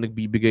mga tao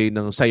nagbibigay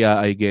ng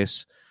saya, I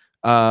guess,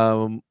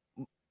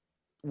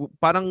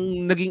 parang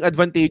naging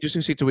advantageous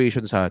yung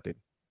situation sa atin.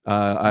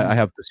 I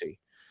have to say.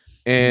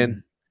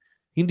 And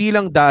hindi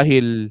lang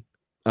dahil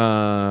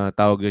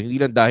hindi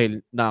lang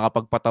dahil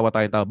nakakapagpatawa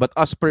tayong tao, but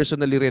us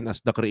personally rin as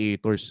the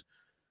creators.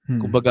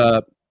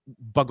 Kumbaga,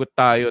 bagot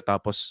tayo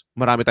tapos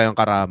marami tayong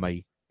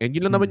karamay. And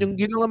yun lang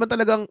naman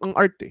talagang ang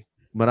art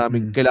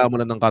Maraming kailangan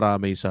mo lang ng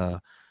karamay sa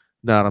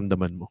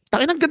nararamdaman mo.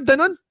 Takin ang ganda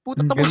nun.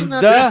 Puta, tapusin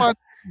natin.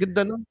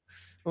 Ganda nun.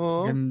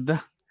 Oo.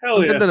 Ganda.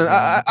 Hell yeah. Ganda nun.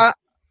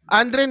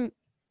 Andren,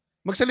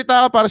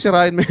 magsalita ka para si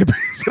Ryan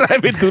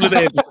may dulo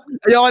na ito.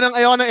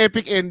 Ayoko ng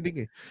epic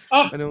ending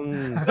No,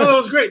 that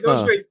was great. That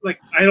was great.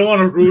 Like, I don't want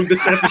to ruin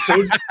this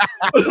episode.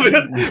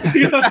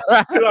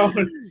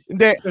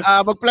 Hindi,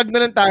 mag-plug na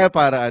lang tayo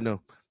para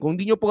Kung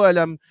di nyo po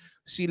alam,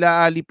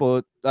 sila Ali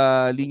po,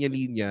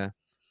 linya-linya,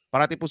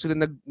 parati po sila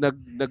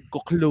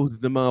nagko-clothe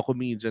ng mga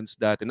comedians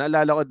dati.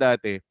 Naalala ko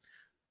dati,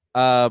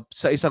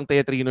 sa isang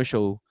teatrino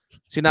show,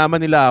 sinama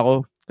nila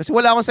ako. Kasi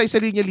wala akong size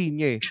sa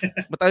linya-linya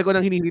Matagal ko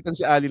nang hinihiritan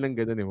si Ali ng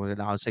gano'n Wala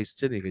akong size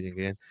dyan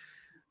ganyan.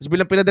 Tapos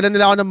bilang pinadala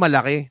nila ako ng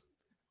malaki.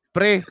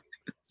 Pre,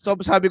 so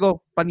sabi ko,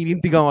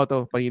 paninindigan ko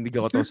to.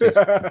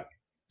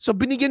 So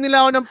binigyan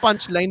nila ako ng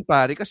punchline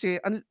pare kasi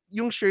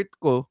yung shirt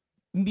ko,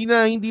 hindi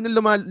na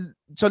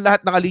so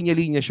lahat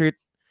nakalinya-linya shirt,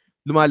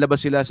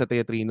 lumalabas sila sa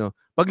teatrino.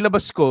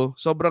 Paglabas ko,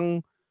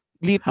 sobrang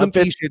liit ng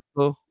t-shirt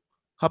ko.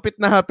 Hapit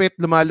na hapit,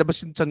 lumalabas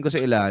yung tiyan ko sa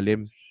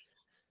ilalim.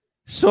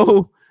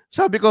 So,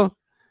 sabi ko,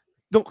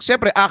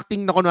 siyempre,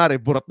 acting na kunwari,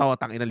 burat na ako,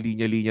 tangin ng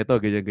linya-linya to,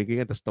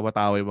 ganyan, tapos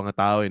tawa-tawa yung mga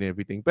tao and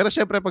everything. Pero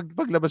siyempre,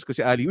 paglabas ko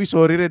si Ali, uy,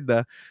 sorry Red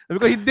Sabi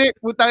ko, hindi,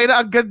 putangin na,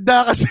 ang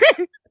ganda kasi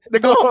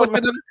nagawa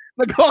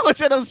ko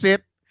siya ng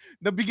set.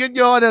 Nabigyan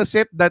niyo ako ng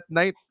set that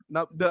night.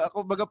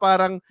 Ako baga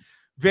parang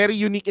very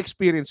unique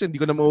experience. Hindi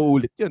ko na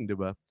mauulit yun, di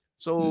ba?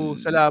 So,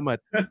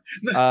 salamat,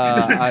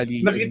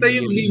 Ali. Nakita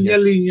yung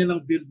linya-linya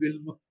ng Bill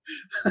mo.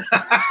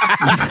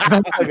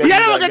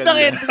 Yan ang magandang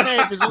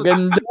episode.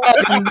 Ganda.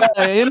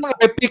 Yun ang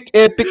epic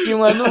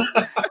yung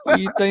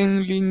kita yung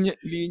linya.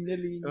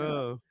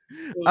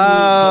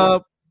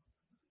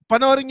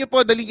 Panoorin niyo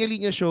po The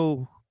Linya-Linya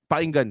Show.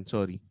 Pakinggan,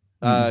 sorry.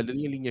 The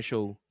Linya-Linya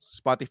Show.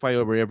 Spotify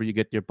or wherever you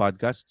get your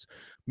podcasts.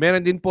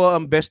 Meron din po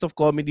ang Best of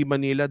Comedy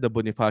Manila, the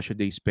Bonifacio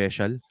Day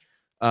Special.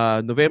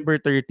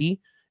 November 30.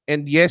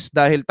 And yes,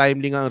 dahil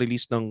timely nga ang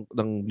release ng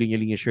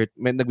linya-linya shirt,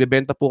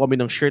 nagbebenta po kami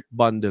ng shirt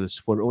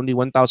bundles for only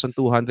 1,200.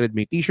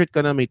 May t-shirt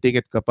ka na, may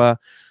ticket ka pa.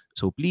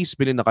 So please,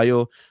 bilhin na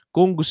kayo.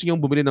 Kung gusto nyo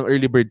bumili ng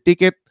early bird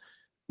ticket,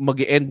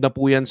 mag-e-end na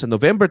po yan sa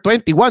November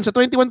 21. Sa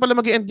 21 pala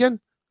mag-e-end yan.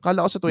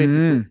 Kala ko sa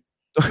 22.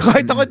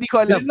 Kahit ako, di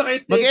ko alam.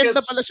 Mag-e-end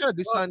na pala siya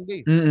this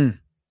Sunday.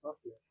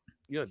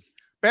 Yun.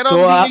 Pero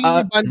so, ang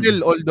linya-linya bundle,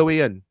 all the way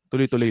yan.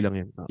 Tuloy-tuloy lang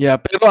yan. Yeah,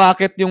 pero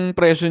akit yung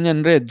presyo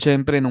niyan, Red,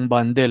 syempre, nung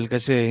bundle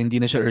kasi hindi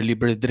na siya early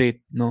bird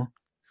rate, no?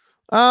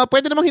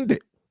 Pwede namang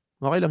hindi.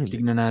 Okay lang hindi.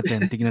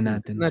 Tignan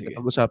natin.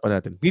 Pag-usapan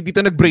natin.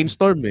 Dito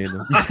nag-brainstorm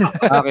no?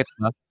 Akit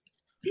ba?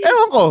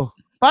 Ewan ko.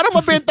 Para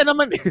mabenta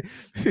naman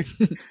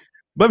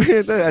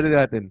Mabenta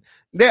natin.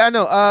 Hindi,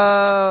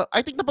 I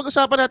think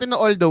napag-usapan natin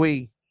na all the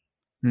way.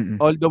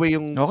 All the way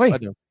yung, okay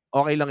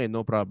lang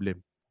no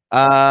problem.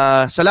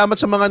 Salamat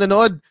sa mga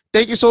nanood.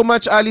 Thank you so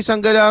much, Ali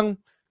Sanggalang.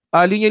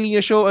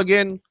 Linya-Linya Show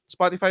again,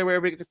 Spotify,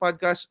 wherever you get the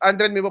podcast.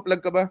 Andren, may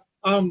pa-plug ka ba?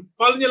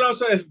 Follow niyo lang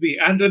sa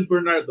FB, Andren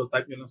Bernardo,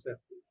 type niyo lang sa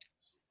FB.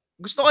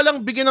 Gusto ko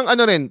lang bigyan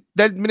ng rin,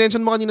 dahil minention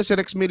mo kanina si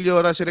Rex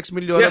Miliora. Si Rex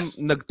Miliora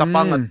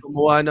nagtapang at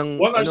gumawa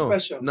ng 1 hour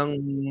special. ng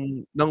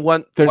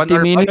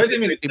 30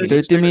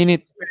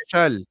 minutes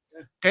special.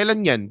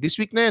 Kailan yan?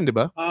 This week na yan, di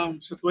ba?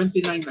 Sa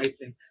 29, I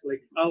think.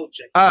 Like, I'll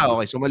check.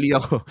 Okay. So, mali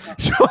ako.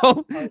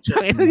 So,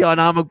 hindi ako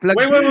nakapag-plug.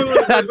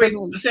 Wait.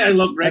 Kasi I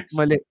love Rex.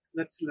 Mali.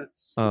 Let's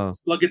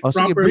plug it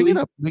sige, properly.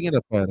 bring it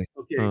up, pare.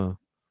 Okay.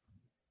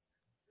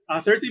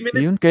 30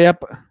 minutes. Yun, kaya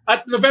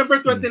At November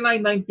 29,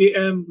 9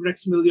 p.m.,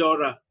 Rex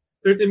Miliora,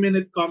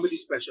 30-minute comedy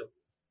special.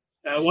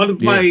 One of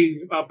my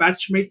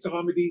batchmates sa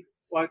comedy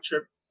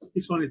watcher,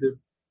 he's funny dude.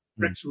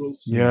 Rex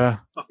rules.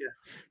 Yeah. Okay.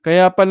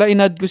 Kaya pala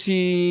inad ko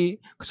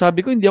sabi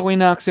ko hindi ako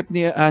ina-accept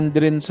ni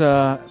Andren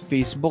sa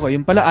Facebook.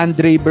 Yung pala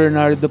Andre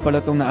Bernardo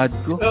pala tong na-add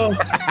ko. Oh.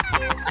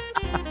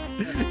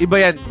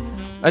 Iba yan.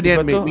 Ano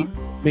yan, Iba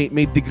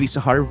may degree sa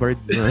Harvard.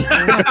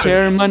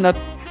 Chairman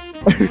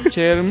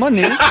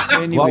eh.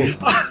 Anyway.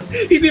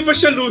 Hindi ba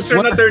siya loser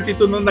na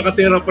 32 nung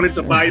nakatira pa rin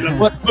sa bahay ng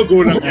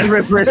magulang niya?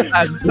 Reverse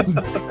answer.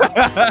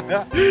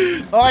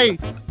 Okay.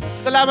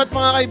 Salamat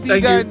mga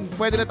kaibigan.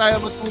 Pwede na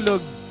tayo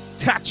matulog.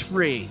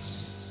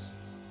 Catchphrase.